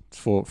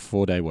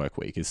 4-day work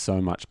week is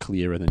so much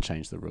clearer than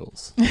change the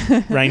rules.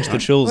 Range the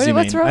chulls, you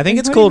mean? I think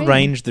it's what called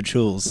range the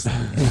chulls.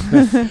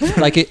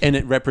 And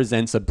it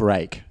represents a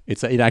break.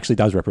 It actually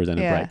does represent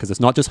a break, because it's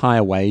not just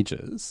higher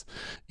wages.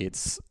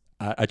 It's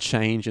a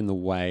change in the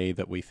way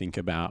that we think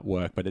about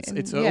work, but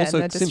it's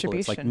also simple.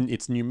 It's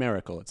it's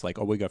numerical. It's like,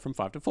 we go from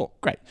 5 to 4.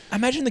 Great.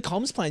 Imagine the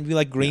comms plan to be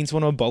like, Greens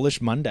want to abolish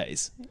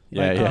Mondays.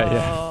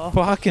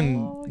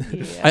 Fucking.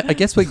 I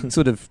guess we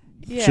sort of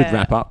should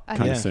wrap up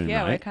kind of soon,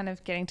 right? We're kind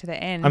of getting to the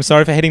end. I'm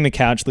sorry for hitting the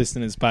couch,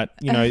 listeners, but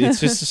it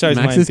just shows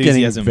Max my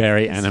enthusiasm. Is getting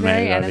very animated.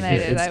 Very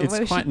animated. Over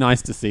here. It's quite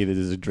nice to see that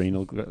his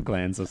adrenal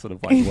glands are sort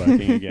of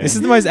working again. This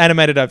is the most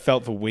animated I've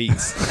felt for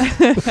weeks.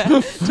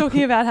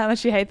 Talking about how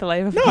much you hate the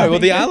Labour Party. No, well,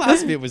 the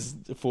last bit was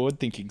a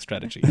forward-thinking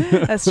strategy.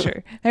 That's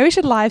true. Maybe we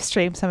should live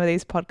stream some of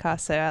these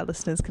podcasts so our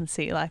listeners can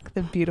see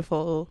the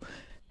beautiful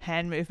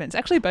hand movements.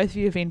 Actually, both of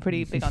you have been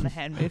pretty big on the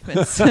hand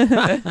movements.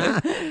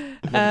 I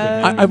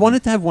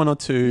wanted to have one or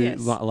two Yes.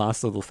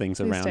 last little things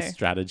Please around do.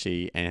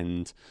 strategy,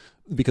 and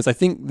because I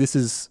think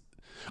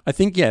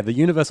the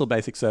universal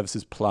basic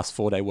services plus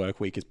 4-day work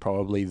week is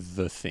probably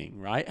the thing,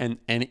 right? And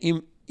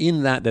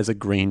in that there's a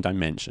green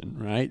dimension,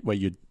 right, where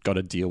you've got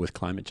to deal with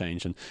climate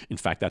change, and in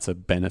fact that's a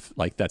benefit,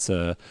 like that's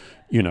a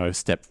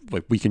step,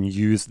 like we can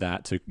use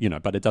that to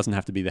but it doesn't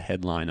have to be the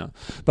headliner.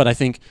 But I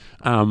think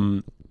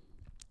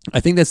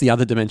there's the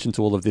other dimension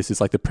to all of this, is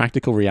like the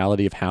practical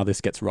reality of how this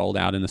gets rolled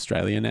out in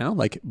Australia now.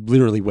 Like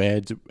literally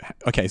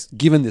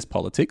given this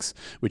politics,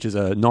 which is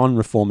a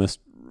non-reformist,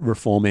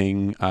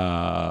 reforming,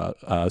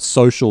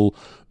 social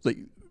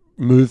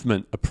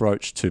movement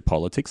approach to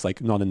politics, like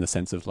not in the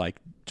sense of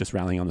like just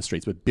rallying on the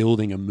streets, but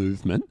building a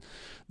movement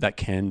that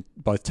can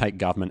both take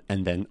government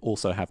and then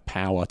also have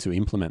power to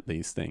implement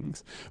these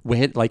things.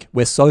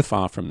 We're so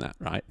far from that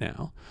right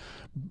now.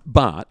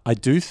 But I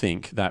do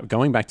think that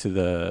going back to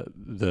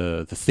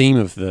the theme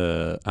of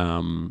the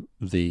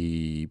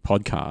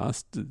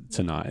podcast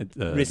tonight,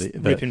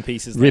 Rip in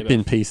Pieces, Rip Labour.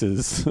 in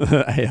Pieces,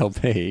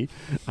 ALP.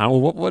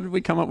 What did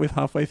we come up with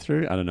halfway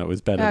through? I don't know. It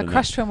was better than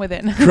Crushed from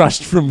within.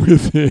 Crushed from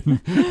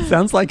within.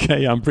 Sounds like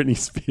a Britney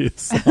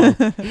Spears song.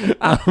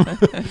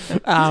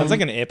 Sounds like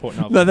an airport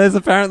novel. No, there's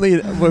apparently,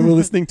 when we're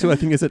listening to, I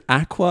think, is it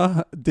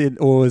Aqua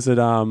or was it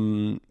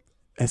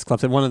S Club,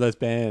 said one of those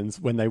bands,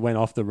 when they went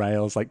off the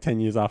rails like 10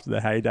 years after their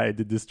heyday,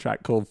 did this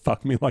track called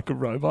Fuck Me Like a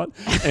Robot.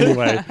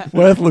 Anyway,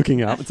 worth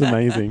looking up. It's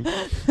amazing.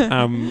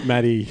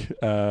 Maddie,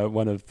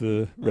 one of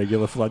the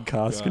regular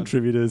Floodcast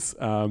contributors,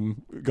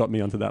 got me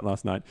onto that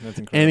last night. That's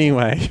incredible.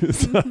 Anyway,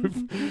 so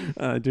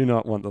I do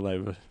not want the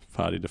Labor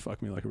Party to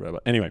fuck me like a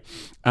robot. Anyway,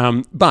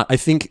 but I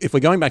think if we're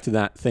going back to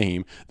that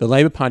theme, the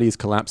Labor Party is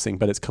collapsing,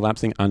 but it's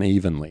collapsing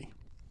unevenly.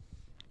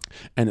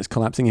 And it's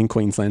collapsing in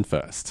Queensland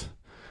first.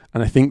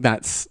 And I think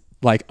that's,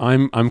 like,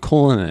 I'm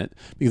calling it,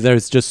 because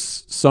there's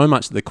just so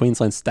much that the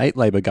Queensland state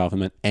Labor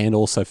government and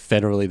also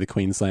federally the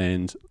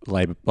Queensland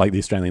Labor, like the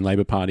Australian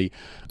Labor Party,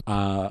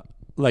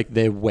 like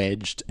they're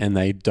wedged and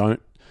they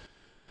don't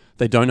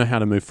know how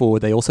to move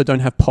forward. They also don't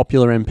have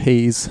popular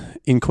MPs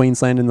in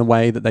Queensland in the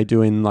way that they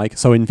do in, like,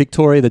 so in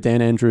Victoria, the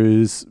Dan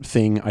Andrews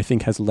thing, I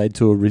think, has led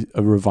to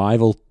a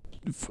revival,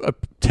 a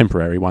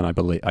temporary one, I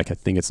believe. Like, I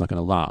think it's not going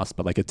to last,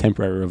 but like a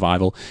temporary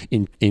revival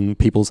in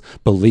people's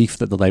belief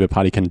that the Labor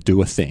Party can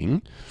do a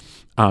thing.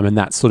 And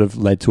that sort of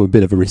led to a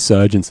bit of a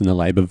resurgence in the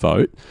Labor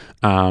vote.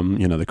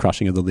 The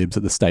crushing of the Libs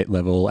at the state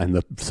level and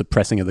the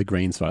suppressing of the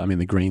Greens vote. I mean,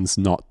 the Greens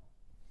not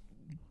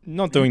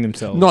doing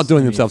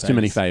themselves too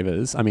many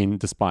favours. I mean,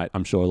 despite,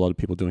 I'm sure, a lot of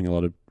people doing a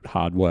lot of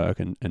hard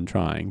work and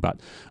trying, but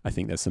I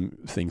think there's some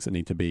things that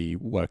need to be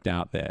worked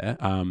out there.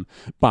 And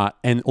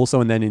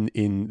then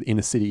in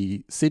inner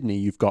city Sydney,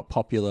 you've got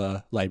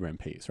popular Labor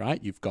MPs, right?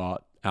 You've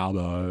got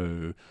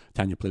Albo,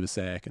 Tanya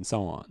Plibersek, and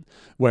so on.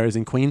 Whereas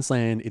in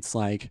Queensland, it's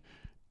like,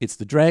 it's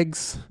the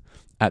dregs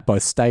at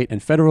both state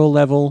and federal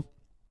level.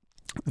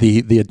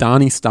 The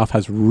Adani stuff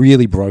has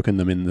really broken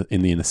them in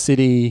the inner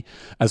city,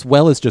 as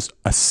well as just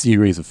a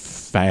series of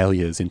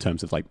failures in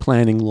terms of like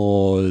planning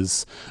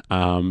laws.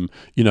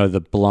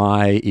 The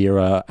Bligh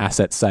era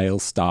asset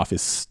sales stuff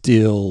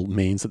still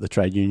means that the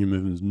trade union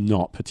movement is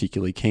not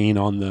particularly keen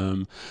on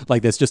them.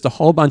 Like, there's just a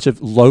whole bunch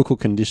of local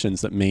conditions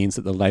that means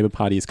that the Labor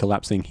Party is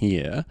collapsing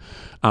here,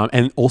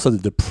 and also the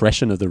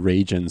depression of the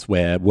regions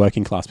where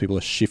working class people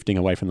are shifting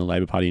away from the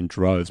Labor Party in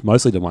droves,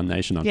 mostly to One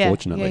Nation,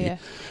 unfortunately. Yeah.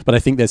 But I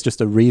think there's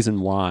just a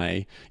reason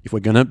why, if we're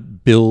going to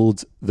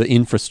build the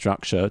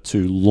infrastructure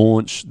to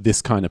launch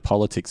this kind of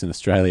politics in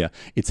Australia,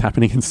 it's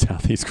happening in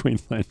southeast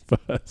Queensland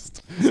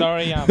first.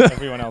 Sorry,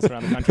 everyone else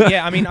around the country.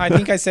 Yeah, I mean, I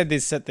think I said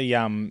this at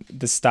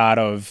the start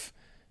of,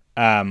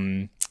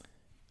 I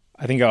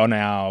think on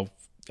our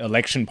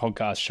election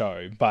podcast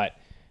show, but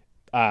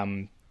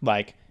I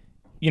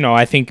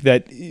think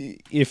that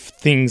if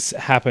things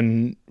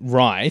happen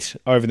right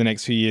over the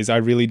next few years, I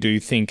really do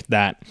think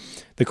that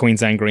the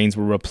Queensland Greens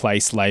will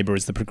replace Labor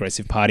as the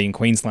progressive party in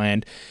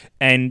Queensland.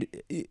 And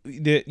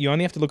you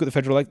only have to look at the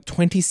federal election.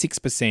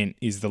 26%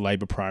 is the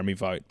Labor primary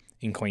vote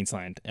in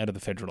Queensland out of the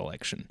federal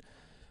election.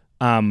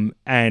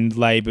 And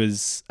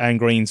Labor's and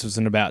Greens was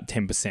in about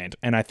 10%.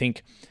 And I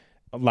think,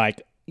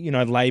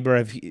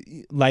 Labor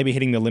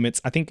hitting the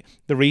limits. I think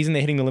the reason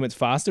they're hitting the limits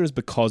faster is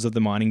because of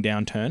the mining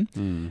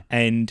downturn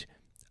and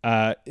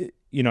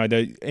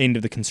the end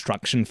of the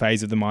construction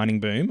phase of the mining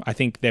boom. I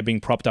think they're being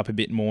propped up a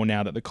bit more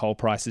now that the coal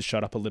prices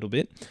shot up a little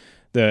bit.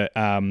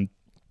 And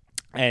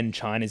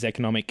China's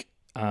economic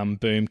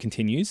boom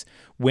continues.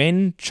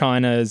 When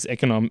China's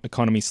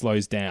economy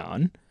slows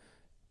down,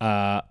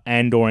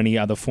 and or any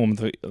other form of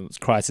the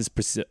crisis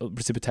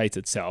precipitates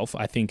itself,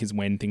 I think is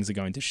when things are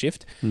going to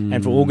shift.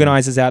 And for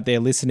organisers out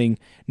there listening,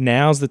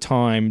 now's the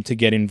time to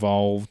get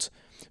involved,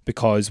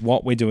 because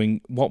what we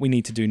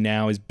need to do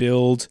now is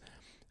build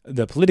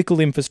the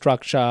political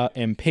infrastructure,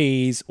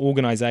 MPs,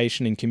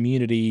 organisation in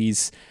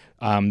communities,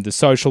 the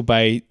social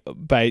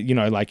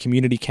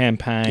community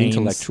campaigns,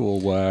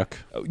 intellectual work,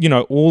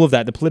 all of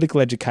that, the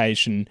political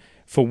education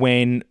for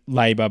when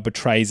Labor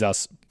betrays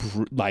us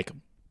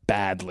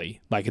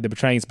badly. Like they're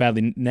betraying us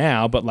badly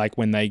now, but like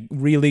when they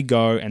really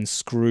go and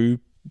screw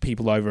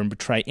people over and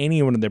betray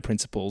any one of their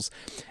principles.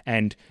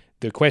 And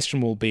the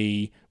question will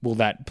be, will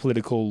that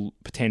political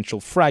potential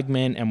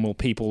fragment, and will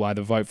people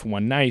either vote for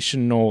One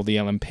Nation or the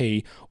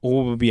LNP,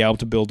 or will we be able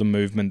to build a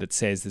movement that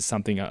says there's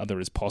something other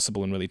is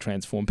possible and really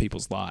transform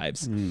people's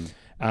lives?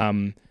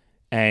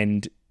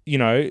 And, you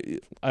know,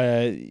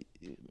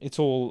 it's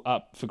all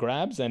up for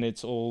grabs, and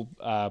it's all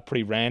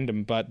pretty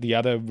random. But the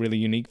other really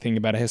unique thing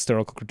about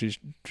historical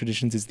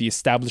traditions is the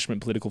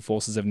establishment political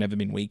forces have never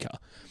been weaker.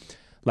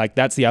 Like,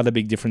 that's the other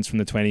big difference from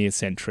the 20th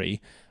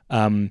century.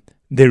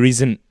 There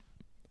isn't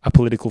a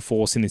political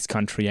force in this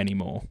country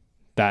anymore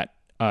that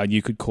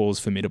you could call as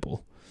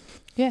formidable.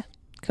 Yeah,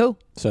 cool.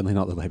 Certainly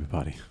not the Labor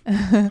Party.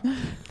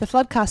 The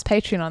Floodcast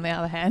Patreon, on the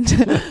other hand.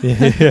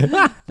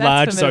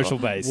 Large formidable. social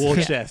base. War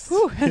chest.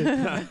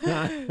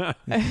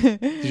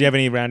 Did you have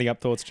any rounding up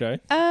thoughts, Joe?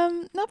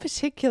 Not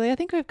particularly. I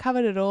think we've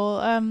covered it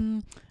all.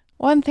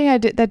 One thing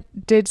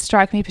that did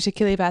strike me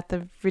particularly about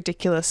the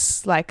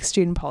ridiculous, like,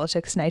 student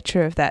politics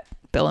nature of that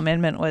bill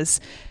amendment was,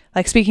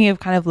 like, speaking of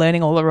kind of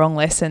learning all the wrong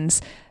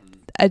lessons,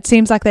 it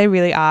seems like they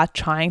really are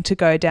trying to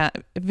go down,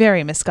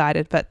 very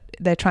misguided, but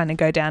they're trying to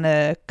go down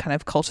a kind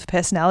of cult of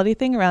personality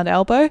thing around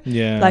Albo.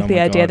 Yeah. Like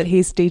the idea that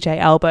he's DJ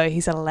Albo,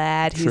 he's a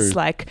lad, True. he's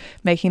like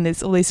making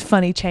all these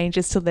funny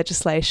changes to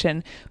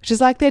legislation, which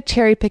is like they're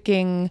cherry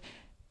picking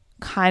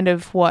kind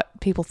of what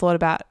people thought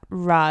about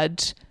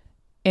Rudd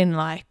in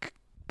like,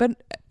 but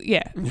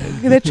yeah,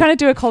 they're trying to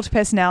do a cult of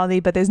personality,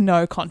 but there's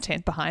no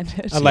content behind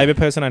it. A Labor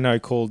person I know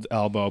called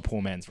Albo a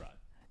poor man's Rudd.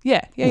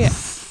 Yeah.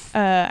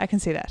 I can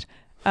see that.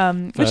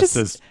 Which First is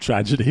as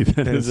tragedy,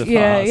 then as a farce.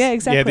 yeah,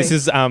 exactly.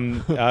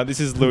 Yeah,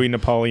 this is Louis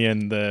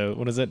Napoleon,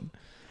 what is it?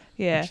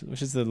 Yeah.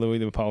 Which is the Louis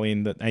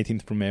Napoleon that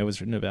 18th Premier was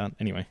written about.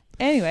 Anyway.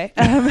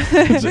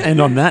 And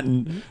on that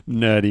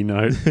nerdy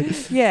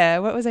note. Yeah,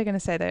 what was I going to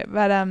say there?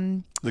 But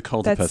the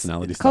cult of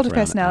personality stuff cult of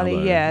around personality,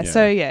 Albo, yeah.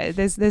 So yeah,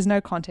 there's no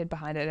content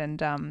behind it,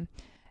 and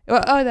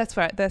that's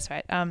right.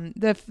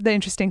 The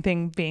interesting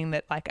thing being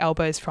that, like,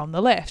 Albo's from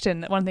the left,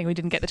 and one thing we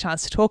didn't get the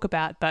chance to talk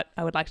about, but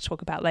I would like to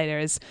talk about later,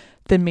 is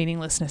the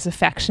meaninglessness of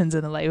factions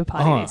in the Labor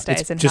Party these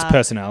days, it's and just how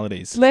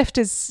personalities. left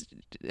is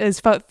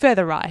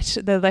further right.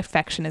 The left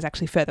faction is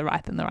actually further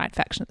right than the right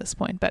faction at this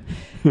point. But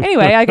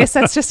anyway, I guess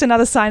that's just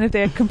another sign of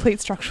their complete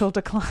structural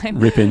decline.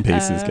 Rip in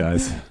pieces,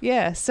 guys.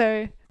 Yeah.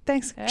 So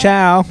thanks, guys.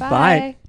 Ciao. Bye. Bye.